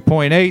Dirge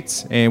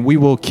 2.8, and we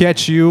will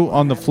catch you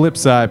on the flip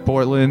side,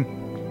 Portland.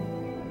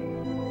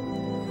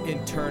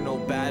 Internal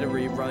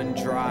battery run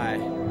dry.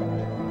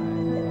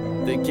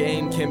 The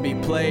game can be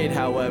played,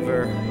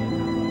 however.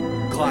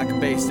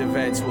 Clock-based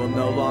events will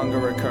no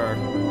longer occur.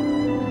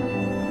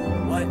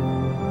 What?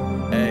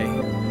 Hey.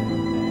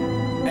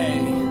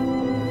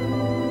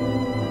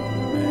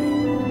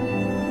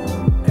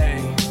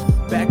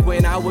 Back when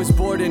when I was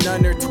bored and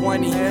under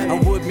 20. I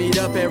would meet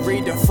up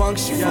every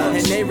function,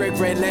 and they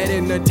regret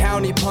letting the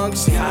townie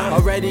punks in.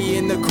 Already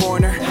in the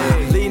corner,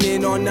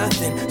 leaning on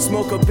nothing.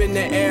 Smoke up in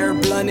the air,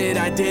 blunted.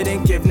 I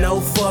didn't give no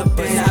fuck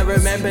then. I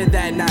remember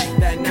that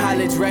night,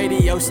 college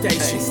radio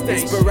station,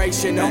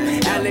 inspirational.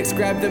 Alex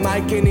grabbed the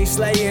mic and he's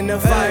slaying the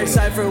fire.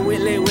 Cypher with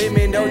lit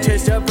women, don't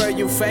just up or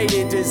you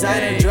faded.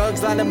 Designer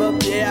drugs, line them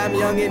up, yeah, I'm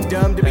young and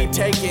dumb to be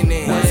taking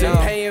it. Wasn't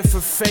paying for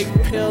fake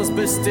pills,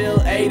 but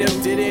still ate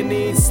them. Didn't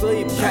need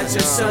sleep, catch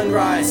a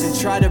sunrise and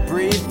try to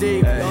breathe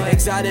deep.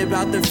 Excited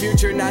about the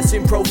future, not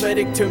seem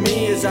prophetic to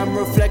me as I'm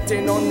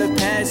reflecting on the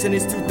past and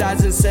it's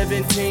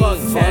 2017. Fuck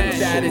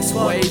that, it's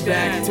way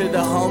back to the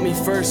homie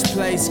first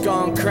place,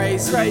 gone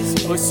crazy.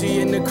 Pussy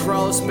in the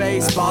crawl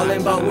space,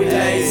 ballin' but we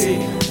lazy.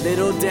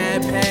 Little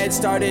dad pad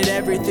started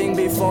everything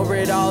before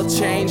it all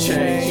changed.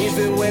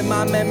 Even with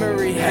my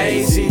memory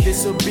hazy,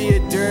 this'll be a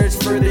dirge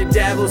for the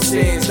devil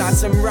sins, not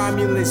some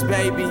Romulus,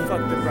 baby.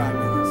 Fuck the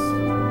Romulus.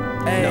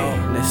 Hey,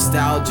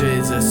 nostalgia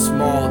is a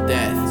small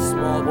death.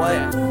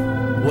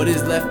 What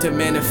is left to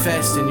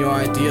manifest in your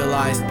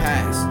idealized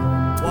past?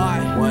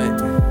 Why?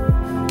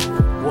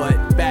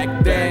 What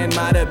back then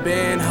might have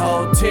been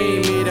whole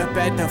team meet up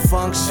at the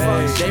function.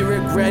 They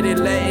regretted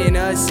letting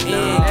us in.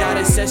 Got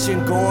a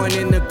session going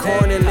in the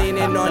corner,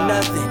 leaning on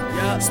nothing.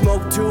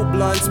 Smoke 2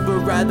 blunts, but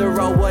rather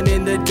roll one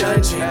in the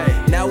dungeon.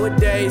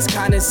 Nowadays,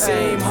 kinda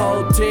same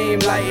whole team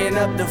lighting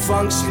up the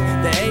function.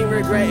 They ain't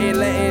regretting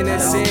letting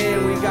us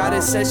in. We got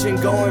a session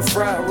going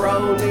front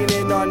row,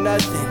 leaning on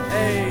nothing.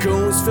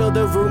 Goons fill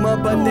the room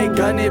up, but they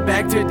gun it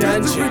back to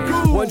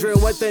dungeon. Wondering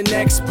what the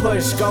next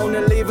push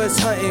gonna leave us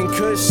hunting.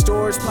 Kush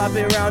stores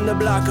popping around the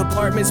block,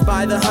 apartments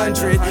by the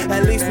 100.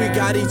 At least we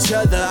got each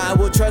other. I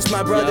will trust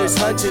my brother's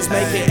hunches,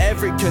 make it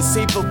every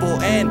conceivable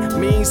and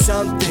mean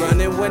something.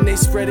 Running when they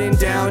spreading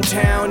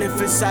downtown,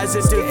 emphasize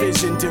the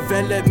division,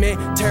 development.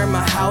 Turn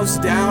my house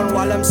down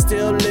while I'm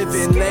still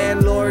living.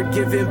 Landlord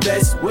giving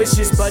best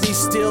wishes, but he's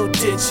still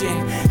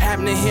ditching.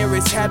 Happening here,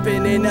 it's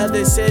happening in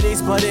other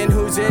cities, but in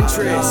whose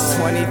interest?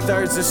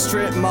 23rd's a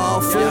strip mall,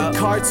 food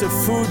carts, a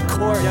food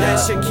court. That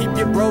should keep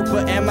you broke,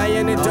 but am I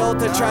an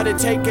adult? I try to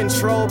take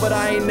control, but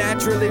I ain't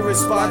naturally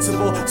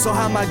responsible. So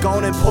how am I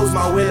gonna impose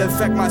my will,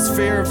 affect my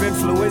sphere of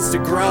influence to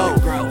grow?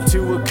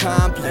 To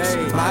accomplish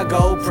my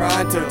goal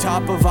pronto,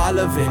 top of all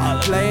of it,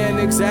 playing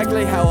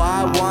exactly how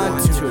I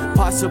want to.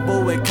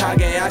 Possible with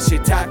Kage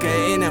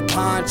Ashitaka in a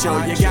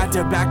poncho. You got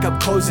to back up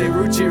Koze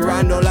Ruchi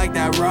Rondo like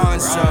that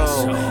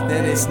Ronso.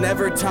 Then it's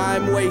never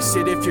time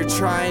wasted if you're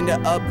trying to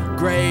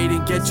upgrade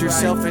and get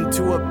yourself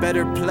into a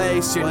better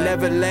place. You're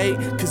never late,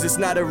 cause it's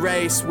not a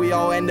race. We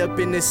all end up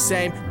in the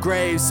same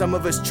grave. Some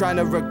of us trying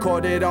to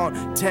record it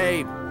on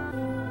tape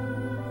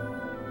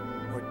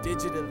or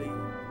digitally.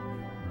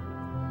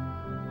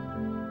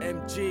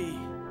 MG,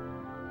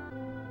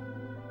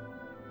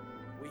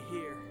 we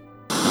here.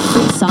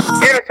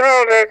 Get us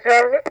all there,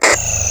 Travis.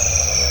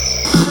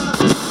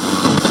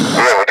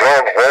 We're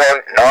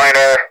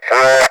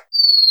 12-1-9-4.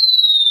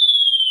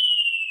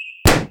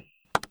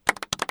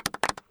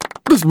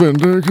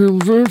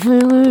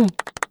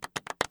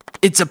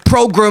 It's a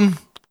program.